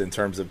guess, in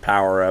terms of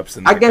power-ups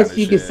and that I guess kind of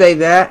you shit. could say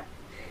that.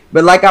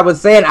 But like I was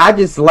saying, I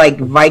just like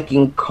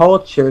Viking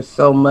culture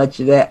so much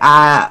that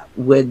I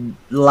would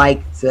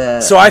like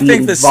to be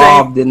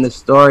involved in the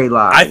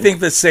storyline. I think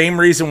the same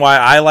reason why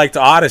I liked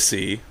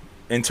Odyssey,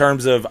 in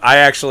terms of I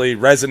actually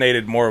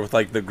resonated more with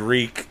like the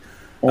Greek,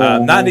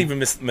 not even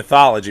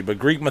mythology, but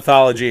Greek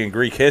mythology and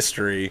Greek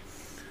history,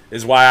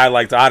 is why I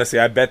liked Odyssey.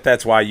 I bet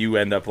that's why you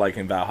end up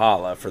liking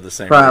Valhalla for the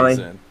same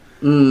reason.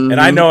 Mm-hmm. And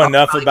I know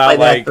enough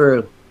about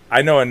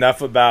I know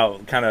enough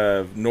about kind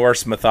of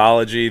Norse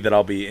mythology that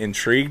I'll be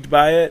intrigued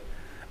by it.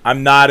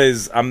 I'm not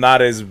as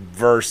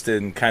versed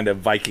in kind of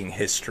Viking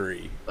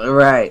history.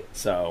 Right.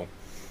 So,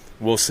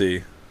 we'll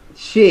see.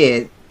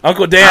 Shit.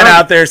 Uncle Dan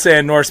out there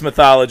saying Norse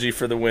mythology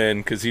for the win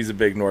because he's a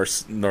big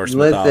Norse mythology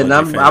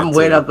fan. I'm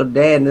with Uncle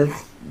Dan.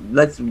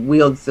 Let's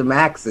wield some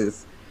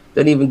axes.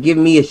 Don't even give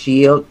me a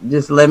shield.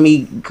 Just let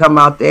me come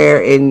out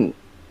there and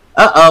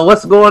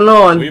what's going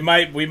on? We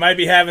might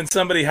be having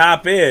somebody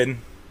hop in.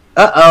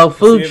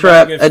 Food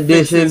truck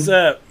edition.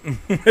 Up.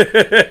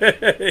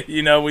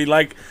 You know, we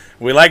like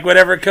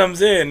whatever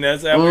comes in.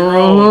 That's how we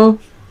roll.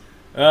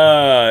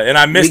 And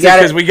I missed it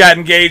because we got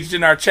engaged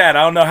in our chat.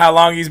 I don't know how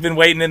long he's been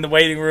waiting in the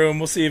waiting room.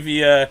 We'll see if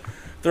he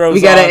throws.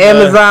 We got an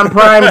Amazon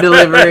Prime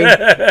delivery.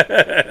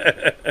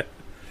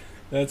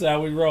 That's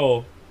how we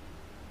roll.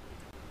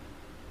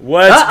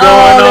 What's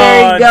going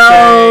on?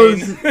 There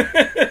he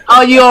goes.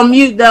 Oh, you on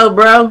mute though,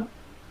 bro?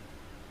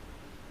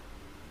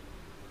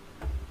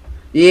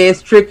 Yeah,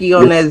 it's tricky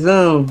on that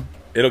Zoom.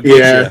 It'll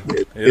get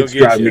you. It's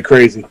driving me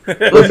crazy.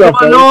 What's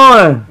going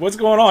on? What's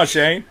going on,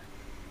 Shane?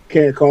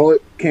 Can't call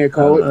it.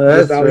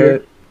 That's out right.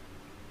 Here.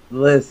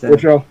 Listen.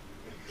 What y'all?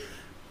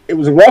 It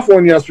was a rough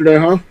one yesterday,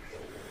 huh?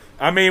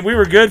 I mean, we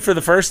were good for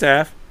the first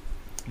half.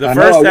 The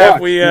first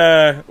half,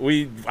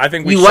 I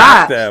think we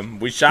shocked them.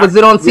 We shocked. Was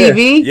it on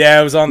TV?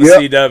 Yeah, it was on the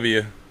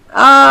CW.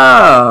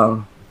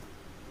 Oh.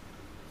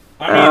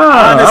 I mean,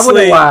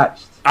 honestly, I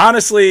watched.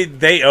 Honestly,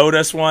 they owed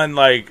us one.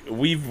 Like,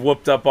 we've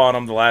whooped up on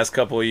them the last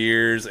couple of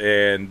years,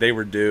 and they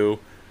were due.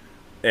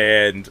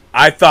 And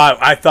I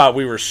thought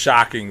we were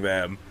shocking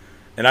them,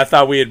 and I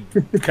thought we had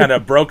kind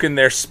of broken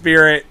their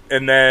spirit.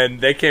 And then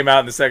they came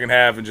out in the second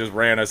half and just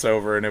ran us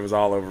over, and it was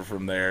all over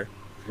from there.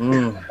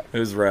 It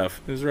was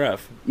rough. It was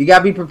rough. You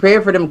gotta be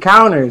prepared for them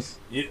counters.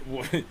 You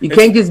It's-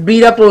 can't just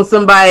beat up on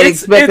somebody and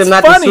expect them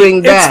not to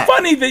swing back. It's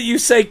funny that you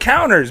say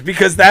counters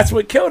because that's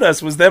what killed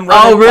us was them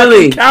running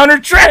really? counter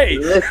Trey.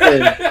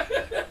 Listen,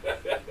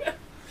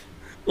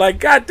 Like,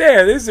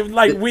 goddamn, this is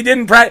like we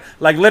didn't practice.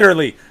 Like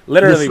literally,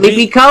 the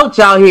sleepy coach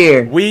out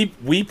here.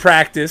 we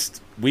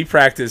practiced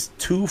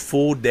 2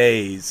 full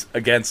days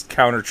against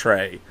counter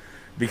Trey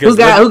because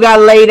Who got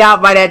laid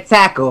out by that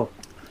tackle?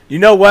 you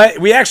know what?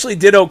 We actually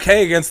did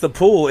okay against the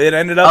pool. It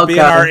ended up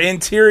being our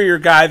interior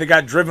guy that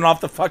got driven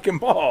off the fucking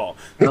ball.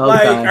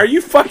 Like, are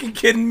you fucking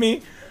kidding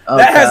me?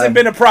 That hasn't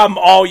been a problem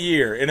all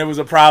year, and it was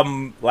a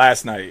problem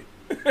last night.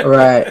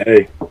 Right.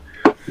 Hey,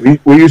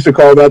 we used to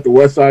call that the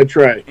West Side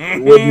Tray. We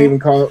wouldn't even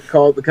call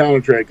it the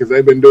counter tray because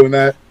they've been doing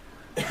that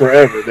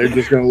forever. They're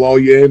just going to lull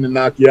you in and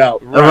knock you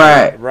out.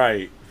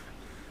 Right.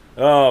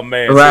 Oh,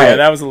 man. Right. So, yeah,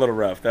 that was a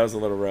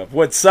little rough.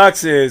 What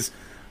sucks is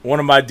one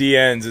of my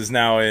DNs is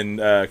now in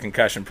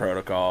concussion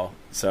protocol,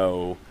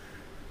 so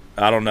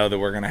I don't know that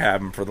we're going to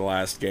have him for the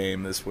last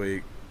game this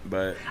week.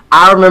 But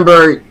I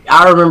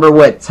remember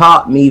what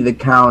taught me the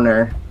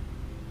counter.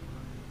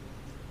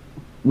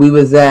 We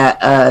was at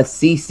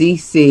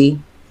CCC.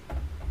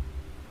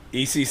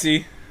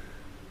 ECC?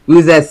 We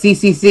was at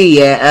CCC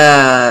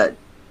at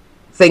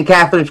St.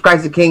 Catherine's,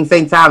 Christ the King,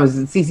 St. Thomas,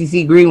 and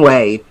CCC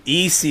Greenwave.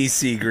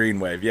 ECC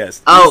Greenwave,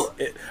 yes. Oh.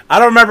 I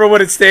don't remember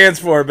what it stands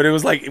for, but it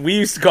was like, we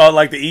used to call it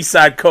like the East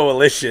Side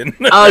Coalition.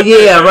 Oh,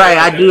 yeah, right.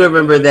 I do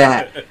remember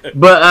that.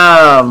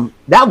 But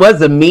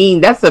that's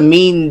a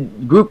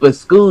mean group of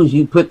schools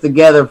you put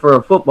together for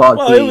a football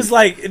team. Well, it was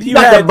like, you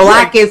got the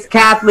blackest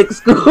Catholic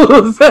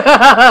schools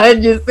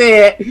and just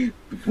said,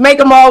 make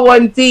them all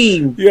one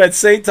team. You had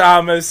St.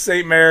 Thomas,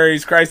 St.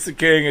 Mary's, Christ the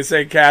King, and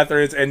St.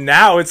 Catherine's, and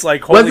now it's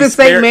like Holy Spirit. Was it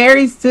St.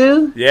 Mary's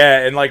too?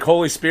 Yeah, and like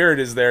Holy Spirit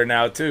is there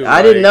now too.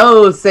 I didn't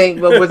know it was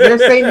but was there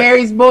St.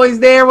 Mary's boys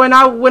there when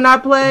I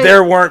played?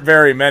 There weren't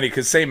very many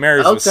because St.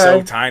 Mary's was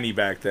so tiny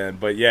back then.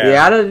 But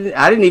yeah,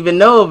 I didn't even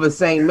know of a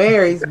St.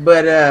 Mary's.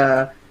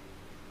 But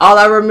all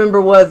I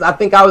remember was I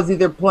think I was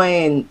either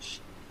playing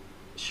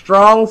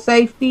strong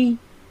safety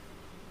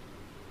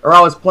or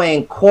I was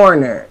playing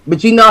corner.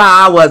 But you know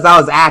how I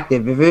was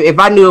active. If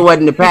I knew it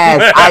wasn't the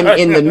pass, I'm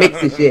in the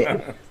mix of shit.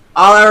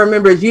 All I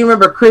remember is, you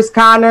remember Chris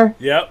Connor?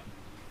 Yep.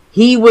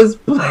 He was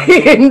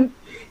playing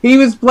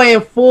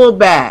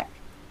fullback.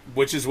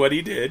 Which is what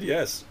he did,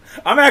 yes.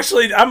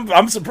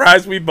 I'm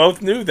surprised we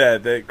both knew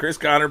that Chris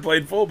Connor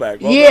played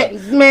fullback. Well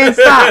done. Man,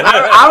 stop.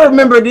 I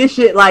remember this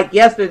shit like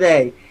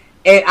yesterday.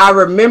 And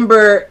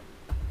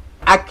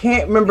I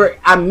can't remember.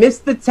 I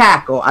missed the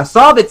tackle. I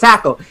saw the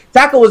tackle.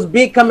 Tackle was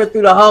big coming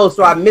through the hole,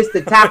 so I missed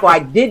the tackle. I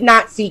did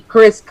not see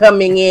Chris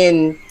coming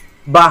in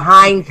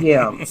behind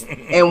him.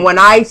 And when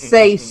I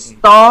say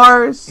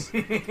stars,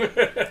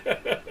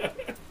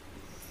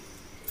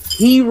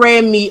 he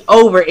ran me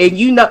over.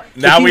 And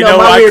now we know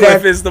why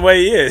Cliff is the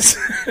way he is.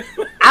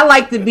 I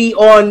like to be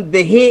on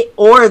the hit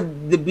or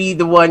to be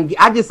the one.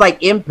 I just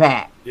like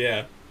impact.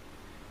 Yeah.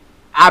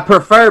 I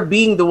prefer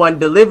being the one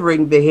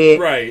delivering the hit.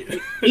 Right.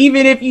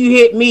 Even if you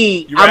hit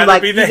me, I'm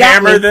like, be the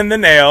hammer than the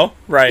nail.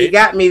 Right. You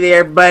got me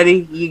there,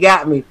 buddy. You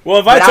got me.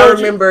 Well, I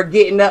remember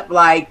getting up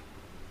like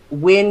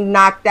wind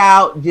knocked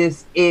out,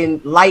 just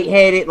in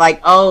lightheaded,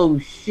 like, oh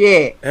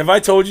shit. Have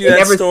I told you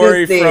that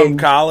story from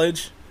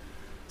college?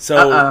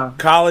 So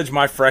college,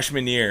 my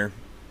freshman year,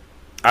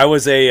 I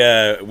was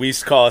we used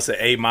to call us an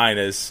A-,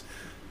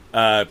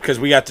 because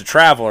we got to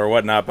travel or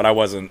whatnot, but I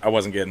wasn't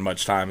getting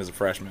much time as a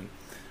freshman.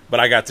 But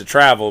I got to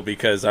travel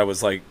because I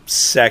was like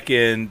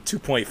second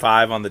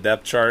 2.5 on the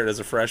depth chart as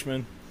a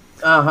freshman.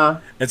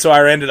 And so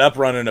I ended up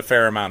running a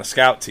fair amount of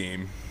scout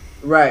team.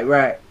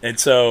 Right. And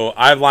so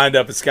I lined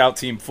up a scout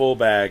team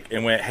fullback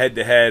and went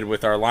head-to-head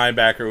with our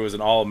linebacker who was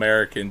an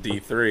All-American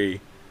D3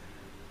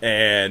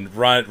 and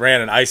ran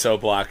an ISO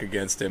block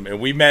against him. And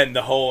we met in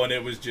the hole, and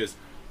it was just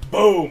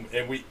boom.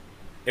 And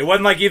it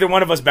wasn't like either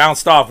one of us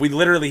bounced off. We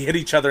literally hit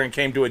each other and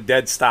came to a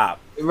dead stop.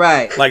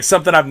 Right. Like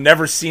something I've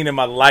never seen in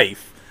my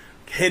life.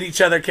 Hit each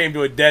other, came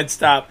to a dead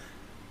stop,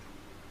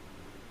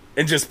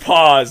 and just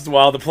paused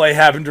while the play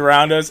happened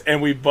around us,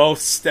 and we both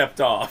stepped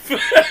off.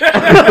 Like,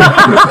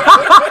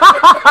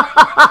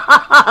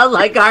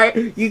 all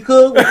right, you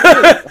cool?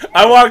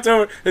 I walked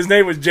over. His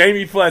name was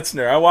Jamie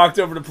Pletzner. I walked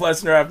over to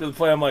Pletzner after the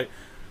play. I'm like,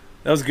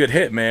 that was a good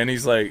hit, man.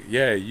 He's like,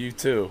 yeah, you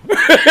too.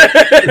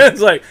 It's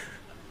like,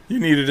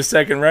 you needed a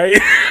second, right?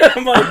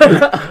 I'm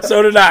like,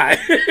 so did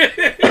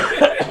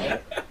I.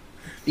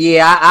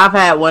 Yeah, I've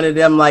had one of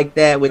them like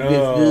that with this dude.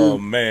 Oh,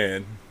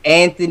 man.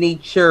 Anthony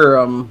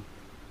Churum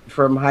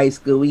from high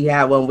school. We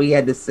had one. We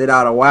had to sit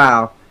out a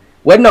while.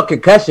 Wasn't no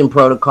concussion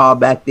protocol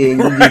back then.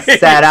 You just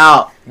sat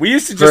out. We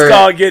used to just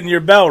call it getting your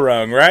bell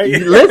rung, right?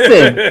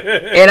 Listen,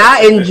 and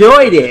I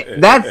enjoyed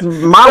it. That's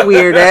my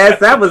weird ass.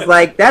 That was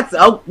like,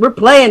 we're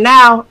playing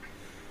now.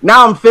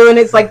 Now I'm feeling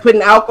it's like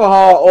putting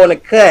alcohol on a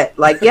cut.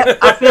 Like, yep,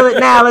 I feel it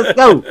now. Let's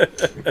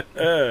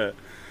go.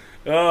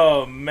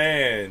 Oh,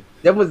 man.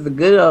 That was the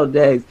good old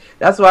days.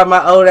 That's why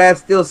my old ass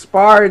still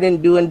sparring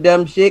and doing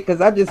dumb shit, because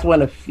I just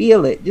want to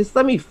feel it. Just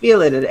let me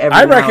feel it.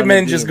 I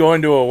recommend just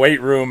going to a weight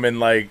room and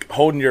like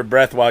holding your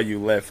breath while you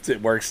lift.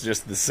 It works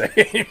just the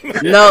same.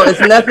 No, it's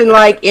nothing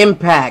like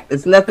impact.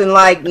 It's nothing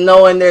like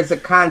knowing there's a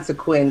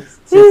consequence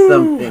to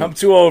something. I'm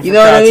too old for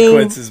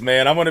consequences,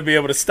 man. I'm going to be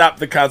able to stop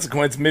the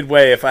consequence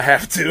midway if I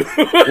have to.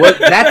 Well,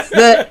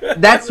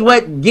 that's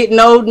what getting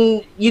old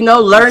and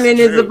learning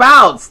is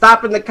about.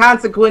 Stopping the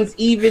consequence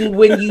even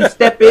when you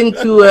step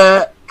into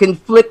a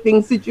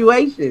conflicting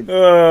situation.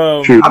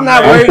 I'm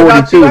not worried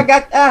about you. I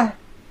got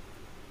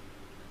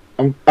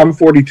I'm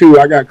 42.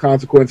 I got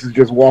consequences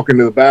just walking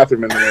to the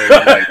bathroom in the middle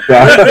of the night.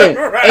 Listen,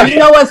 and you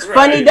know what's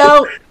funny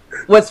though?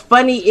 What's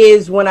funny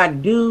is when I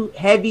do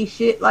heavy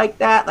shit like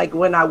that, like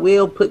when I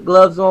will put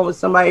gloves on with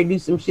somebody to do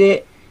some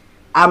shit,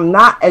 I'm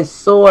not as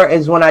sore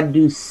as when I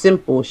do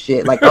simple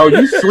shit. Like, oh,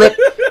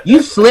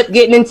 you slip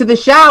getting into the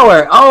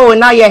shower. Oh, and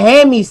now your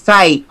hammies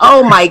tight.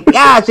 Oh my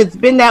gosh, it's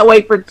been that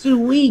way for 2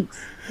 weeks.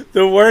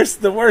 The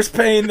worst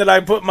pain that I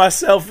put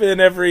myself in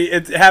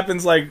it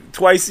happens like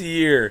twice a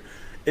year,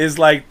 is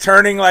like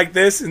turning like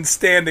this and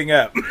standing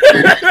up.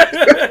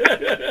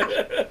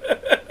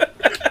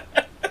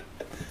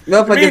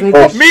 Meanwhile,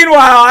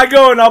 I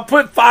go and I'll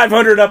put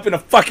 500 up in a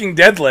fucking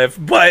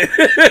deadlift, but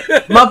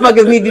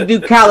motherfuckers need to do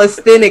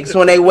calisthenics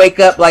when they wake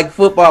up like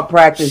football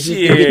practice just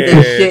to get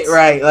this shit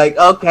right. Like,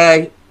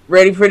 okay,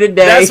 ready for the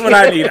day. That's what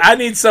I need. I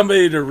need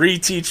somebody to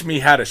reteach me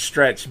how to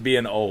stretch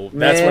being old.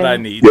 That's what I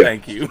need.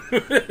 Thank you.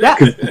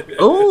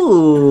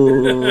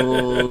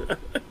 Ooh.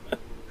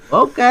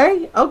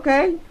 Okay.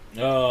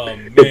 Oh,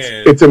 man.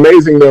 It's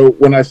amazing, though,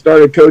 when I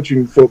started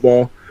coaching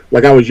football,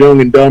 like I was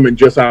young and dumb and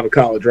just out of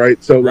college,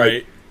 right? So,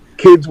 like,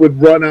 kids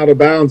would run out of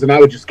bounds and I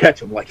would just catch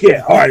them. Like,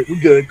 yeah, all right, we're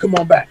good. Come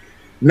on back.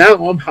 Now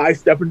I'm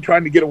high-stepping,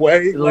 trying to get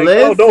away. Like,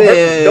 listen, don't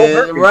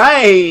hurt me.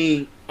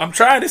 Right. I'm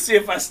trying to see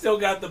if I still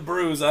got the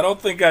bruise. I don't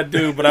think I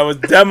do, but I was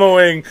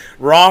demoing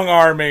wrong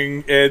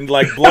arming and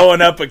like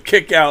blowing up a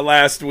kick out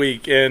last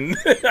week, and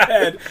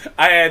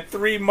I had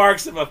 3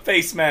 marks of a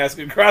face mask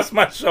across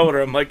my shoulder.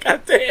 I'm like,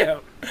 God damn,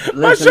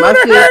 my shoulder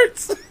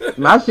hurts.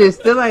 My shit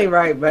still ain't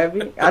right,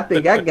 baby. I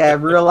think I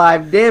got real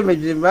life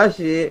damage in my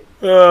shit.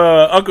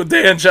 Uncle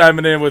Dan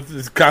chiming in with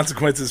the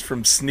consequences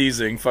from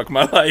sneezing. Fuck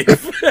my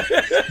life.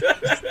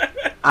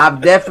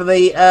 I've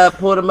definitely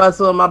pulled a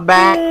muscle in my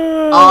back.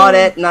 All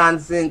that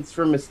nonsense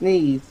from a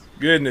sneeze.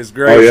 Goodness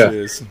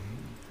gracious. Oh, yeah.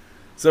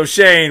 So,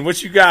 Shane,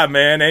 what you got,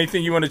 man?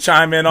 Anything you want to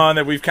chime in on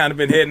that we've kind of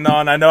been hitting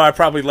on? I know I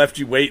probably left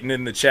you waiting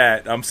in the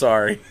chat. I'm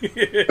sorry.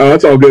 Oh,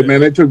 that's all good,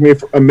 man. It took me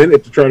a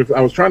minute to try to...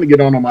 I was trying to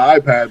get on my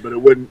iPad, but it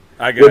wouldn't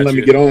let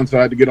me get on, so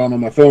I had to get on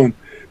my phone.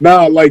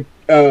 Now, like,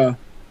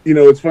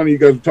 it's funny you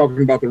guys were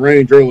talking about the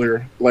range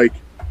earlier. Like,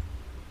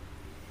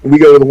 we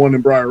go to the one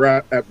in Briar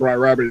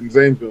Rabbit in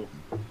Zanesville.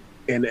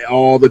 And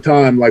all the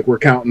time, like, we're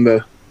counting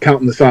the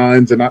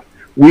signs, and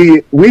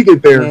we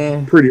get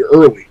there pretty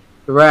early,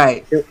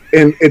 right?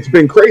 And it's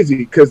been crazy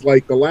because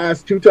like the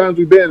last 2 times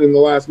we've been in the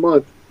last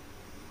month,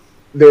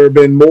 there have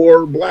been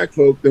more black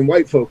folk than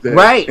white folk there.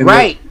 Right, and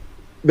right.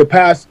 The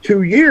past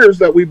 2 years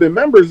that we've been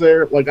members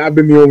there, like I've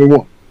been the only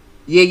one.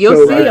 Yeah,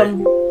 you'll see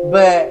them,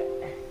 but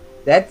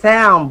that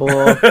town,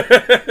 boy.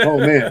 Oh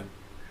man,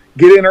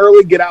 get in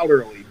early, get out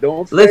early.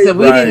 Don't stay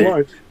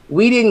listen.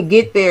 We didn't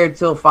get there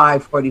till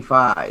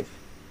 5:45.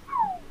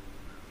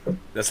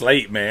 That's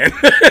late, man.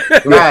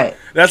 Right.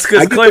 That's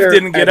because Cliff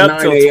didn't get up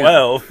till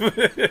 12.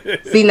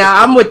 See,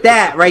 now I'm with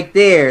that right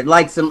there.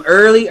 Like some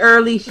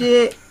early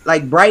shit,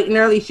 like bright and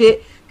early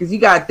shit. Because you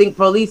got to think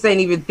police ain't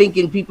even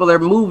thinking people are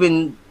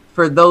moving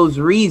for those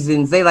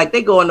reasons.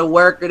 They going to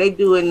work or they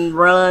doing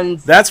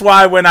runs. That's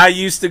why when I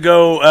used to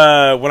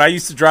go, when I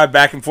used to drive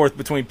back and forth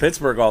between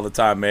Pittsburgh all the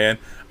time, man,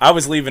 I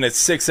was leaving at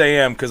 6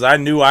 a.m. because I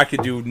knew I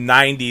could do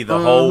 90 the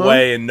whole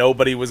way and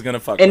nobody was going to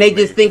fuck with me. And they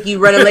just think you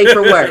running late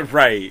for work.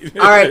 Right.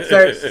 All right,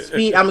 sir.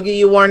 Speed. I'm going to give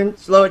you a warning.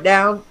 Slow it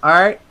down. All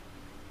right.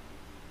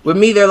 With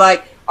me, they're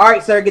like, all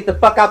right, sir, get the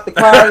fuck out the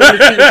car. Let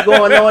me see what's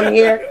going on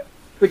here.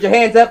 Put your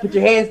hands up. Put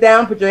your hands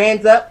down. Put your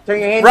hands up.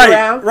 Turn your hands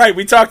around. Right.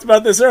 We talked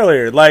about this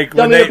earlier. Like,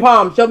 show me your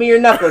palms. Show me your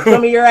knuckles. Show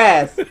me your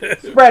ass.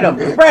 Spread them.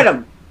 Spread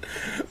them.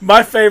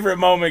 My favorite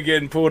moment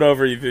getting pulled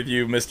over with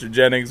you, Mr.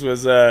 Jennings,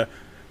 was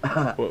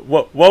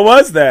what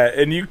was that?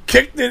 And you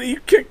kicked it.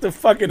 You kicked the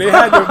fucking. It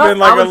had to have been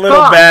like a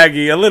little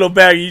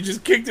baggie. You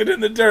just kicked it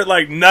in the dirt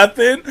like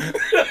nothing.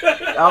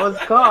 I was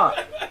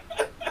caught.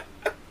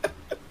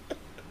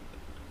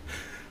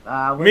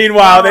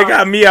 Meanwhile, they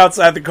got me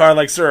outside the car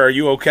like, sir, are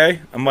you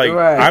okay? I'm like,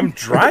 I'm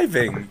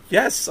driving.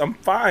 Yes, I'm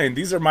fine.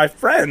 These are my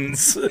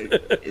friends.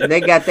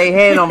 They got their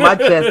hand on my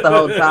chest the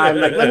whole time.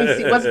 Like, let me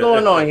see what's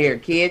going on here,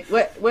 kid.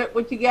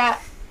 What you got?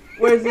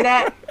 Where's it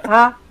at?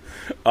 Huh?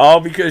 All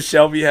because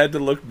Shelby had to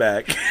look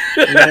back.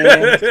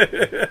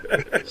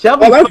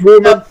 Shelby that's rule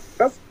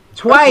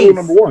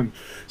number one.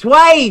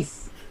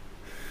 Twice.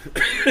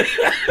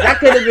 That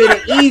could have been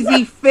an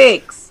easy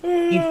fix.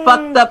 You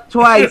fucked up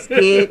twice,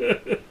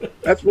 kid.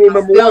 That's rule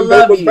number one.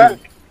 Don't look back.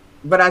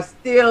 But I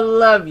still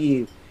love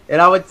you.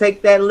 And I would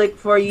take that lick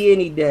for you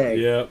any day.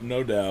 Yep,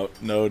 no doubt.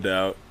 No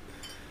doubt.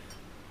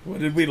 What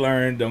did we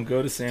learn? Don't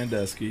go to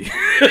Sandusky.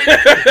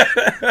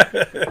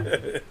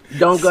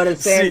 Don't go to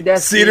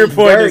Sandusky. Cedar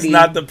Point is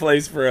not the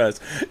place for us.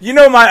 You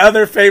know, my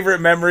other favorite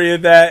memory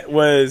of that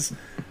was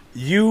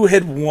you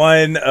had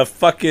won a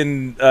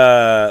fucking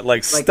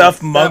like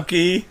stuffed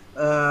monkey.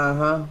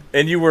 Uh-huh.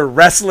 And you were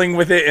wrestling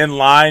with it in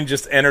line,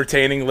 just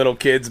entertaining little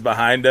kids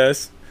behind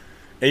us.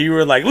 And you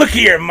were like, "Look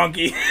here,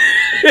 monkey."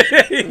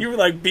 You were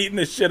like beating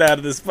the shit out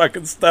of this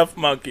fucking stuffed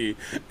monkey,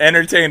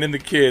 entertaining the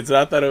kids.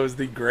 I thought it was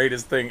the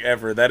greatest thing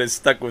ever. That has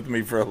stuck with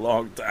me for a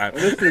long time.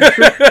 Listen,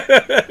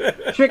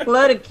 Trick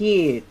love the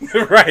kids.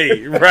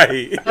 Right.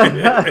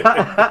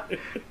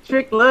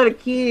 Trick love the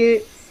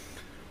kids.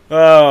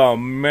 Oh,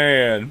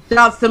 man.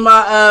 Shouts to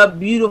my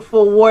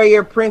beautiful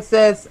warrior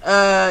princess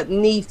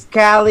niece,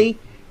 Callie.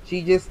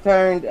 She just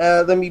turned,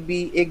 let me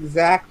be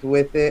exact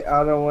with it.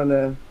 I don't want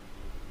to...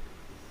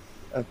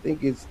 I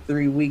think it's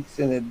 3 weeks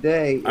in a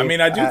day. I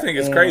mean, I do think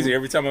it's crazy.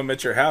 Every time I'm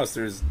at your house,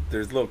 there's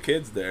little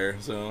kids there.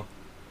 So,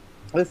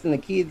 listen, the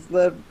kids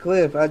love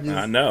Cliff.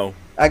 I know.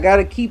 I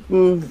gotta keep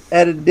them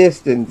at a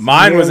distance.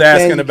 Mine was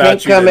asking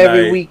about you tonight. Come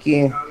every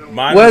weekend.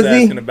 Mine was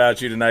asking about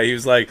you tonight. He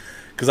was like,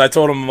 because I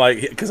told him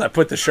because I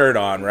put the shirt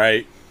on,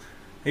 right?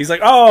 He's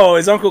like, "Oh,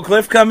 is Uncle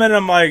Cliff coming?"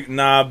 I'm like,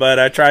 "Nah, but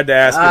I tried to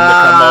ask him to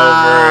come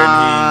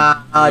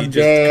over, and he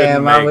just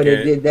couldn't make I would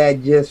have did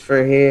that just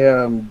for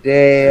him.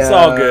 Damn, it's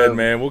all good,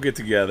 man. We'll get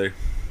together."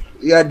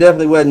 Yeah, I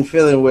definitely wasn't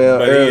feeling well.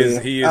 But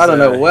he is. I don't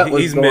know what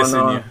was going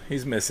on. You.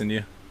 He's missing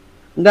you.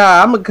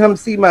 Nah, I'm gonna come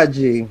see my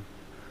G.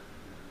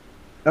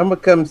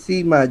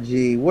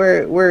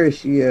 Where is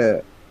she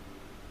at?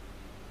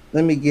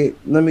 Let me get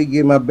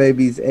my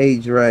baby's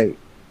age right.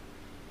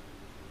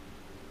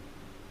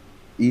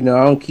 You know,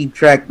 I don't keep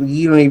track.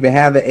 You don't even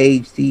have the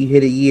age till you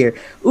hit a year.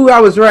 Ooh,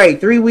 I was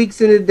right. 3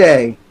 weeks in a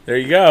day. There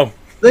you go.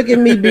 Look at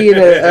me being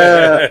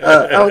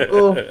a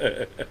uncle.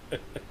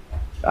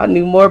 I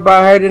knew more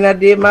about her than I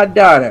did my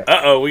daughter.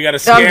 We got a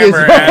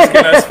scammer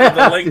asking us for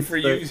the link for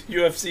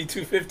UFC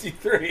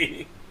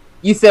 253.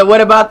 You said,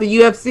 what about the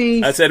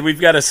UFC? I said, we've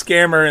got a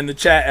scammer in the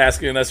chat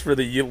asking us for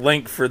the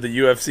link for the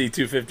UFC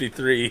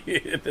 253.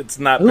 It's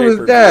not pay-per-view.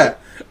 Who is that?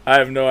 I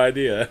have no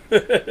idea.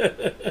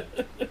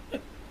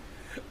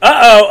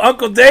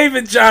 Uncle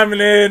David chiming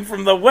in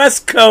from the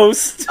West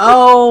Coast.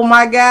 Oh,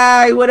 my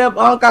guy. What up,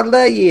 Unc? I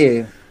love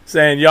you.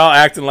 Saying, y'all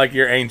acting like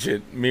you're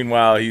ancient.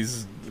 Meanwhile,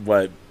 he's,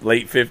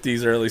 late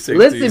 50s, early 60s?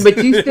 Listen,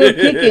 but you still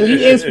kicking. You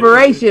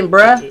inspiration,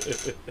 bruh.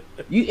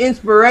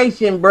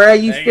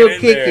 You still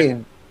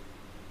kicking.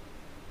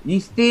 You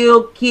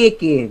still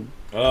kicking.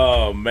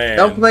 Oh, man.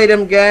 Don't play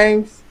them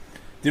games.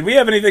 Did we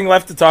have anything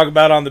left to talk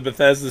about on the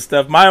Bethesda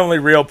stuff? My only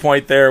real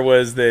point there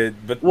was that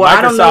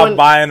Microsoft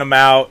buying them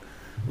out.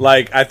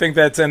 I think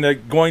that's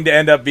going to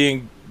end up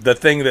being the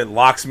thing that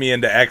locks me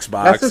into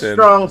Xbox. That's a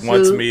strong suit.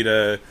 Wants me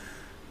to.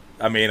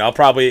 I mean, I'll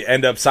probably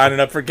end up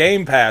signing up for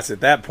Game Pass at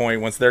that point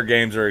once their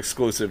games are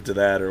exclusive to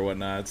that or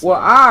whatnot. So.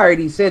 Well, I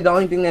already said the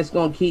only thing that's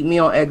going to keep me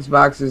on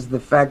Xbox is the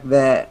fact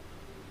that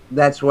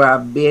that's where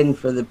I've been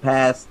for the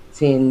past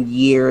 10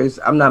 years.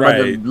 I'm not about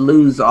to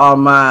lose all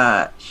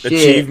my shit.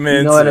 Achievements.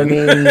 You know what I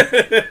mean?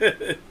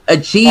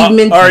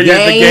 Achievements, the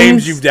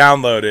games you've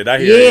downloaded. I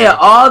hear you.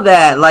 All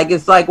that.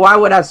 It's why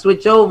would I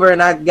switch over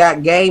and I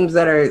got games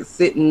that are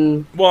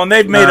sitting... Well, and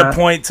they've made a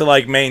point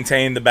to,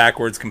 maintain the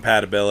backwards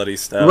compatibility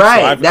stuff.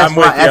 Right. So I'm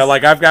with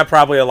you. I've got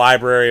probably a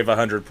library of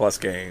 100-plus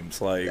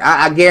games.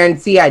 I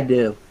guarantee I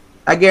do.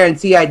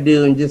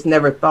 And just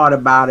never thought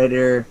about it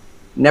or...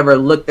 never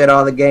looked at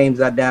all the games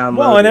I downloaded.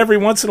 Well, and every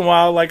once in a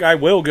while, I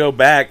will go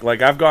back.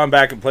 I've gone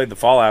back and played the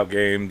Fallout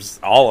games,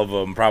 all of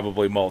them,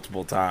 probably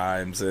multiple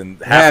times, and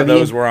half of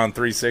those were on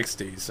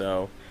 360.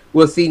 So,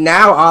 well, see,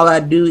 now all I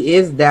do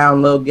is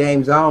download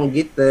games. I don't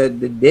get the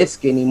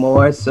disc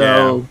anymore, so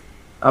yeah.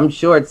 I'm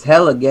sure it's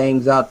hella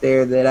games out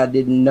there that I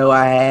didn't know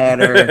I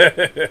had or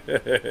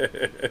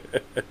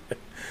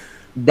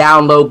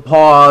download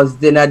paused,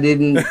 then I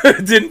didn't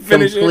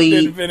finish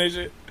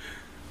it.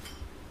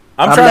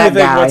 I'm trying to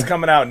think what's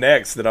coming out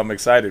next that I'm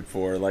excited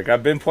for.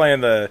 I've been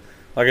playing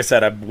like I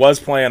said, I was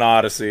playing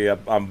Odyssey.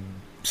 I'm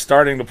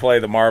starting to play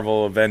the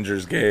Marvel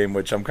Avengers game,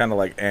 which I'm kind of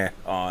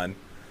on.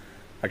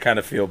 I kind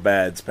of feel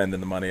bad spending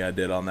the money I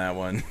did on that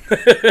one.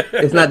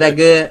 It's not that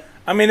good?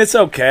 I mean, it's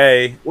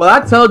okay. Well,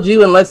 I told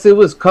you unless it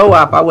was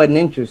co-op, I wasn't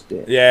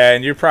interested. Yeah,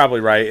 and you're probably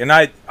right. And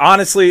I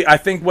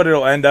think what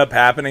it'll end up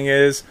happening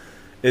is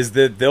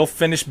that they'll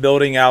finish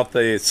building out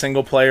the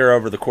single player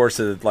over the course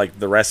of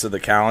the rest of the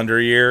calendar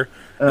year.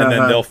 And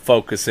then they'll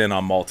focus in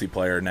on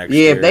multiplayer next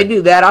year. Yeah, if they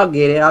do that, I'll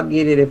get it. I'll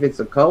get it if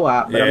it's a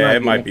co-op. But yeah,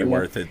 it might be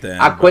worth it then.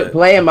 I quit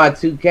playing my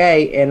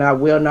 2K, and I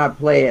will not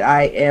play it.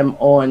 I am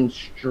on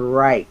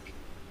strike.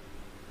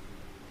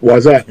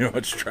 Why's that? You're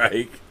on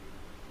strike?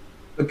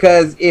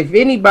 Because if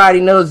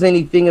anybody knows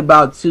anything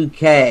about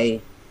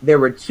 2K, there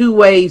were two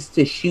ways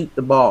to shoot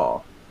the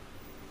ball.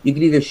 You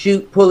could either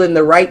shoot pulling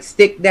the right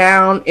stick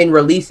down and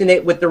releasing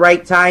it with the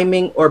right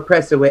timing, or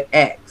press it with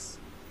X.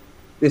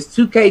 This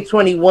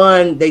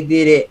 2K21, they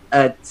did it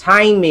a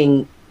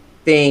timing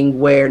thing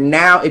where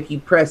now if you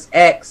press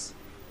X,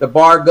 the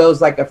bar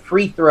goes like a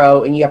free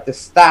throw and you have to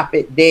stop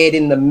it dead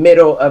in the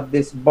middle of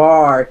this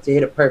bar to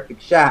hit a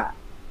perfect shot.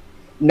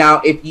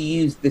 Now, if you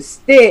use the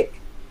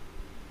stick,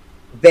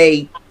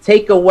 they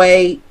take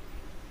away,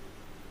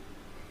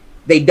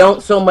 they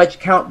don't so much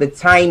count the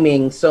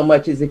timing so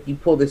much as if you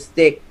pull the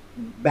stick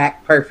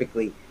back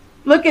perfectly.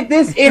 Look at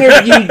this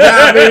interview,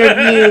 job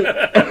interview.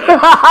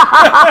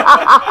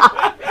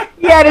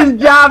 He had his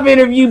job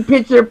interview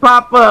picture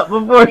pop up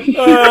before he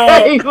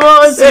C-Max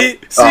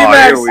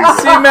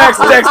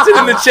texted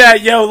in the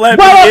chat, yo, let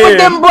me in. What up with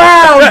them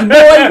Browns,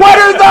 boy? What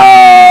are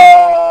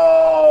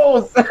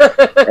those?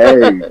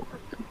 Hey,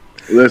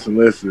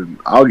 listen.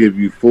 I'll give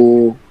you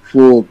full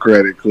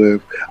credit,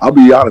 Cliff. I'll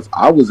be honest.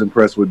 I was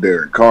impressed with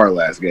Derek Carr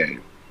last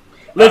game.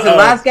 Listen,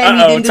 last game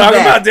he didn't do bad.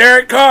 Talking about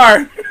Derek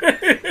Carr.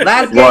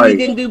 Last game he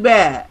didn't do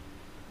bad.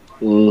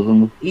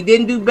 Mm-hmm. He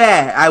didn't do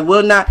bad. I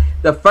will not.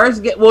 The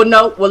first game. Well,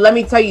 no. Well, let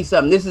me tell you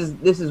something. This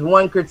is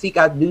one critique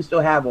I do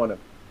still have on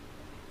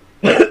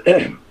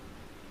him.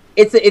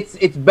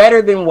 It's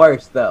better than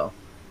worse though.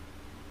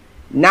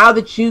 Now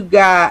that you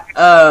got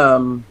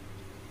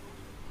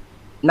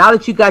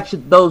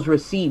those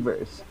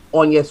receivers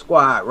on your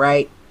squad,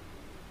 right?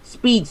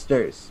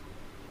 Speedsters.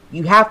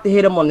 You have to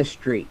hit them on the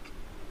streak.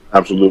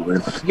 Absolutely.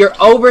 You're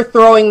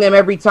overthrowing them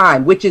every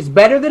time, which is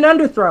better than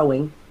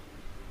underthrowing,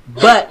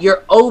 but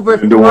you're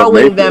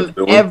overthrowing them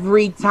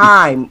every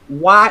time.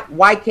 Why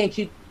can't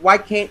you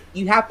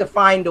have to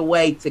find a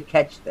way to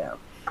catch them?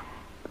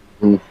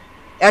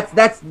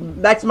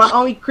 That's my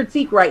only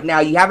critique right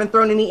now. You haven't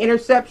thrown any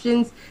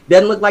interceptions.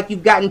 Doesn't look like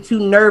you've gotten too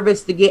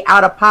nervous to get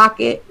out of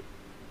pocket,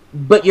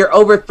 but you're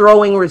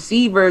overthrowing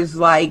receivers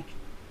like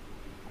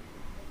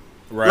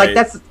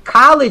that's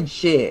college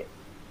shit.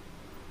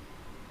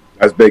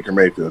 That's Baker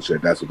Mayfield shit.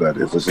 That's what that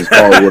is. Let's just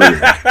call it what it is.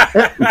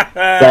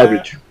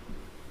 Garbage.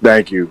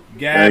 Thank you.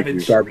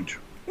 Garbage.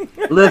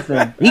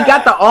 Listen, he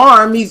got the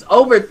arm. He's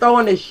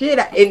overthrowing the shit.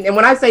 And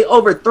when I say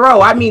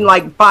overthrow, I mean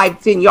like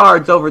 5-10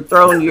 yards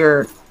overthrowing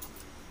your...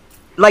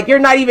 Like, you're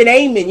not even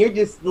aiming. You're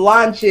just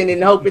launching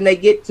and hoping they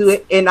get to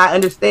it. And I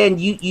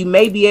understand you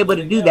may be able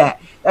to do that.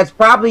 That's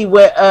probably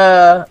what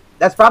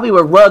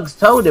Ruggs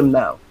told him,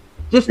 though.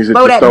 Just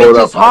throw that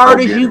bitch as hard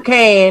as you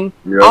can.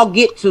 Yep. I'll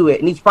get to it.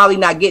 And he's probably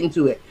not getting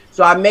to it.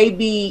 So I may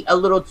be a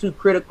little too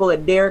critical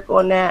at Derek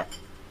on that.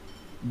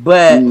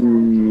 But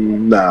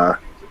nah.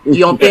 You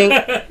don't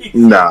think?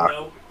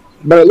 Nah.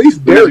 But at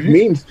least Derek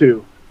means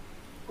to.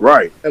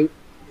 Right. And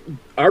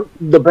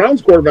the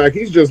Browns quarterback,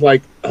 he's just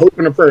like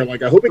hoping and praying.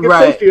 Like, I hope it gets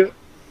close to you.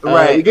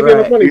 You give me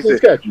enough money, please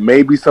catch.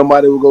 Maybe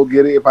somebody will go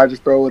get it if I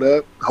just throw it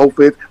up.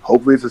 Hopefully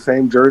it's the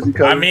same jersey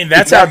color. I mean,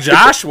 that's how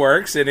Josh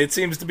works, and it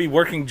seems to be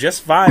working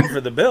just fine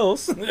for the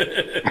Bills.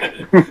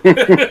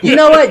 You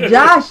know what,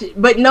 Josh?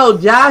 But no,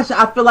 Josh,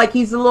 I feel like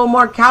he's a little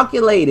more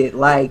calculated.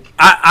 Like,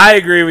 I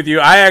agree with you.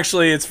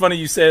 It's funny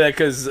you say that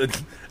because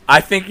I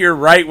think you're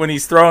right when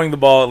he's throwing the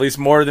ball, at least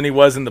more than he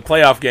was in the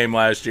playoff game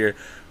last year.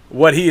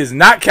 What he is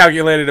not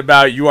calculated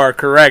about, you are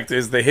correct,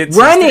 is the hits.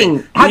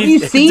 Running. Have you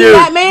seen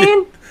that,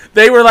 man?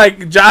 They were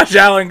like, Josh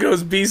Allen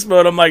goes beast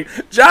mode. I'm like,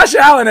 Josh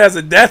Allen has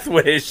a death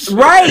wish.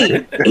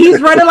 Right.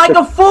 He's running like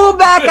a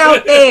fullback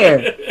out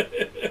there.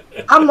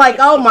 I'm like,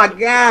 oh my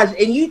gosh.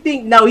 And you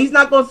think, no, he's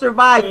not going to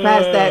survive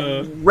past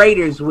that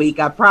Raiders week.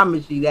 I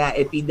promise you that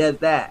if he does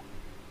that.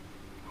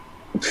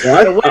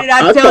 Well,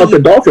 I thought the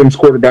Dolphins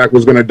quarterback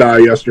was going to die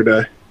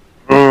yesterday.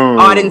 Oh,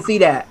 I didn't see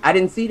that.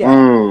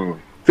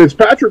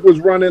 Fitzpatrick was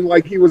running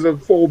like he was a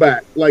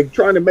fullback, like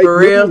trying to make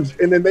moves,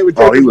 and then they would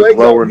take his legs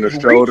lowering the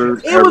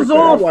shoulders. It was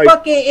on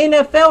fucking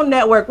NFL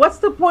Network. What's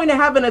the point of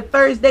having a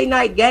Thursday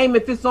night game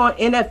if it's on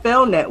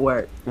NFL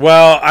Network?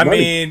 Well, I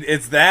mean,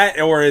 it's that,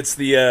 or it's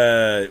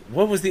the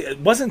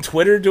wasn't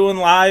Twitter doing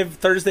live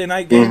Thursday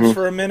night games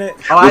for a minute?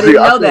 Oh, I didn't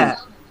know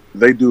that.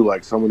 They do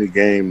like so many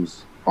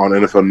games on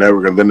NFL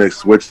Network, and then they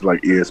switch to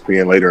like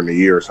ESPN later in the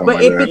year or something.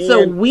 But if it's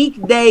a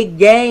weekday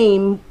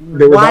game,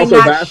 why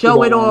not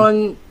show it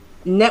on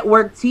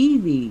network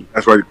TV?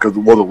 That's right, because the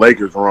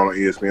Lakers were on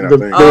ESPN. I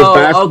think there was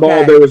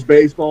basketball, there was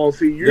baseball.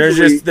 See,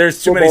 usually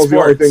there's too many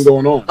sports. Thing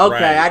going on.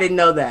 Okay, right. I didn't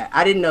know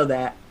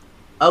that.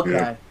 Okay,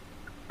 yeah.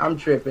 I'm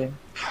tripping.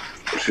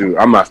 Shoot,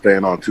 I'm not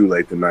staying on too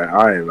late tonight.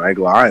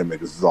 I am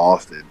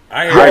exhausted.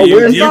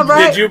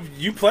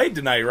 You played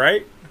tonight,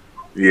 right?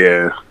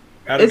 Yeah.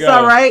 It's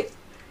all right.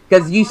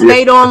 Because you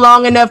stayed on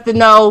long enough to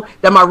know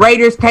that my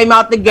Raiders came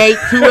out the gate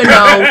 2-0,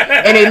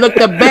 and they look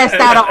the best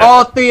out of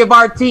all three of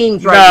our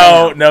teams right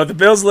now. No, the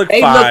Bills look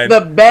fine. They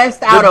look the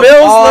best out of all the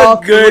Bills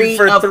look good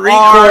for three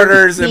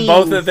quarters in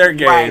both of their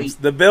games.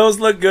 Right. The Bills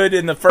look good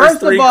in the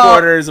first three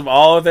quarters of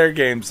all of their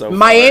games so far.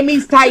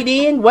 Miami's tight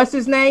end, what's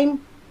his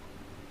name?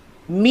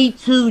 Me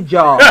Too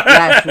Jaw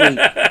last week.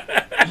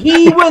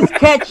 He was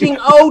catching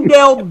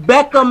Odell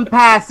Beckham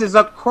passes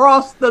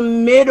across the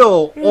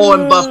middle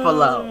on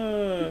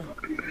Buffalo.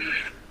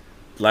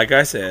 Like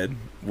I said,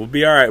 we'll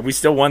be all right. We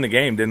still won the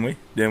game, didn't we?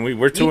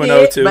 We're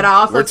 2-0 too. But I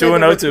also we're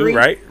 2-0 too,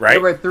 right?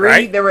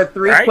 There were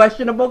three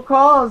questionable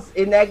calls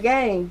in that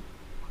game.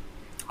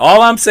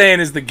 All I'm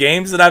saying is the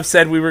games that I've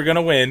said we were going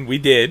to win, we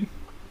did.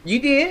 You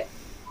did.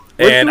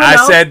 And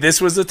I said this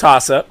was a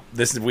toss-up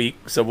this week,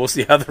 so we'll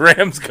see how the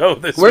Rams go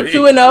this week.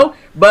 We're 2-0,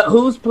 but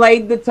who's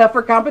played the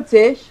tougher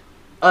competition?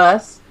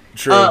 Us.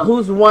 True.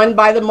 Who's won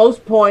by the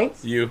most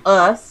points? You.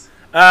 Us.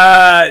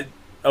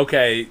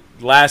 Okay,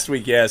 last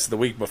week, yes. The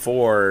week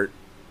before,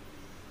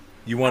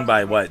 you won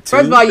by what, 2?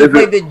 First of all, you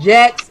played the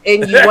Jets,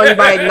 and you won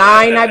by 9,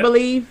 I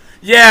believe.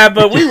 Yeah,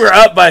 but we were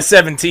up by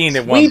 17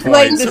 at one point, We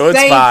played the so it's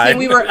Saints, fine. and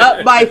we were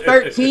up by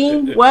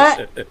 13.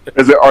 What?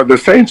 Are the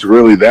Saints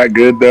really that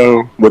good,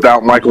 though,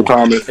 without Michael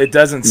Thomas? It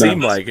doesn't seem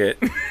like it.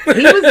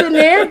 He was in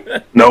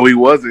there. No, he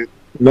wasn't.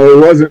 No,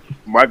 it wasn't.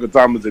 Michael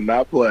Thomas did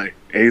not play,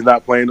 and he's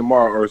not playing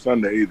tomorrow or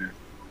Sunday either.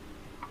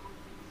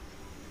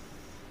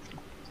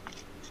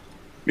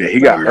 Yeah,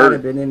 he got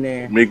hurt. Been in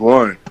there. Week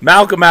 1.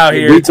 Malcolm out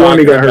here Week 1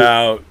 he talking got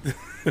about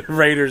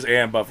Raiders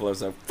and Buffalo.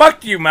 So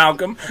fuck you,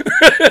 Malcolm.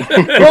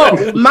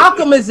 Well,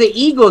 Malcolm is an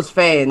Eagles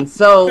fan,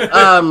 so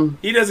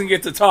he doesn't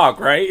get to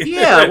talk, right?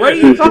 yeah. What are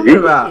you talking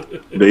about?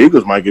 The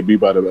Eagles might get beat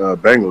by the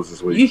Bengals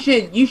this week.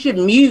 You should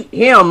mute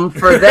him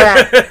for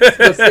that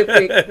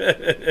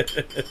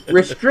specific.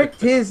 Restrict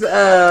his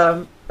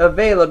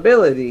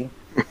availability.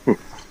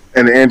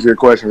 And to answer your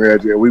question,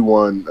 Reggie, we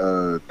won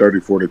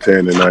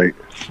 34-10 tonight.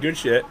 Good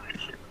shit.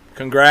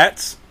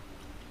 Congrats.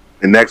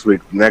 And next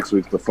week's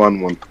the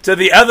fun one. To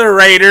the other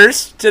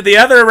Raiders,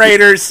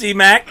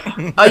 C-Mac.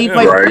 Oh, you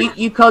play? Right.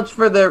 You coach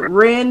for the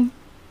Ren?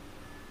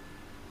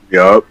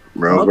 Yup,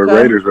 Brownsburg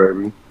Okay. Raiders,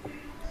 baby.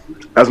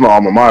 That's my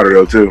alma mater,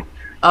 though, too.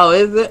 Oh,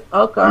 is it?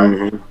 Okay.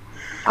 Mm-hmm.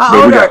 How But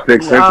we old got are?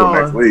 Pick Central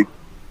next week.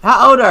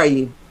 How old are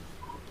you?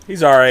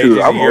 He's all right. Dude,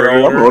 He's I'm a year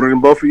older than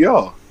both of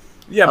y'all.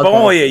 Yeah, but Okay.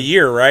 only a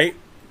year, right?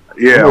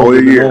 Yeah, only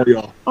a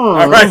year.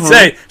 All right,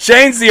 say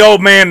Shane's the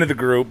old man of the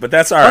group, but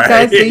that's all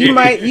right. Okay, so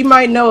you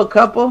might know a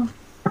couple.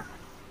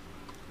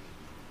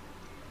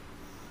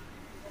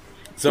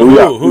 So We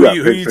got who Pick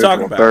you Central talking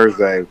on about?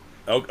 Thursday.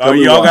 Oh,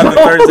 y'all got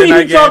the Thursday You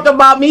night game? talking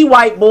about me,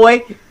 white boy?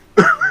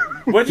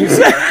 What'd you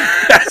say?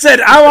 I said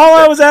all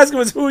I was asking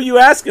was who are you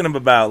asking him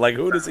about? Like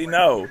who does he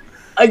know?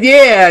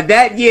 Yeah,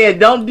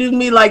 don't do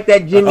me like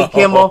that, Jimmy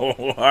Kimmel.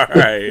 Oh, all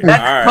right.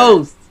 That's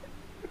post.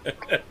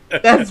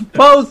 That's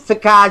post,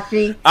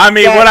 Takashi. I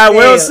mean, God what I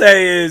will damn.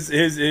 say is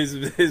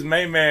his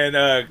main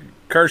man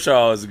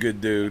Kershaw is a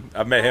good dude.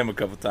 I met him a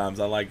couple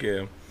times. I like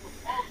him.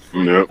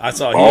 Yep. I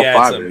saw All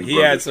five of his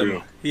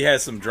brothers, he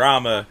had some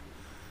drama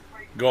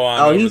go on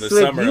Oh, over he the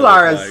switched. summer. You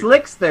are a like.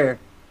 slickster.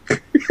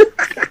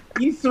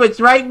 You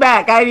switched right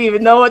back. I didn't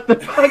even know what the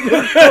fuck was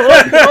going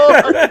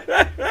on.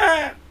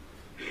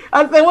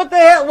 I said, "What the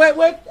hell?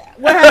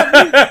 What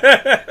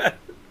happened?"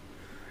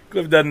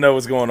 Cliff doesn't know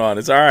what's going on.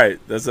 It's all right.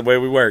 That's the way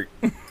we work.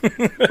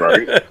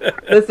 Right.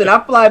 Listen, I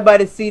fly by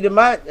the seat of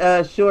my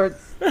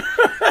shorts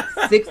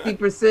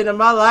 60% of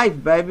my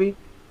life, baby.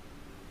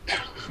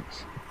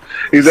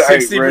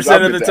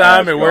 60% of the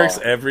time, it works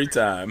every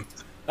time.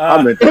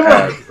 I meant to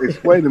ask.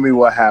 Explain to me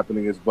what happened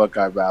against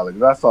Buckeye Valley,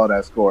 because I saw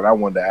that score and I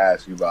wanted to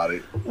ask you about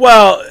it.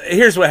 Well,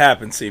 here's what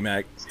happened,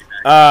 C-Mac.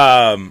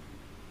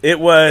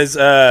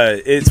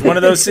 It's one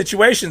of those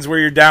situations where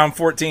you're down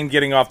 14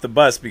 getting off the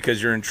bus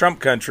because you're in Trump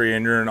country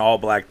and you're an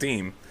all-black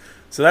team.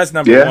 So that's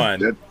number one.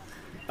 So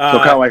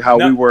kind of like how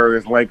we were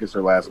against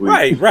Lancaster last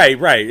week.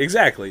 Right,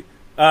 exactly.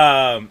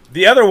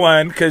 The other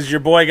one, because your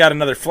boy got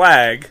another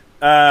flag.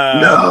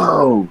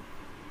 No.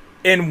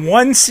 In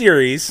one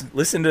series,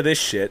 listen to this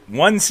shit.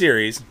 One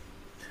series,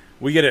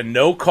 we get a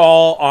no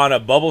call on a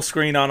bubble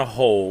screen on a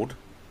hold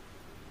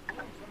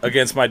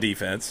against my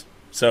defense.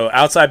 So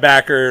outside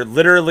backer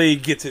literally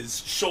gets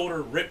his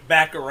shoulder ripped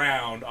back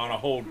around on a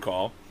hold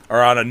call,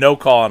 or on a no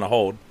call on a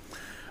hold.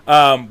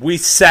 We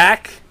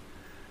sack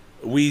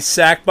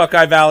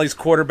Buckeye Valley's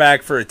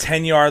quarterback for a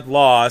 10-yard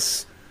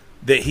loss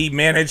that he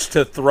managed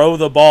to throw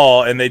the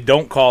ball, and they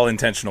don't call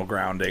intentional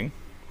grounding.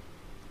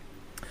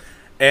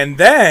 And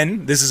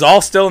then, this is all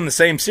still in the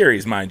same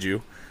series, mind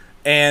you,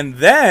 and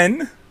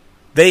then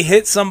they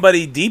hit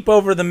somebody deep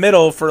over the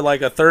middle for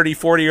like a 30,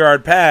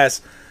 40-yard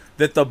pass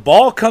that the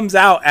ball comes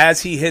out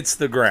as he hits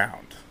the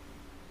ground.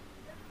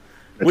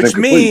 Which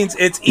means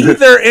it's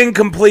either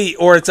incomplete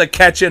or it's a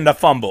catch and a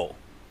fumble.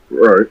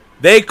 Right.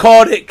 They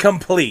called it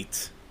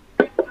complete.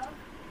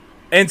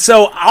 And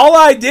so all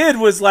I did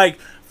was like,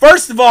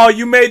 first of all,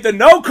 you made the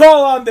no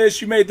call on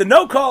this, you made the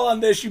no call on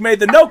this, you made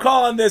the no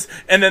call on this,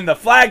 and then the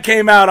flag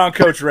came out on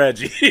Coach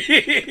Reggie.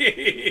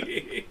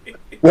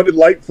 What did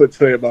Lightfoot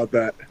say about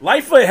that?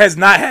 Lightfoot has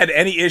not had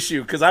any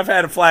issue because I've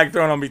had a flag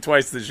thrown on me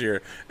twice this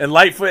year, and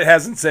Lightfoot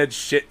hasn't said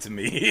shit to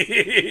me.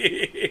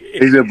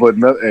 He said, but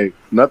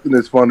nothing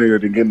is funnier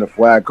than getting a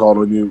flag called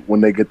on you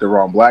when they get the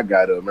wrong black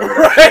guy to remember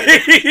that.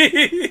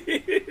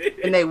 Right?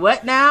 And they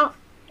what now?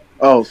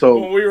 Oh, so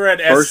when we were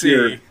at first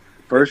SC.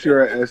 First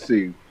year at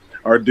SC,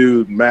 our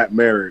dude, Matt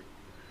Merritt,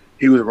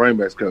 he was a running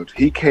backs coach.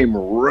 He came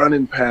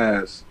running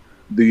past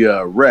the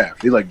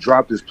ref. He like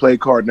dropped his play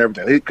card and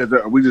everything because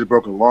we just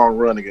broke a long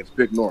run against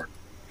Pick North.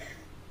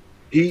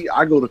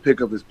 I go to pick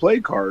up his play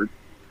card.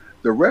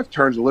 The ref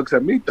turns and looks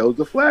at me, throws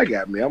the flag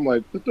at me. I'm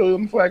like, what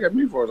the flag at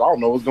me for? I don't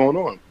know what's going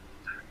on.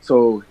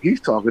 So he's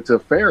talking to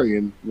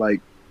Farian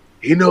like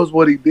he knows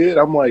what he did.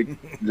 I'm like,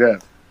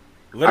 Jeff.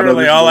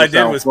 Literally, all I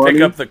did was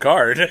pick up the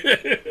card.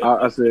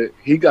 I said,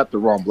 he got the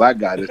wrong black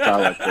guy this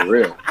time, like, for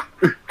real.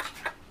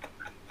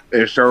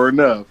 And sure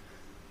enough,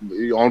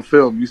 on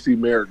film, you see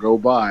Merritt go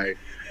by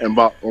and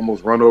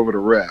almost run over the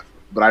ref.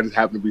 But I just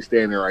happened to be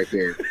standing right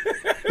there.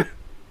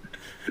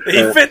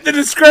 He fit the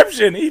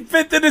description.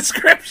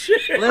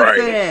 Listen,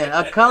 right.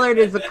 A colored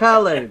is a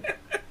colored.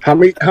 How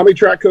many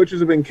track coaches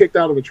have been kicked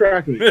out of a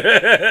track meet?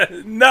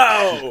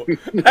 No.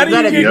 How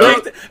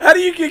do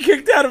you get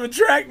kicked out of a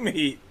track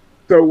meet?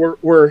 So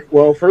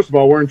well, first of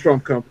all, we're in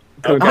Trump country.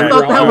 Okay. I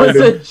thought that was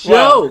a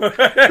joke.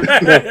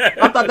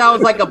 I thought that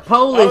was like a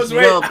Polish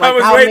joke. I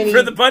was waiting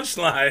for the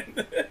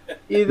punchline.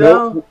 You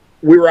know? Well,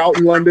 we were out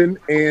in London,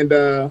 and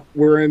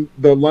we're in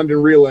the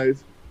London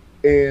relays,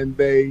 and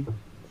they,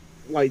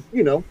 like,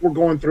 you know, we're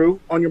going through.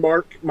 On your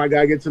mark, my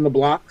guy gets in the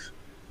blocks.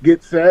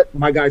 Get set,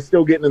 my guy's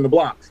still getting in the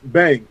blocks.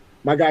 Bang,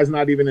 my guy's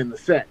not even in the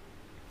set.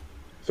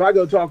 So I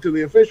go talk to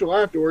the official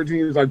afterwards, and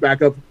he was like,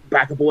 back up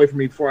away from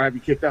me before I have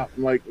you kicked out.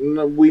 I'm like,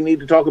 no, we need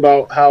to talk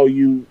about how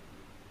you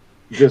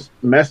just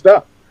messed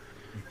up.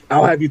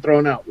 I'll have you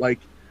thrown out. Like,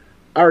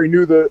 I already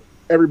knew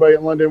everybody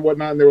in London and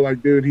whatnot, and they were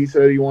like, dude, he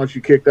said he wants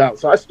you kicked out.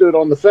 So I stood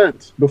on the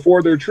fence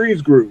before their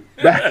trees grew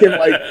back in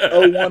like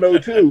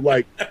 01, 02.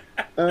 Like,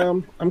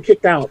 I'm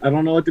kicked out. I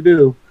don't know what to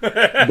do.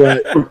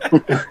 But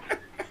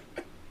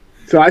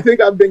so I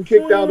think I've been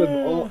kicked out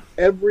of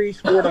every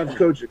sport I've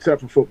coached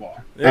except for football.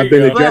 I've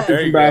been ejected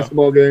from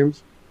basketball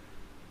games.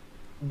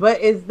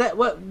 But is that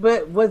what?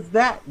 But was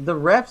that the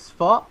ref's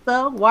fault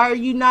though? Why are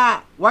you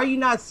not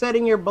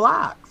setting your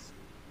blocks?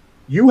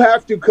 You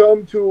have to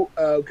come to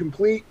a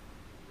complete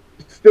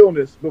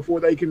stillness before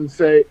they can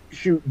say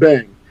shoot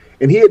bang.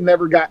 And he had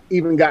never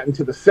even gotten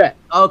to the set.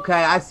 Okay,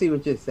 I see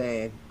what you're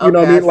saying. You know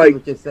what I mean? Like,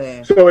 what you're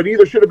saying. So it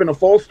either should have been a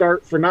false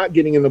start for not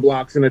getting in the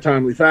blocks in a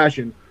timely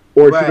fashion,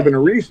 or it should have been a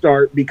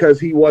restart because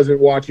he wasn't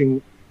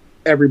watching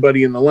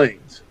everybody in the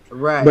lanes.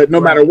 Right. But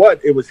no matter what,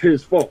 it was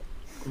his fault.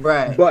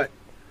 Right. But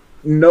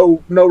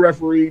no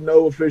referee,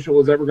 no official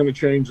is ever going to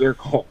change their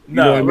call. You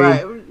know what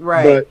I mean?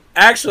 Right. But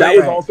actually,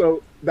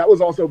 that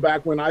was also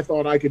back when I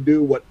thought I could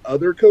do what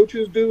other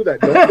coaches do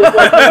that don't look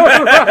like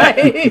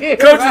right.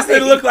 Coaches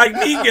that look like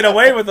me get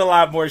away with a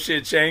lot more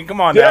shit, Shane. Come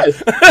on now.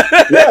 Yes.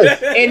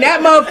 And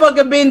that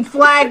motherfucker been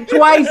flagged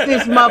twice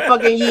this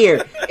motherfucking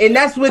year. And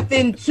that's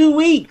within 2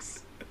 weeks.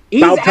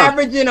 He's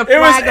averaging a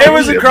flag. It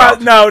was across.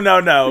 No.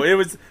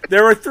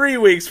 There were 3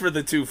 weeks for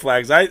the 2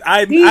 flags. I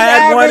had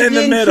one in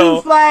the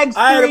middle. 2 flags,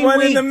 I had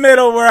one in the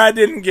middle where I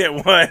didn't get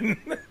one.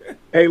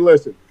 Hey,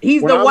 listen.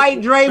 He's the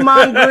white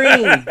Draymond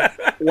Green.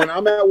 When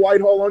I'm at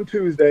Whitehall on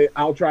Tuesday,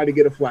 I'll try to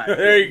get a flag.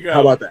 There you go.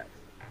 How about that?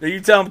 You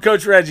tell him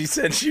Coach Reggie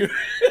sent you.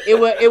 It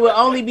would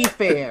only be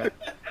fair.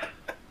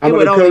 It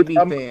would only be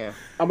fair.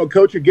 I'm a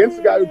coach against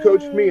the guy who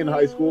coached me in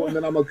high school, and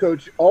then I'm a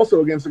coach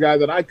also against the guy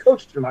that I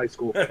coached in high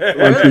school on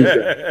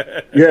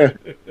Tuesday. Yeah.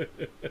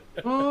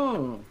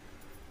 Oh,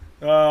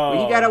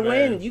 well, you gotta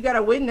win. You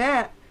gotta win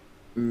that.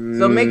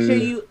 So make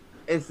sure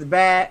it's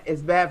bad.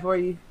 It's bad for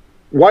you.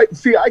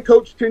 See, I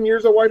coached 10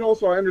 years at Whitehall,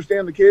 so I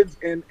understand the kids.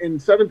 And in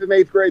 7th and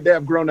 8th grade, they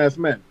have grown-ass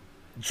men.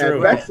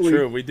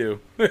 True, we do.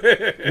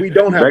 We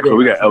don't have.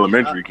 We got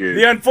elementary kids.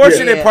 The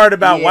unfortunate part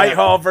about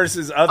Whitehall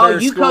versus other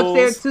schools. You coached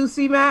there too,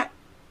 C-Mac?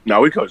 No,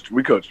 we coached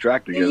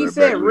track together. You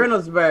said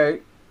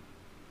Reynoldsburg.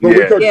 But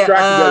we coached track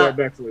together at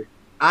Bexley.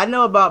 I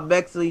know about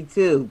Bexley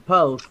too.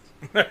 Post.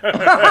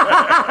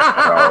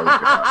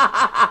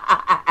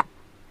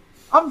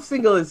 I'm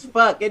single as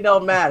fuck. It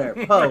don't matter.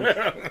 Post.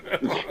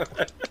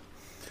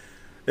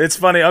 It's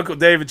funny. Uncle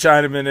David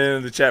chimed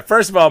in the chat.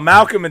 First of all,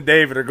 Malcolm and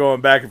David are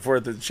going back and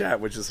forth in the chat,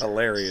 which is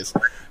hilarious.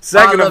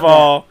 Second of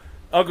all,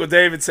 Uncle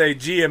David say,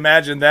 gee,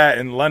 imagine that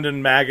in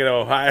London, Maggot,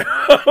 Ohio.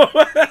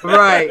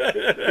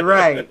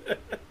 Right.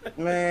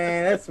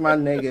 Man, that's my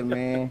nigga,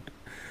 man.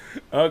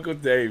 Uncle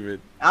David.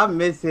 I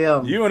miss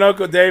him. You and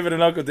Uncle David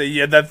and Uncle David.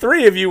 Yeah, the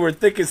 3 of you were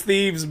thick as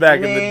thieves back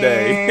in the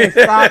day.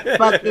 Stop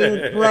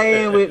fucking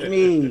playing with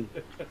me.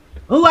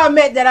 Who I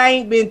met that I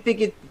ain't been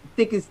thick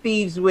as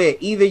thieves with?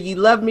 Either you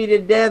love me to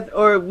death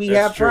or we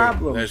have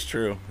problems. That's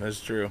true.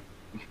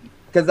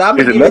 Because I'm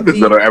nothing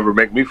that'll ever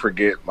make me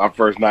forget my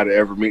first night of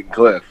ever meeting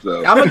Cliff.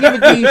 So I'm gonna give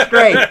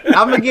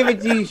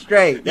it to you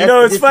straight. You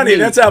know, it's funny.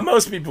 That's how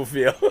most people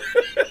feel.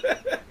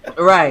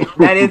 Right.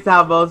 That is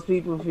how most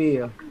people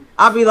feel.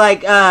 I'll be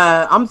like,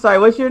 I'm sorry,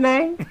 what's your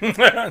name?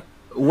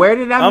 Where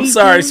did I meet I'm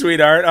sorry, you?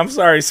 sweetheart.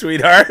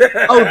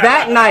 Oh,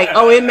 that night.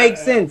 Oh, it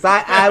makes sense.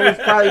 I was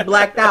probably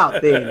blacked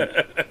out then.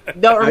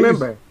 Don't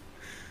remember.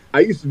 I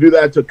used to do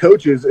that to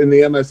coaches in the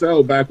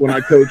MSL back when I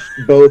coached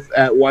both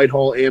at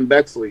Whitehall and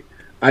Bexley.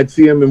 I'd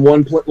see them in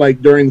one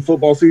like during the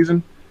football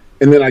season,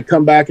 and then I'd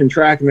come back and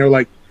track, and they're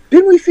like,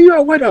 "Didn't we see you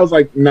at Whitehall?" I was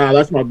like, "Nah,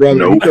 that's my brother.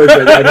 Nope. He coached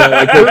at Whitehall.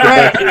 I coached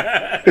at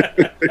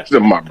Bexley." It's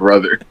my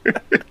brother.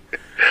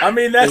 I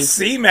mean, that's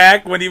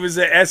C-Mac when he was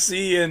at SC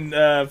and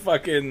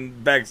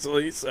fucking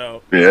Bexley.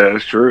 So yeah,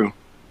 that's true.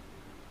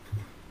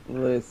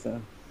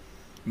 Listen,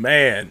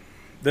 man,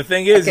 The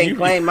thing is, I can't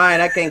claim mine.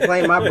 I can't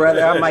claim my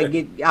brother.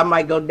 I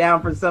might go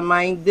down for something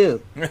I ain't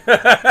do. I'm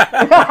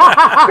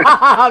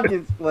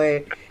just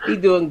playing. He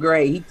doing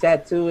great. He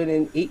tattooing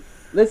and he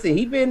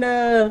been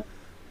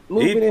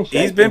moving and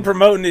shaking. He's been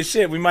promoting his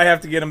shit. We might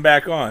have to get him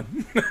back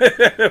on.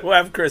 We'll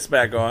have Chris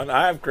back on.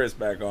 I have Chris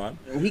back on.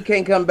 He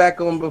can't come back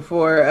on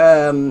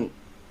before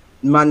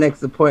my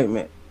next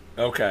appointment.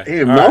 Okay.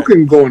 Damn,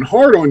 Malcolm going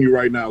hard on you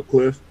right now,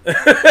 Cliff. Fuck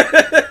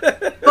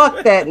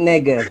that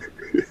nigga.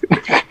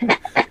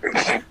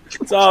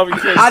 It's all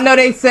because I know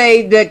they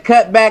say to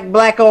cut back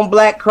black on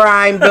black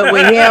crime, but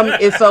with him,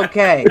 it's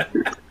okay.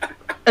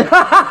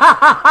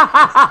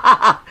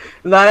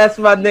 No, that's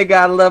my nigga.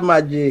 I love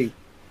my G.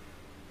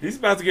 He's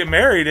about to get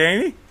married,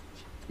 ain't he?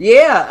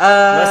 Yeah.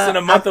 Less than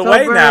a month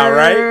away now,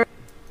 right?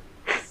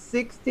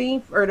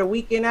 16th or the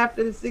weekend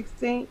after the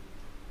 16th.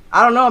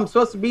 I don't know. I'm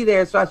supposed to be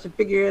there, so I should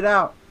figure it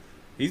out.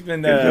 He's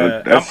been.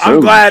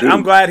 I'm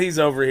glad he's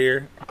over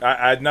here.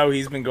 I know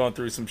he's been going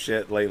through some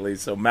shit lately.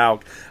 So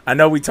Malk, I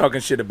know we talking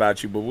shit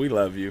about you, but we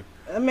love you.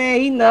 Man,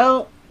 he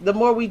know. The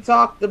more we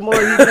talk, the more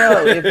he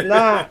know. If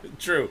not,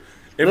 true.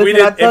 If we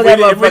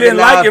didn't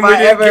like him,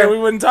 we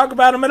wouldn't talk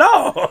about him at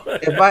all.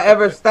 If I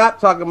ever stop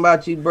talking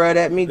about you, bro,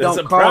 that means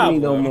don't call me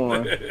no more.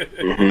 That's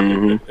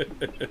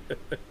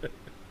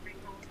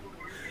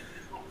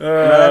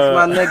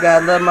my nigga. I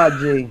love my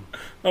G.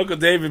 Uncle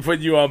David put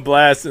you on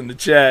blast in the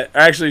chat.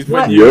 Actually, he's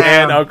putting you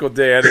and Uncle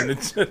Dan in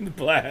the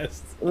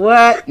blast.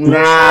 What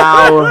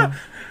now?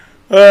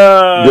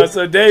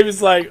 So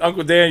David's like,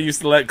 Uncle Dan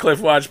used to let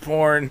Cliff watch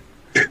porn.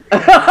 You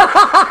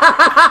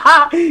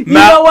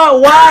know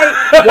what?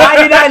 Why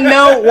did I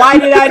know? Why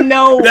did I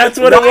know? That's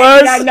what it was. Why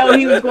did I know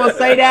he was going to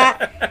say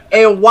that?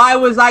 And why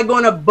was I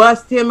going to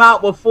bust him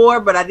out before?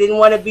 But I didn't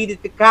want to be the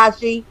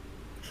Tekashi.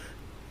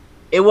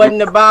 It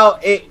wasn't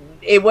about it.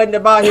 It wasn't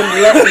about him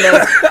letting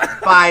us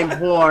find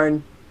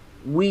porn.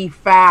 We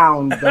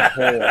found the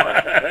porn.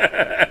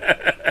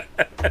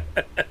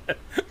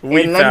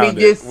 And let me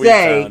just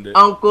say,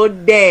 Uncle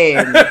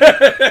Dan,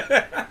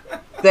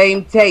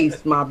 same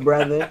taste, my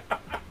brother.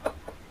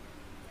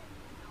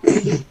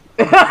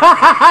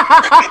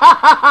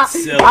 I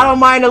don't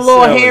mind a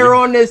little hair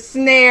on the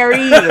snare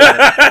either.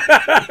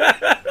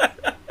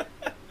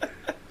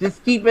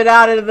 Just keep it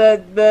out of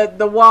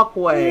the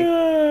walkway.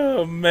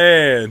 Oh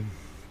man.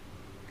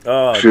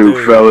 Oh, shoot,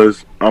 dude.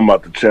 Fellas, I'm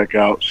about to check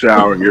out,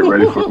 shower, and get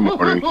ready for the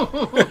morning.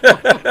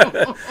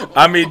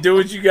 I mean, do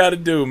what you got to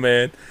do,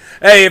 man.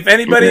 Hey, if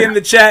anybody in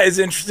the chat is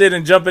interested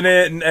in jumping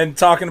in and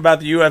talking about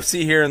the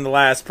UFC here in the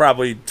last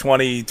probably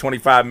 20,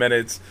 25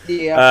 minutes,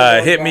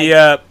 hit me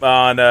up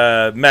on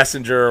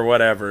Messenger or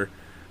whatever.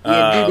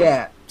 Yeah, do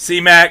that.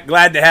 C-Mac,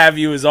 glad to have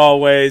you as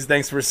always.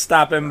 Thanks for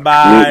stopping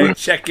by,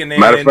 checking in.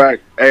 Matter of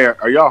fact, hey,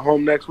 are y'all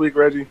home next week,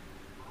 Reggie?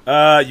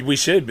 We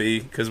should be,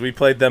 because we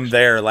played them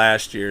there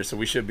last year, so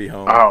we should be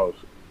home. Oh,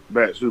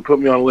 bet. So put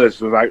me on the list.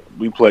 So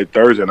we played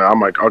Thursday now.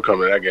 I'm like, I'll come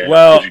to that game.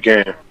 Well, you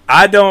can.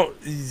 I don't.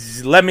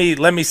 Let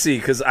me see,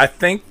 because I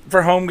think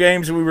for home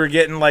games we were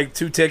getting like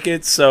 2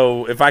 tickets.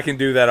 So if I can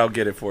do that, I'll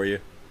get it for you.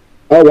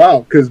 Oh wow,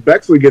 because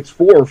Bexley gets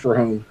 4 for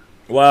home.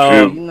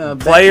 Well,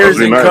 players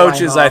and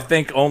coaches, I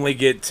think, only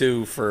get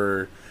 2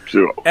 for.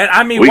 Sure. And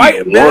I mean,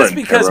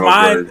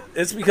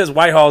 it's because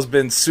Whitehall's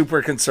been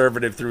super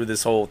conservative through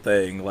this whole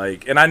thing.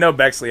 Like, and I know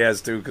Bexley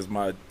has too, because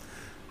my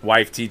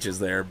wife teaches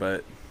there.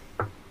 But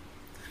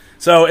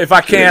so if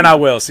I can, I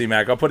will.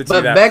 C-Mac, I'll put it to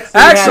you.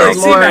 Bexley has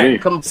more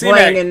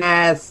complaining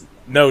ass.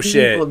 No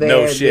shit.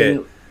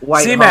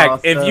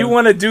 C-Mac, if you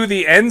want to do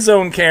the end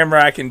zone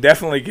camera, I can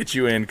definitely get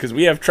you in, because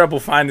we have trouble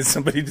finding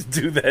somebody to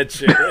do that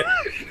shit.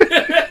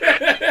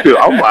 Dude,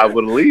 I'm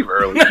liable to leave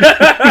early.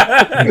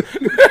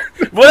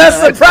 Well,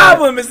 that's the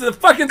problem, is the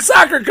fucking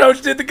soccer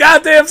coach did the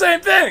goddamn same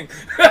thing.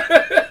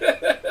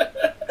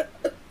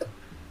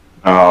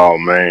 Oh,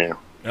 man.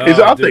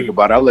 I'll think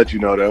about it. I'll let you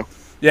know, though.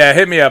 Yeah,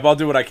 hit me up. I'll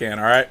do what I can,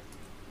 all right?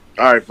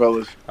 All right,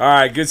 fellas. All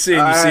right, good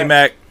seeing you,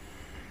 C-Mac.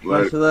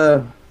 Much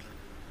love.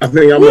 I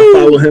think I'm going to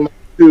follow him,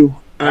 too.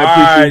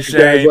 I appreciate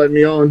you guys letting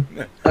me on.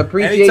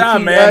 Appreciate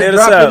anytime, you man.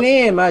 dropping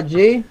in, my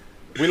G.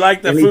 We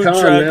like the food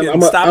truck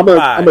and stop by.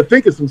 I'm going to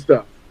think of some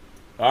stuff.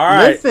 All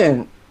right.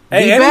 Listen.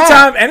 Hey,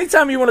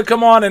 anytime you want to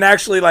come on and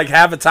actually like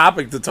have a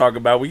topic to talk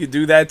about, we could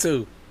do that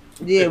too.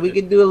 Yeah, we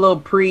could do a little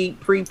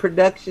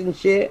pre-production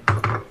shit.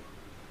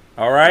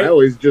 All right. I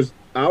always just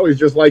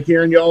like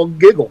hearing y'all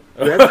giggle.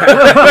 That's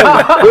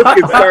how Cliff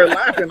can start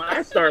laughing.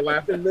 I start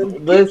laughing.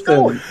 Then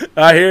listen,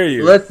 I hear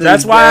you. Listen,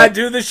 that's why I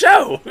do the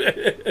show.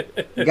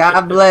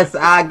 God bless.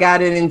 I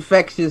got an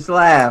infectious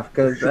laugh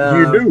because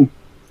you do.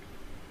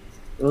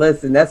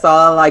 Listen, that's all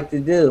I like to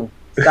do.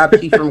 Stop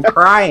you from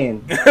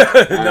crying.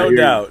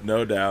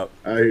 No doubt.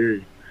 I hear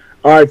you.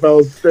 All right,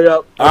 fellas, stay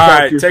up. All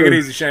right, take it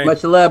easy, Shane.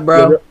 Much love,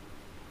 bro.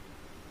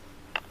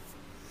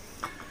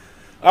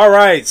 All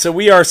right, so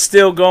we are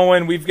still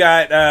going. We've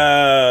got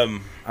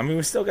I mean,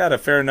 we still got a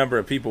fair number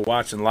of people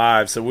watching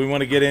live, so we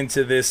want to get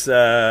into this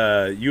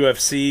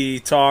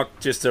UFC talk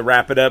just to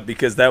wrap it up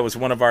because that was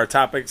one of our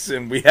topics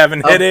and we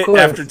haven't hit it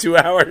after 2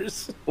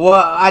 hours. Well,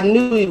 I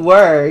knew we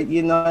were,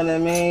 you know what I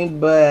mean?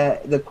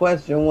 But the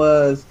question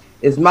was,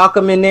 is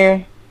Malcolm in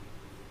there?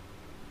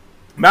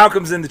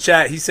 Malcolm's in the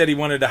chat. He said he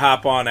wanted to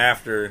hop on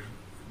after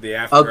the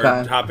after.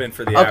 Okay. Hop in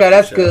for the after. Okay,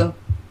 that's show. cool.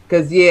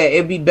 Because, yeah,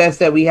 it'd be best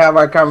that we have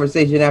our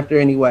conversation after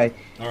anyway.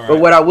 All right. But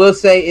what I will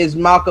say is,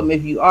 Malcolm,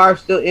 if you are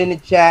still in the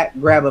chat,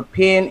 grab a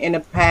pen and a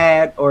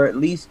pad or at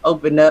least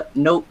open up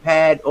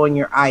Notepad on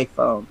your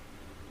iPhone.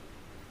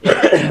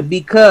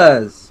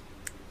 Because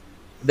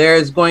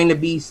there's going to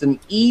be some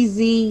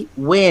easy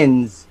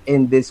wins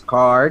in this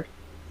card.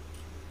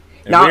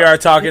 And now, we are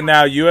talking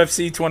now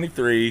UFC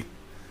 23.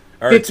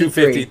 Or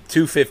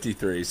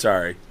 253,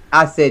 sorry.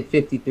 I said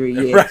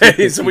 53, yeah. Right,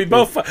 53. So we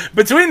both,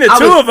 between the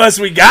two of us,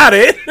 we got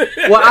it.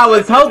 Well, I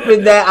was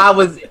hoping that I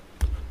was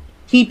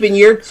keeping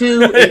your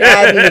 2 and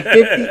adding the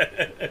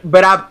 50,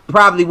 but I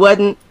probably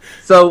wasn't.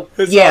 So,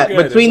 yeah,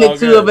 between the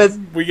two of us,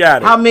 we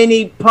got it. How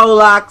many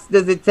Polacks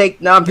does it take?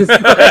 No, I'm just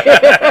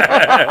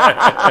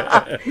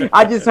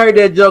I just heard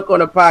that joke on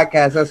a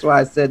podcast. That's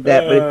why I said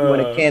that. But if you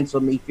want to cancel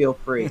me, feel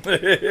free.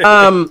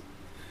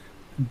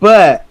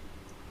 But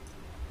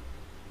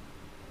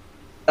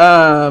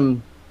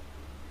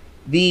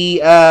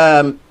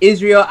the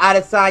Israel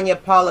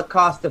Adesanya Paulo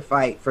Costa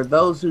fight, for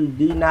those who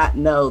do not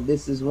know,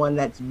 this is one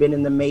that's been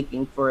in the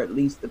making for at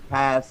least the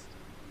past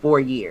 4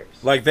 years.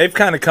 Like, they've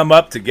kind of come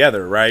up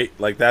together, right?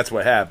 Like, that's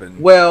what happened.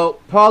 Well,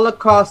 Paulo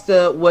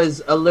Costa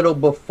was a little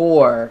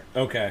before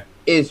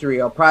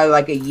Israel, probably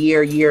like a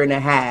year and a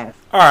half.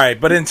 All right,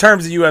 but in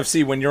terms of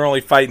UFC, when you're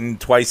only fighting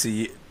twice a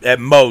year, at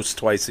most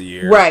twice a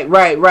year.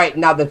 Right.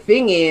 Now, the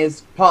thing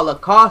is, Paulo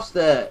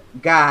Costa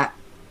got,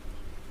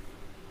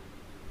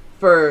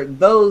 for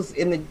those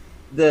in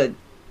the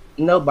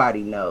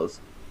nobody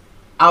knows,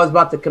 I was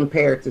about to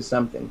compare it to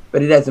something,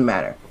 but it doesn't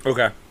matter.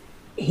 Okay.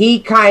 He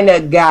kind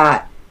of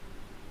got,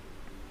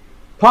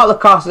 Paulo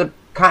Costa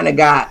kind of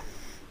got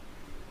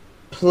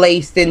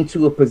placed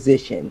into a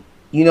position.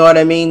 You know what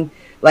I mean?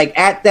 Like,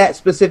 at that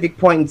specific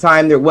point in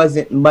time, there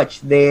wasn't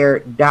much there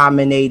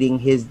dominating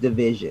his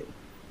division.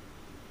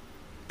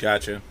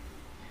 Gotcha.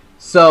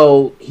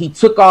 So he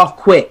took off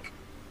quick.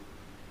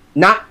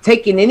 Not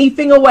taking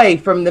anything away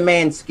from the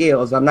man's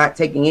skills. I'm not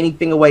taking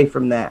anything away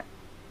from that.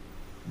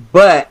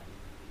 But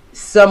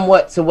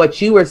somewhat to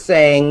what you were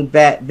saying,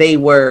 that they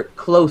were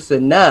close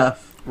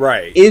enough.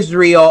 Right.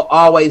 Israel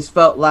always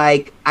felt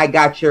like, I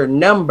got your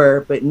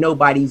number, but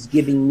nobody's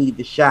giving me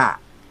the shot.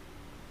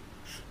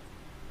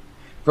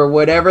 For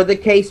whatever the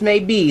case may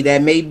be,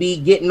 that may be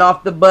getting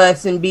off the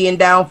bus and being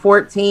down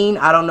 14.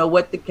 I don't know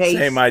what the case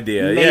Same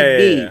idea. may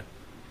be. Yeah.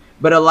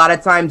 But a lot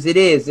of times it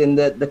is. And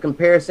the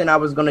comparison I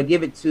was going to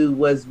give it to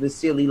was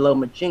Vasily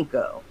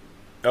Lomachenko.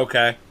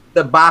 Okay.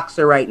 The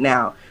boxer right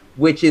now,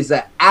 which is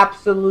an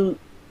absolute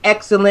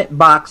excellent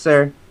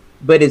boxer,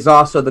 but is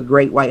also the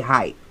great white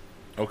hype.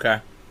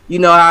 Okay. You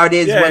know how it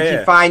is. Once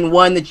you find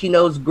one that you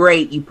know is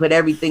great, you put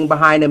everything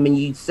behind him and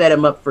you set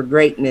him up for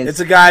greatness. It's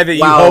a guy that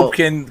you hope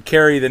can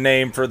carry the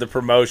name for the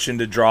promotion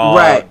to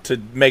draw,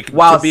 to make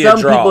while to be a draw.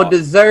 Some people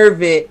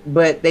deserve it,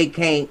 but they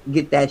can't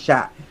get that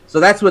shot. So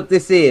that's what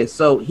this is.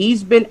 So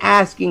he's been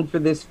asking for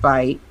this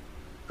fight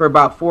for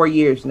about 4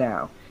 years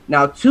now.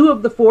 Now, 2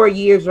 of the 4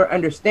 years are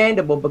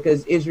understandable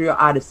because Israel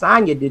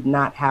Adesanya did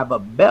not have a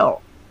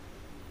belt.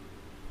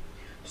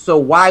 So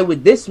why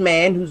would this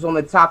man, who's on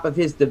the top of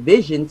his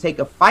division, take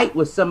a fight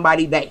with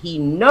somebody that he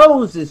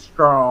knows is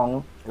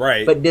strong,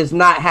 but does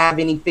not have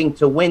anything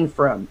to win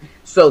from?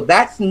 So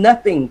that's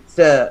nothing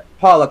to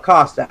Paulo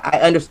Costa.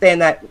 I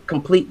understand that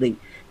completely.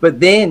 But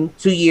then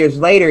 2 years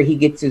later, he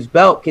gets his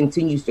belt,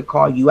 continues to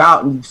call you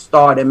out, and you've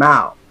stalled him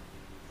out.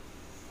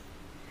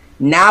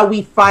 Now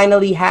we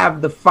finally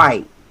have the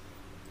fight.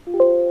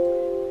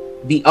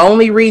 The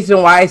only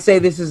reason why I say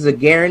this is a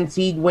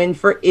guaranteed win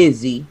for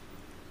Izzy,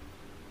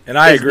 and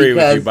I agree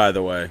with you, by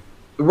the way.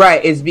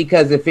 Right, is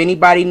because if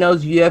anybody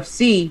knows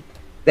UFC,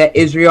 that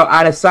Israel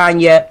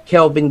Adesanya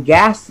Kelvin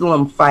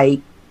Gastelum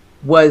fight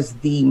was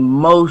the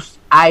most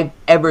I've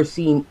ever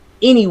seen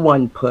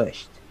anyone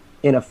pushed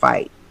in a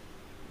fight.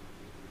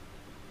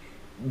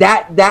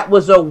 That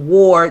was a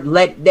war.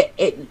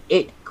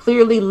 It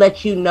clearly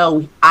lets you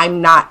know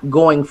I'm not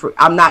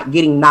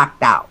getting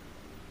knocked out.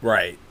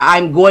 Right.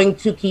 I'm going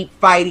to keep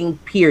fighting,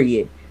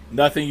 period.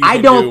 Nothing you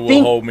can do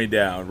will hold me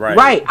down. Right.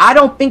 Right. I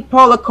don't think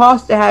Paulo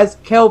Costa has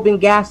Kelvin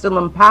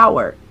Gastelum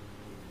power.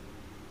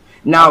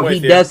 Now he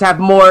does have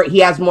more. He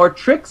has more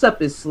tricks up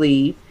his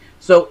sleeve.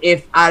 So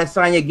if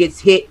Adesanya gets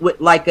hit with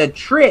like a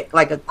trick,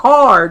 like a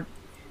card,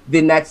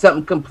 then that's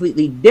something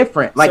completely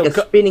different, like a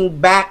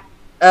spinning back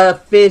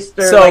fist.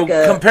 Or so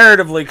like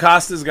comparatively,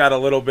 Costa's got a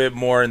little bit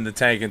more in the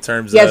tank in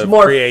terms of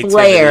more creativity.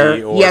 Flair.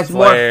 He has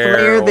more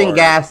flair than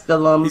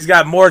Gastelum. He's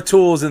got more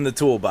tools in the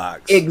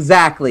toolbox.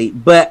 Exactly,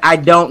 but I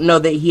don't know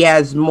that he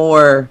has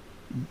more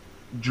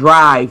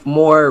drive,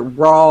 more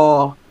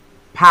raw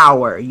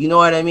power. You know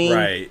what I mean?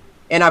 Right.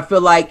 And I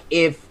feel like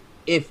if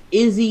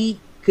Izzy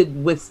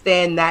could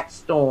withstand that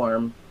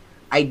storm,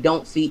 I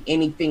don't see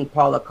anything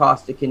Paulo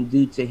Costa can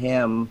do to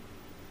him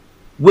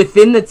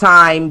within the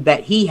time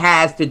that he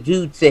has to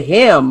do to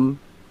him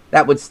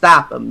that would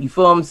stop him. You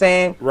feel what I'm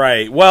saying?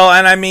 Right. Well,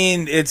 and I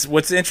mean, it's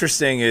what's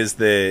interesting is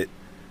that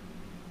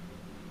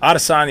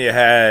Adesanya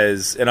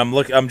has, and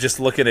I'm just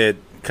looking at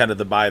kind of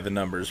the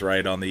numbers,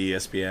 right, on the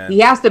ESPN. He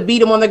has to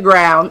beat him on the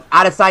ground.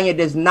 Adesanya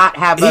does not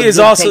have a good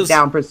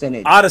takedown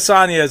percentage.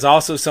 Adesanya is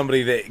also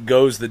somebody that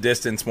goes the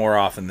distance more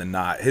often than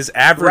not. His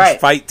average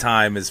fight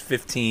time is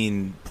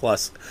 15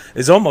 plus,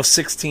 is almost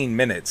 16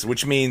 minutes,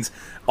 which means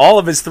all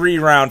of his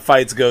 3-round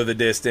fights go the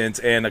distance,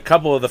 and a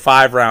couple of the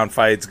 5-round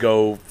fights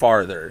go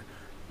farther.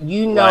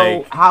 You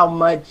know how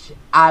much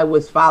I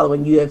was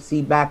following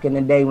UFC back in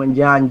the day when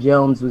John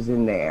Jones was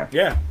in there.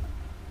 Yeah.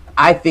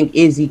 I think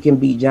Izzy can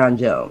beat John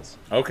Jones.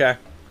 Okay.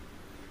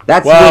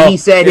 That's what he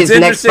said his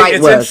next fight was.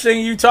 It's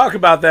interesting you talk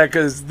about that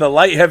because the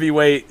light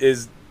heavyweight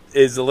is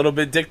a little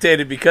bit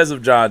dictated because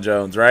of John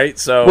Jones, right?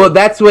 So, well,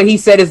 that's what he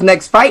said his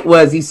next fight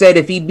was. He said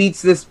if he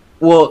beats this,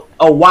 well,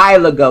 a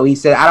while ago, he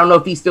said, I don't know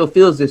if he still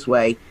feels this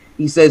way.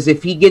 He says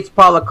if he gets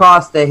Paulo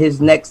Costa,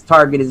 his next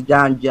target is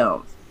John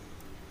Jones.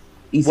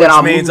 He said,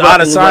 which means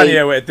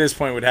Adesanya at this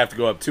point would have to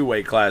go up 2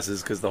 weight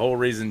classes because the whole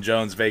reason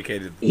Jones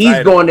vacated the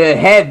title going to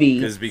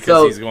heavy is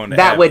because he's going to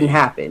that heavy. wouldn't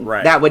happen.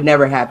 Right. That would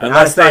never happen.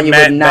 Unless Adesanya they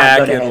met would not back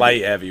go to in heavy.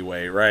 light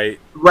heavyweight, right?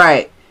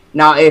 Right.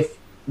 Now,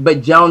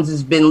 but Jones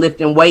has been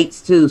lifting weights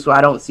too, so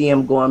I don't see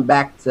him going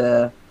back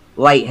to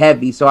light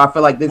heavy. So I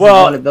feel like this is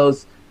one of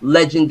those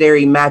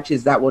legendary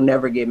matches that will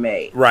never get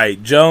made.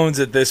 Right. Jones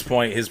at this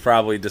point has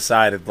probably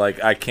decided,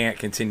 like, I can't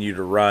continue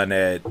to run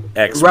at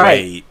X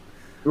weight.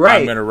 Right.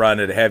 I'm going to run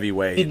at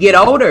heavyweight. You get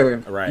older.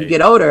 Right. You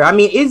get older. I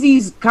mean,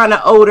 Izzy's kind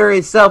of older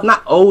himself.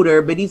 Not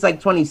older, but he's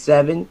like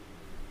 27,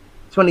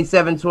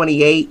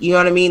 28. You know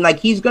what I mean? Like,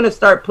 he's going to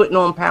start putting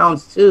on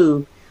pounds,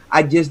 too.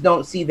 I just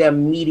don't see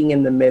them meeting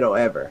in the middle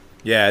ever.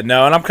 Yeah,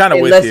 no, and I'm kind of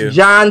with you. Unless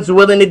John's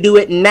willing to do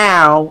it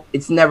now,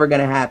 it's never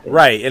going to happen.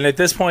 Right, and at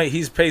this point,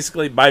 he's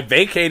basically, by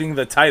vacating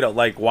the title,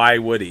 like, why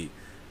would he?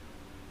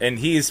 And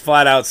he's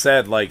flat out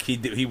said, like,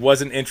 he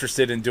wasn't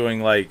interested in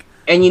doing, like,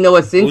 and you know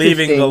what's interesting?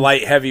 Leaving the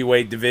light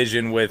heavyweight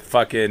division with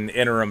fucking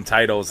interim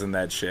titles and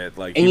that shit.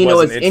 Like, and you know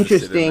what's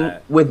interesting?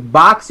 With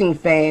boxing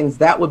fans,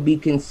 that would be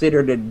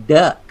considered a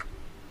duck.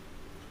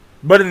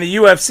 But in the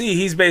UFC,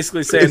 he's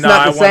basically saying, it's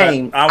not the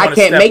same. I want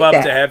to step up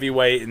to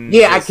heavyweight. And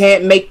I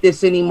can't make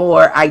this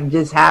anymore. I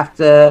just have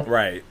to.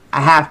 Right.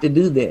 I have to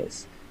do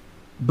this.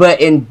 But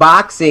in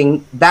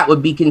boxing, that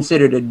would be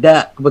considered a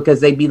duck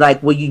because they'd be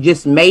like, well, you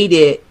just made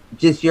it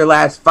just your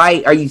last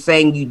fight. Are you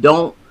saying you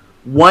don't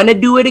want to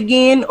do it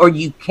again or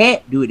you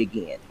can't do it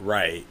again?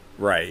 Right.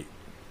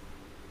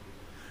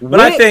 But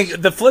I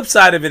think the flip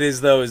side of it is,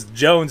 though, is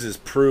Jones has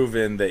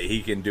proven that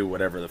he can do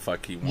whatever the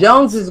fuck he wants.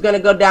 Jones is going to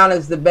go down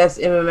as the best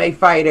MMA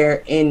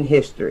fighter in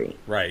history.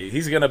 Right.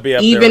 He's going to be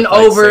up even there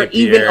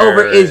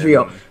over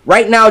Israel.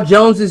 Right now,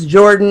 Jones is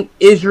Jordan.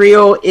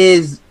 Israel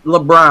is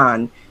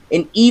LeBron.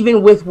 And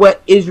even with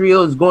what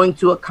Israel is going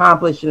to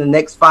accomplish in the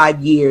next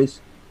 5 years,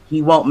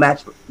 he won't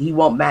match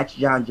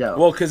John Jones.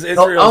 Well, because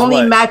He'll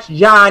only match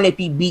John if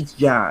he beats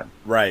John.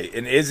 Right.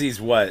 And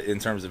Izzy's what in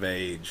terms of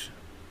age?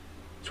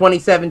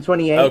 27,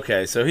 28.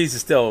 Okay, so he's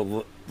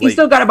still... He's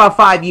still got about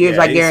 5 years,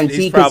 I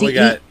guarantee.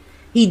 Because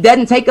he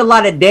doesn't take a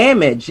lot of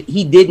damage.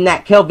 He did in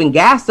that Kelvin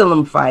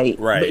Gastelum fight.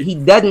 Right. But he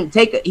doesn't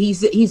take...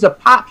 He's a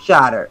pop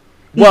shotter.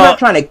 He's not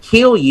trying to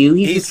kill you.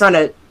 He's just trying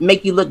to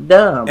make you look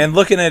dumb. And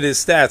looking at his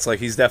stats, like,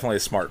 he's definitely a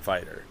smart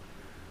fighter.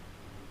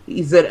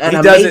 He's an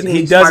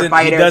amazingly smart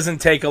fighter. He doesn't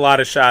take a lot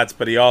of shots,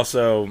 but he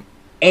also...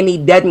 And he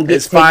doesn't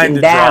get taken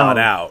down. Draw it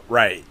out.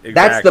 Right, exactly.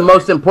 That's the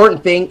most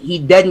important thing. He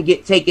doesn't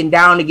get taken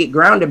down and get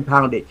ground and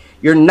pounded.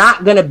 You're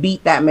not going to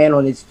beat that man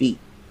on his feet.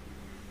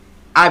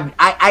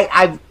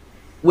 I've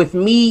with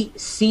me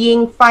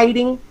seeing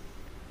fighting,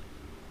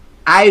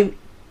 I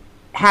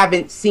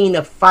haven't seen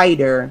a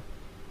fighter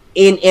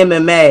in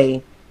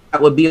MMA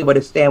that would be able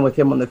to stand with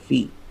him on the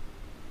feet.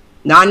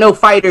 Now, I know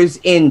fighters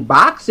in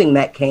boxing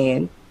that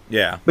can.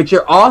 Yeah. But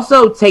you're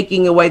also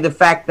taking away the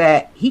fact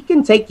that he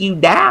can take you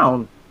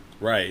down.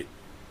 Right.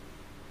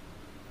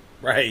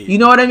 You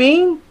know what I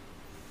mean?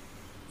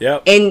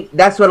 Yep. And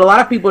that's what a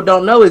lot of people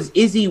don't know is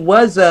Izzy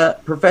was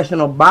a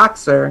professional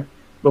boxer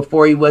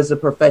before he was a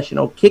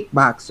professional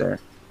kickboxer,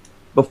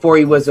 before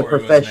he was a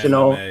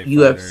professional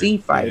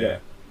UFC fighter.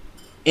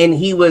 Yeah. And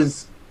he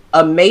was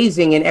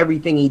amazing in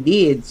everything he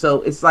did.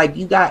 So it's like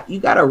you got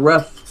a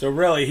rough. So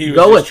really, he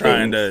was just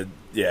trying to.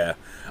 Yeah.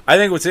 I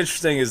think what's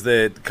interesting is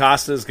that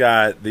Costa's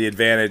got the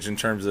advantage in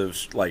terms of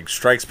like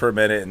strikes per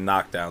minute and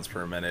knockdowns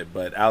per minute,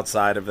 but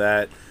outside of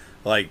that,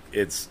 like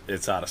it's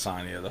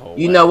Adesanya the whole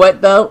way. You know what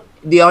though?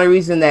 The only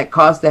reason that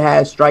Costa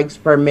has strikes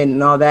per minute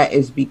and all that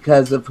is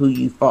because of who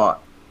you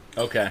fought.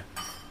 Okay.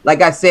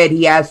 Like I said,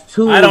 he has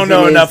tools. I don't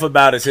know enough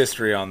about his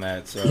history on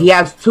that. So he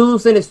has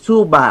tools in his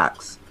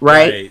toolbox,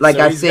 right? Like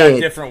so I said,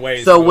 got different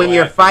ways so when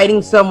you're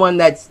fighting someone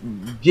that's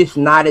just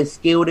not as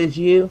skilled as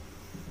you,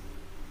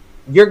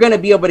 you're going to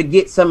be able to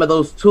get some of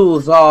those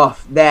tools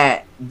off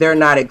that they're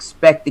not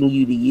expecting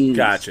you to use.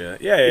 Gotcha.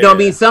 Yeah. You know what I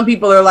mean? Some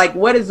people are like,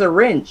 what is a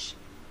wrench?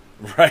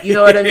 Right. You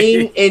know what I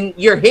mean? And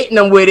you're hitting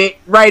them with it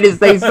right as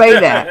they say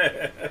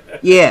that.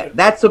 Yeah,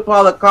 that's what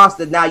Paulo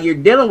Costa. Now you're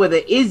dealing with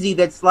an Izzy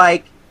that's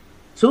like,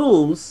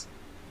 tools?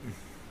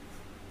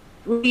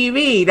 What do you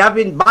mean? I've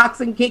been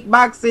boxing,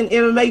 kickboxing,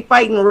 MMA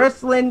fighting,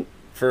 wrestling.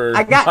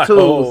 I got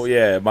tools.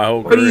 My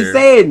whole career. What are you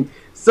saying?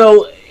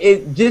 So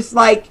it just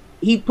like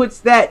he puts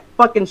that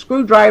fucking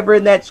screwdriver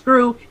in that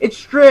screw, it's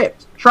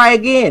stripped. Try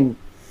again.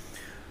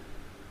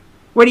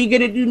 What are you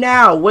gonna do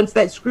now once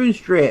that screw's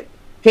stripped?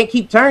 Can't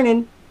keep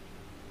turning.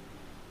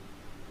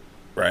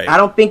 Right. I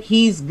don't think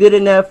he's good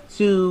enough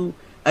to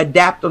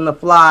adapt on the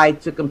fly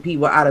to compete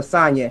with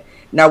Adesanya.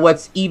 Now,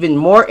 what's even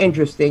more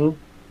interesting,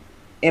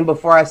 and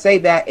before I say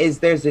that, is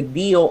there's a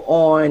deal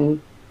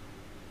on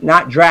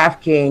not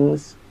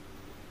DraftKings.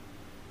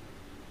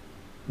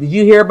 Did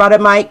you hear about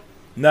it, Mike?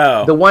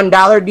 No. The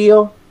 $1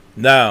 deal?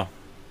 No.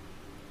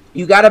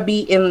 You got to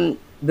be in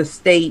the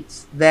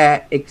states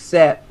that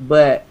accept,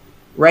 but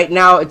right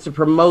now it's a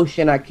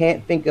promotion. I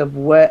can't think of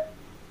what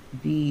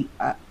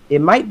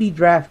it might be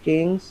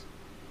DraftKings.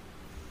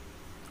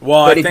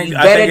 Well, but I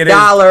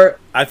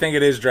think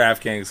it is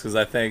DraftKings because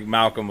I think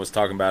Malcolm was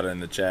talking about it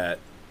in the chat.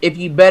 If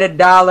you bet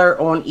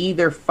 $1 on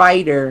either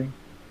fighter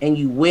and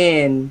you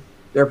win,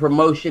 their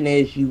promotion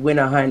is you win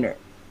 100.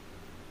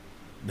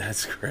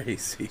 That's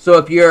crazy. So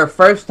if you're a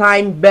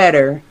first-time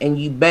bettor and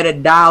you bet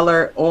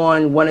 $1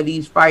 on one of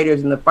these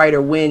fighters and the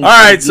fighter wins, all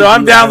right. So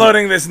I'm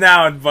downloading this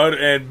now and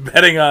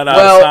betting on Adesanya.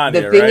 Well,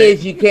 the thing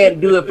is, you can't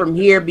do it from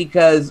here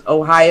because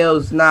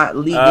Ohio's not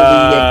legally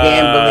a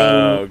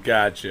gambling. Oh,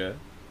 gotcha.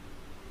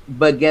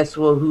 But guess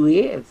what? Who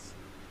is?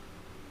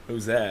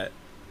 Who's that?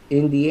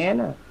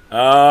 Indiana.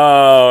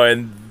 Oh,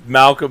 and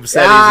Malcolm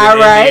said he's in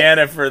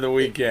Indiana for the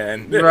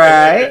weekend.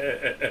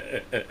 Right.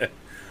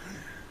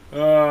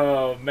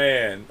 Oh,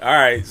 man. All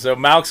right, so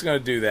Malk's going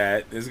to do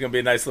that. This is going to be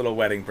a nice little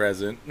wedding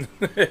present.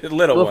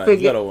 little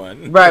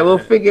one. Right,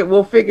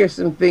 we'll figure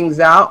some things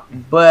out.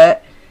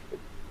 But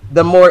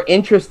the more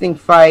interesting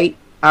fight,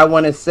 I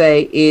want to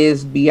say,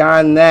 is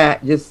beyond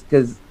that, just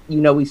because,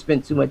 we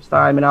spent too much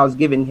time and I was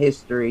given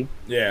history.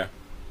 Yeah.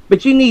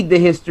 But you need the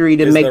history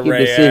to make your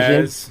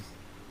decision.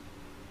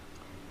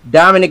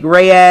 Dominic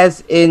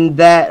Reyes in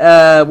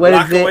that, what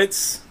is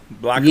it?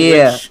 Blackowitz?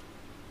 Yeah.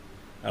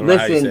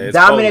 Listen,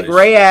 Dominic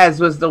Reyes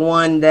was the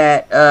one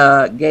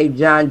that gave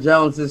John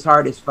Jones his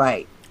hardest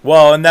fight.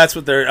 Well, and that's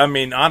what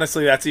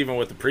honestly, that's even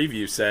what the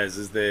preview says,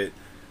 is that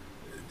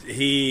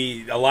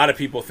a lot of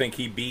people think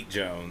he beat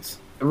Jones.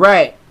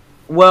 Right.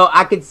 Well,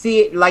 I could see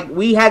it, like,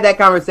 we had that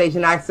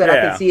conversation. I said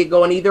I could see it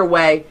going either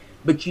way,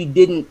 but you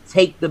didn't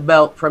take the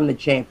belt from the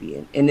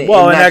champion. And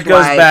that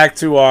goes back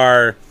to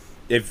our,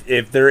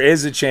 if there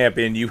is a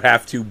champion, you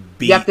have to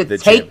beat the champion. You have to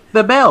take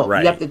the belt.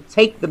 Right. You have to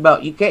take the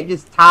belt. You can't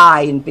just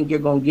tie and think you're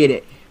going to get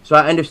it. So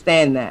I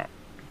understand that.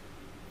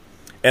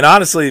 And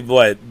honestly,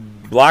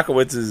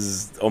 Blachowicz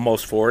is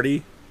almost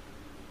 40.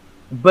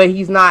 But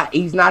he's not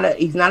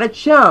a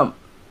chump.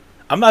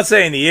 I'm not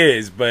saying he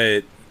is,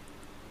 but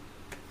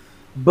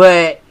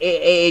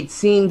it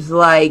seems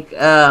like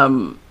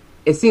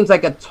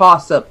a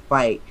toss-up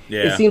fight.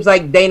 Yeah. It seems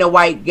like Dana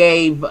White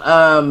gave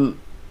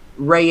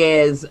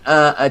Reyes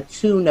a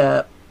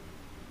tune-up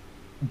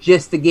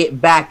just to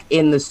get back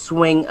in the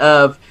swing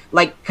of,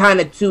 like, kind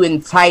of to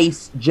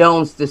entice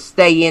Jones to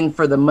stay in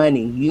for the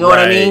money. You know what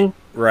I mean?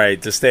 Right,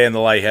 to stay in the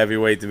light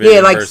heavyweight division. Yeah,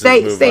 like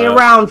stay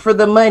around for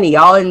the money.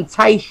 I'll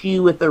entice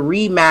you with a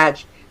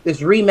rematch.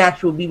 This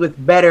rematch will be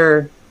with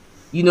better,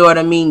 you know what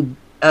I mean,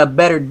 a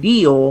better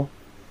deal.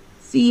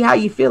 See how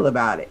you feel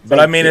about it. But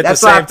at the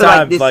same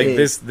time,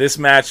 this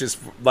match is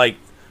like,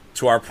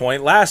 to our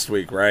point last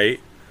week, right?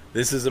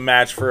 This is a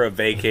match for a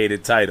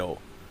vacated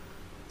title.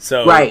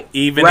 So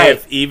even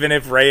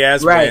if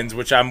Reyes wins,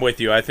 which I'm with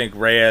you, I think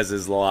Reyes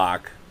is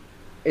lock.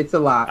 It's a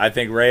lock. I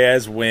think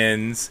Reyes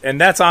wins, and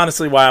that's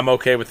honestly why I'm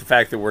okay with the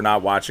fact that we're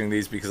not watching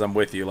these, because I'm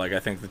with you. Like, I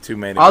think the two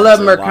main all of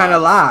them are kind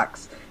of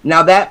locks.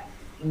 Now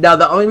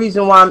the only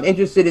reason why I'm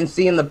interested in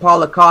seeing the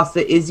Paulo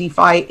Costa Izzy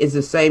fight is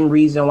the same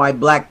reason why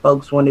black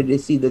folks wanted to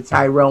see the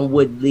Tyrone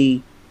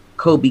Woodley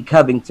Kobe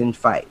Covington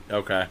fight.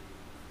 Okay.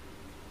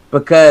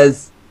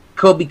 Because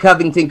Kobe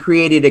Covington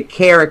created a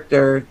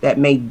character that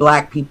made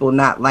black people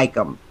not like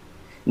him.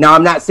 Now,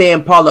 I'm not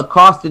saying Paulo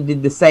Costa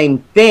did the same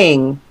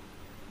thing,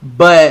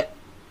 but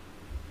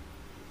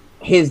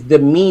his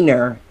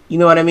demeanor, you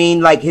know what I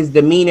mean? Like, his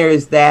demeanor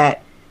is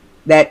that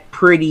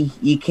pretty,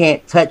 you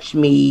can't touch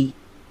me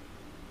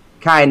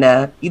kind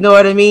of, you know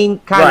what I mean?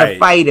 Kind of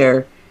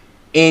fighter.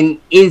 And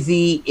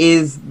Izzy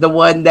is the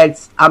one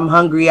that's, I'm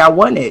hungry, I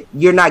want it.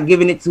 You're not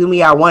giving it to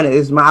me, I want it.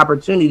 It's my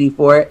opportunity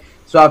for it.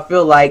 So I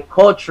feel like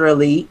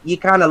culturally, you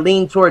kind of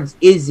lean towards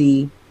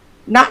Izzy.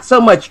 Not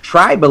so much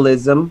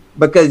tribalism,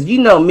 because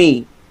you know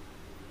me.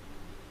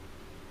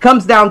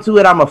 Comes down to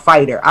it, I'm a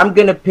fighter. I'm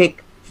going to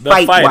pick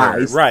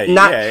fight-wise. Right.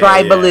 Not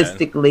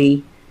tribalistically.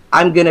 Yeah.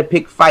 I'm going to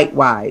pick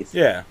fight-wise.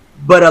 Yeah.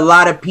 But a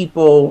lot of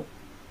people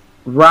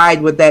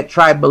ride with that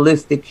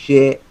tribalistic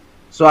shit.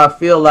 So I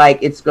feel like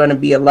it's going to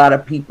be a lot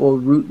of people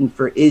rooting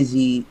for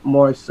Izzy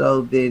more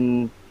so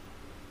than.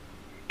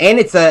 And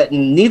it's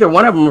neither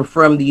one of them are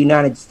from the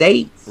United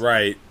States.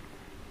 Right.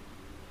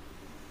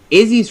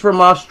 Izzy's from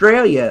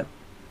Australia.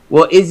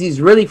 Well, Izzy's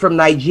really from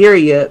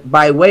Nigeria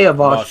by way of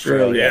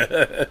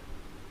Australia.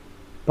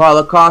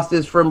 Paulo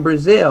Costa's from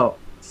Brazil.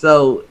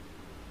 So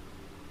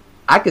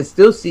I could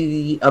still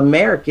see the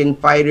American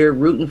fighter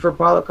rooting for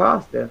Paulo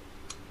Costa.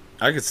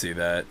 I could see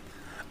that.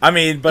 I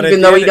mean, but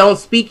even though he don't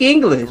speak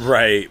English.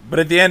 Right. But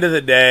at the end of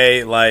the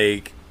day,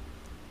 like,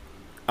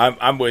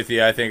 I'm with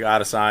you. I think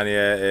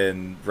Adesanya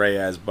and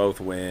Reyes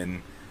both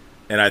win,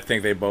 and I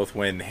think they both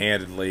win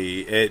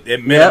handedly.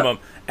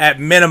 At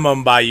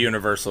minimum by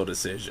universal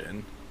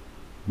decision.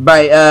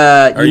 By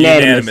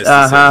unanimous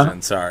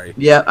decision. Sorry.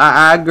 Yeah,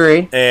 I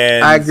agree.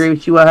 And I agree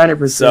with you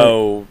 100%.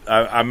 So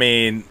I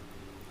mean,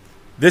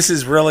 this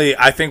is really,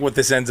 I think what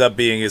this ends up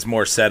being is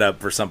more set up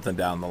for something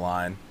down the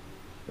line.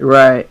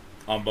 Right.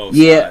 On both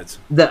sides.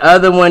 The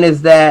other one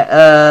is that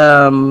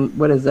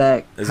what is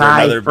that? Is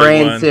Kai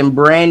France and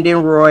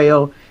Brandon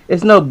Royal.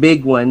 It's no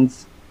big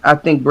ones. I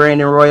think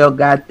Brandon Royal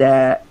got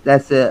that.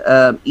 That's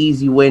a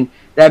easy win.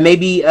 That may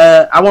be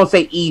I won't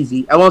say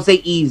easy.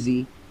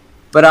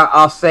 But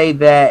I'll say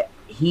that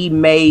he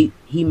may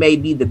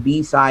be the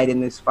B side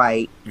in this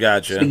fight.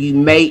 Gotcha. So you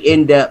may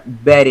end up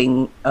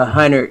betting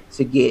 100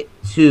 to get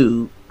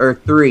 2 or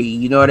 3.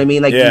 You know what I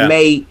mean? Like there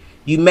may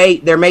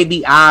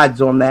be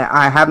odds on that.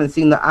 I haven't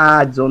seen the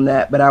odds on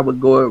that, but I would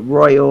go with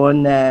Royal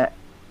on that.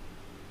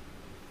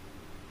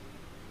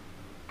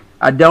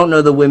 I don't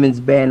know the women's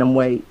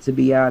bantamweight, to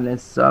be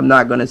honest, so I'm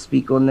not going to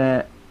speak on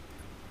that.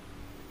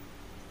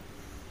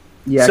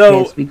 Yeah, so, I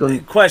can't speak on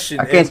question.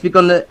 I can't speak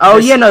on the. Oh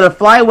yeah, no, the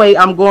flyweight.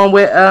 I'm going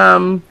with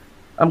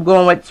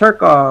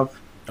Turkov.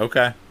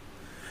 Okay.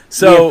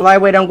 So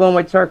flyweight, I'm going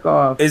with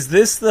Turkov. Is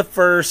this the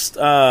first?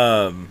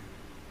 But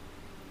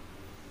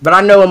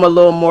I know him a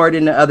little more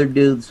than the other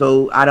dude,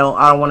 so I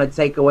don't want to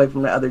take away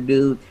from the other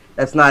dude.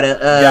 That's not a.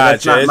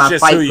 That's not my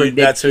fight prediction.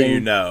 That's who you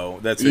know.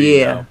 That's who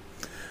you know.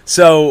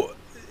 So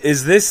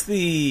is this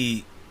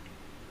the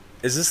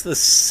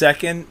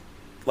second,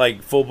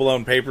 like,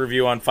 full-blown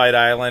pay-per-view on Fight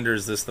Island, or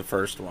is this the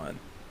first one?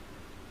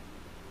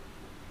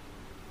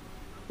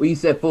 Well, you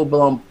said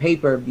full-blown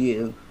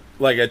pay-per-view.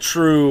 Like a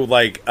true,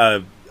 like,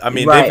 I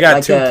mean,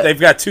 right, they've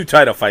got two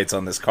title fights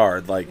on this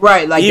card. Like,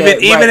 right, like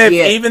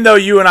even though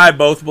you and I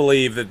both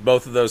believe that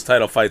both of those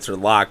title fights are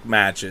locked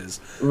matches,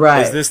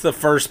 right? Is this the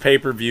first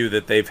pay-per-view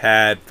that they've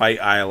had,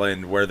 Fight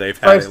Island, where they've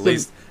had at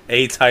least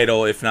a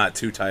title, if not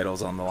 2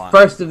 titles on the line?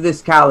 First of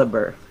this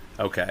caliber.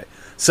 Okay.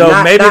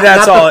 So maybe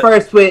that's all.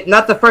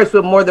 Not the first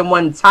with more than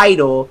one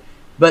title,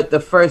 but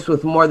the first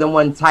with more than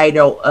one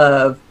title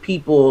of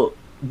people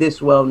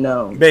this well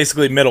known.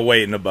 Basically,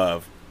 middleweight and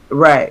above.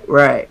 Right.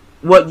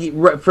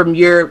 From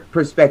your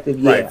perspective,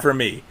 yeah. Right, for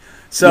me.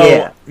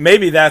 So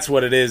maybe that's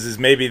what it is. Is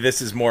maybe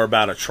this is more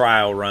about a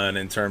trial run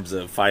in terms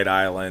of Fight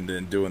Island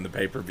and doing the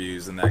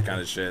pay-per-views and that kind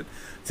of shit.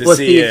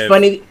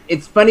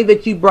 It's funny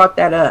that you brought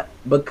that up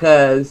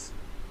because.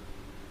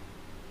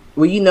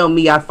 Well, you know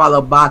me, I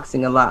follow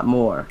boxing a lot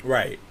more.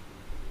 Right.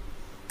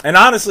 And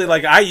honestly,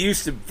 like, I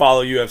used to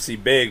follow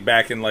UFC big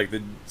back in, like,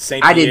 the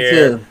St. Pierre. I did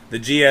too. The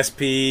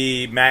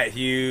GSP, Matt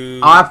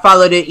Hughes. Oh, I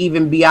followed it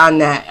even beyond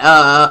that,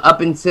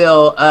 up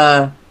until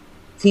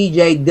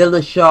TJ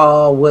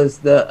Dillashaw was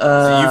the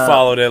so you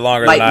followed it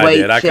longer than I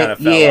did. I kind of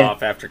fell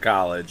off after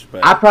college.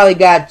 But I probably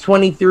got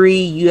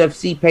 23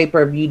 UFC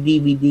pay-per-view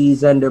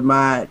DVDs under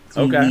my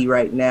TV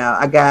right now.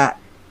 I got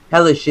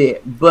hella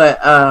shit. But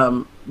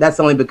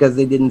that's only because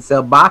they didn't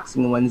sell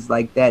boxing ones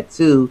like that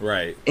too.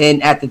 Right.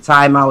 And at the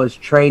time I was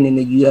training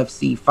a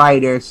UFC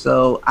fighter,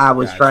 so I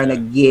was trying to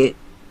get.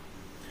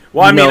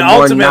 Well, I mean,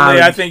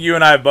 ultimately, I think you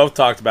and I have both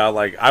talked about,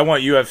 like, I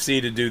want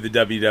UFC to do the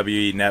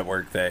WWE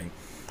Network thing.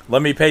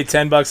 Let me pay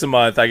 $10 a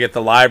month. I get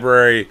the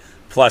library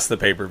plus the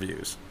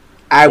pay-per-views.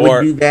 I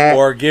would do that,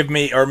 or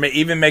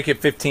even make it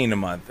 $15 a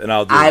month, and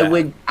I'll do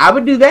that. I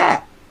would do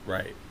that.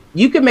 Right.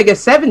 You could make it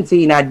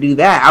 17. I'd do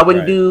that. I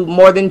wouldn't do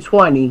more than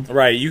 20.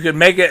 Right. You could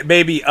make it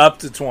maybe up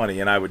to 20,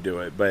 and I would do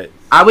it. But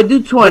I would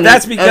do 20.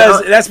 But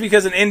that's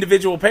because an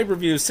individual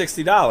pay-per-view is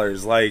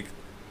 $60. Like,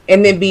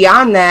 and then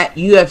beyond that,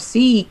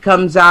 UFC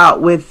comes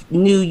out with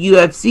new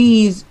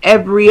UFCs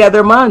every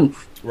other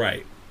month.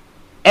 Right.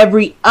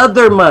 Every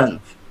other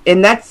month,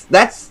 and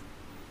that's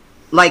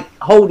like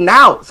holding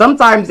out.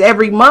 Sometimes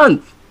every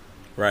month.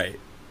 Right.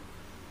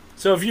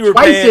 So if you were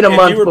paying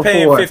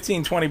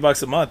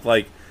 $15-20 a month,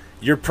 like,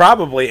 you're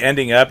probably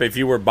ending up, if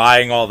you were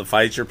buying all the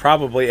fights, you're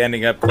probably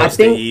ending up close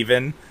to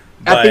even.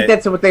 I think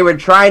that's what they were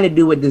trying to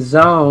do with the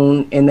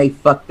Zone, and they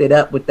fucked it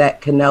up with that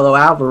Canelo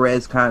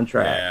Alvarez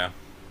contract. Yeah.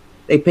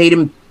 They paid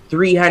him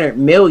 $300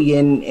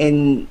 million,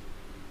 and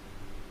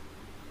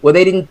well,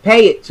 they didn't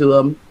pay it to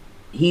him.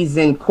 He's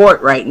in court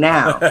right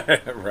now.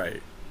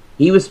 Right.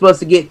 He was supposed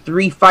to get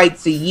 3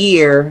 fights a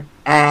year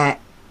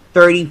at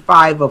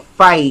 $35 a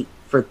fight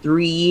for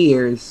 3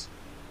 years.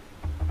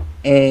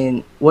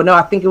 And, well, no,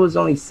 I think it was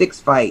only 6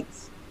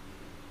 fights.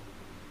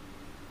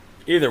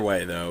 Either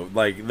way, though,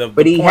 like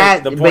but he didn't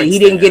get his fights. He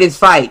hasn't get his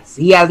fights.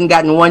 He hasn't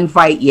gotten one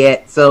fight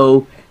yet.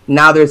 So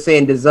now they're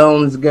saying the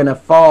zone's gonna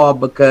fall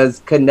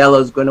because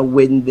Canelo's gonna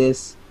win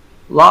this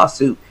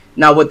lawsuit.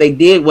 Now, what they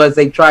did was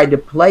they tried to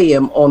play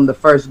him on the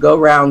first go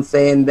round,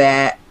 saying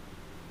that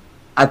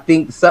I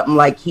think something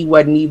like he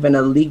wasn't even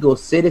a legal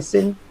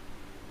citizen.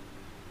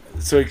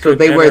 So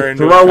they were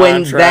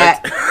throwing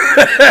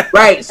that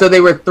right. So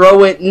they were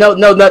throwing not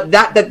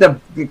that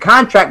the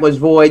contract was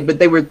void, but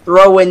they were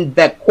throwing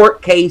that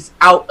court case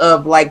out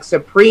of like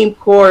Supreme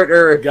Court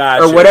or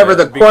whatever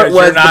the court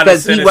was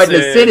because he wasn't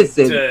a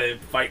citizen to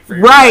fight for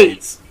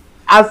rights.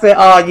 I said,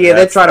 oh yeah,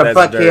 they're trying to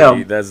fuck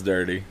him. That's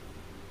dirty.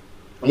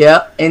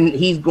 Yeah, and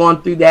he's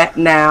going through that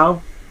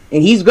now,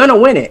 and he's gonna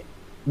win it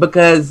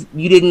because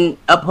you didn't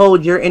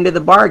uphold your end of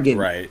the bargain.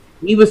 Right.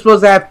 He was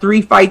supposed to have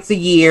 3 fights a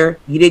year.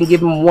 You didn't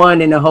give him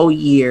 1 in a whole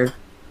year.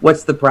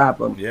 What's the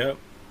problem? Yep.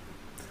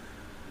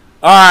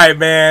 All right,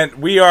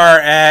 man. We are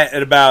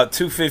at about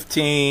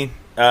 2:15.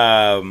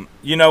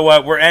 You know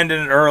what? We're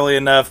ending it early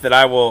enough that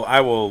I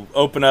will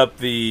open up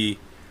the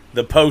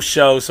post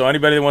show. So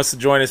anybody that wants to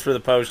join us for the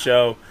post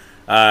show,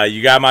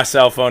 you got my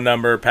cell phone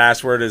number.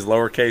 Password is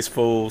lowercase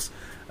fools.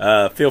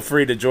 Feel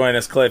free to join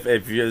us, Cliff,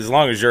 as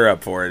long as you're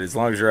up for it. As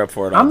long as you're up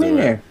for it, I'm in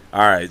there.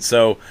 All right,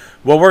 so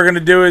what we're going to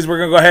do is we're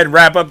going to go ahead and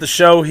wrap up the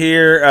show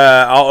here.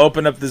 I'll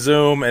open up the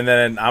Zoom, and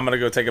then I'm going to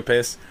go take a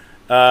piss.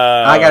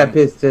 I got to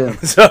piss, too.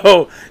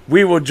 So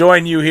we will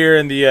join you here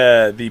in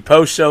the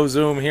post-show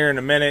Zoom here in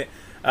a minute.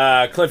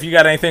 Cliff, you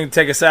got anything to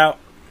take us out?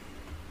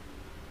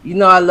 You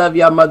know I love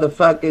y'all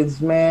motherfuckers,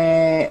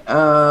 man.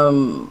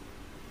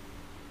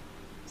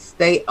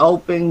 Stay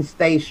open,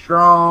 stay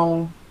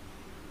strong.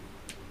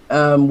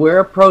 We're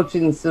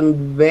approaching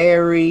some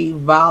very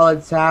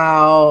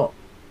volatile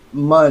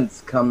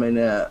months coming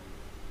up,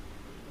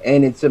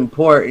 and it's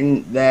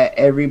important that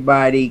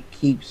everybody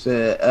keeps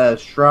a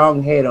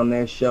strong head on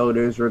their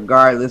shoulders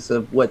regardless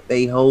of what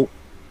they hope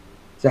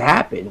to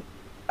happen.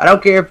 I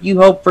don't care if you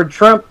hope for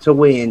Trump to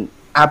win.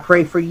 I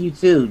pray for you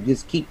too.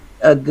 Just keep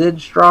a good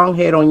strong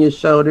head on your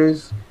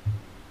shoulders.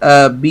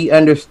 Be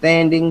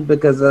understanding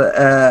because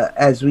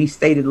as we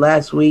stated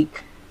last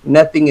week,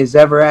 nothing is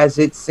ever as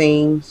it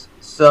seems.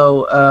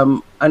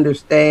 So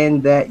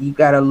understand that you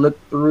got to look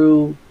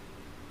through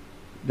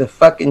the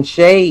fucking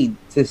shade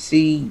to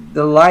see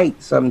the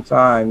light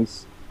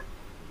sometimes.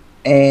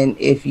 And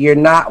if you're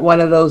not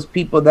one of those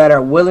people that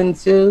are willing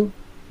to,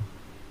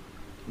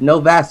 no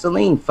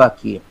Vaseline,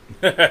 fuck you.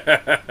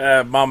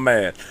 My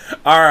man.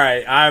 All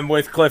right, I'm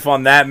with Cliff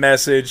on that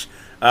message.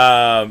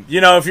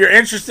 If you're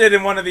interested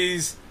in one of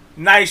these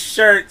nice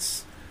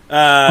shirts, do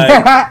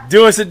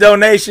us a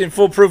donation,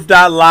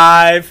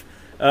 foolproof.live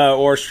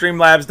or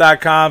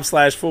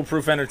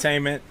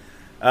streamlabs.com/foolproofentertainment.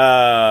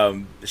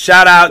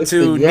 Shout out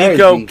to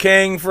Nico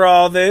King for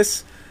all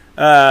this.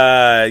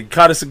 Caught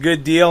us a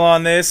good deal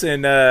on this,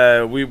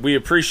 and we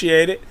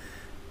appreciate it.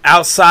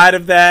 Outside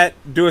of that,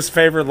 do us a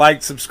favor,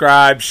 like,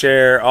 subscribe,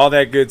 share, all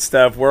that good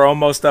stuff. We're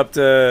almost up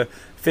to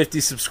 50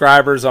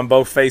 subscribers on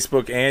both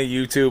Facebook and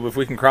YouTube. If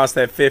we can cross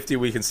that 50,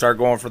 we can start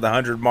going for the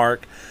 100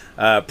 mark.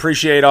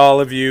 Appreciate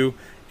all of you,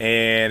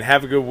 and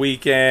have a good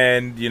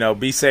weekend.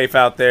 Be safe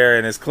out there.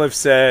 And as Cliff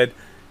said,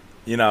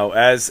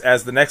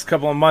 as the next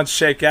couple of months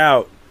shake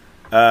out,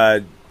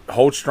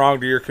 hold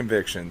strong to your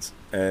convictions.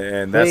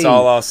 And that's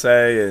all I'll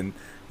say. And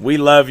we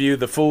love you.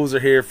 The fools are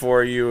here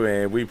for you,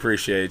 and we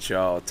appreciate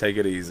y'all. Take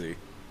it easy.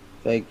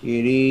 Take it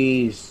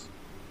easy.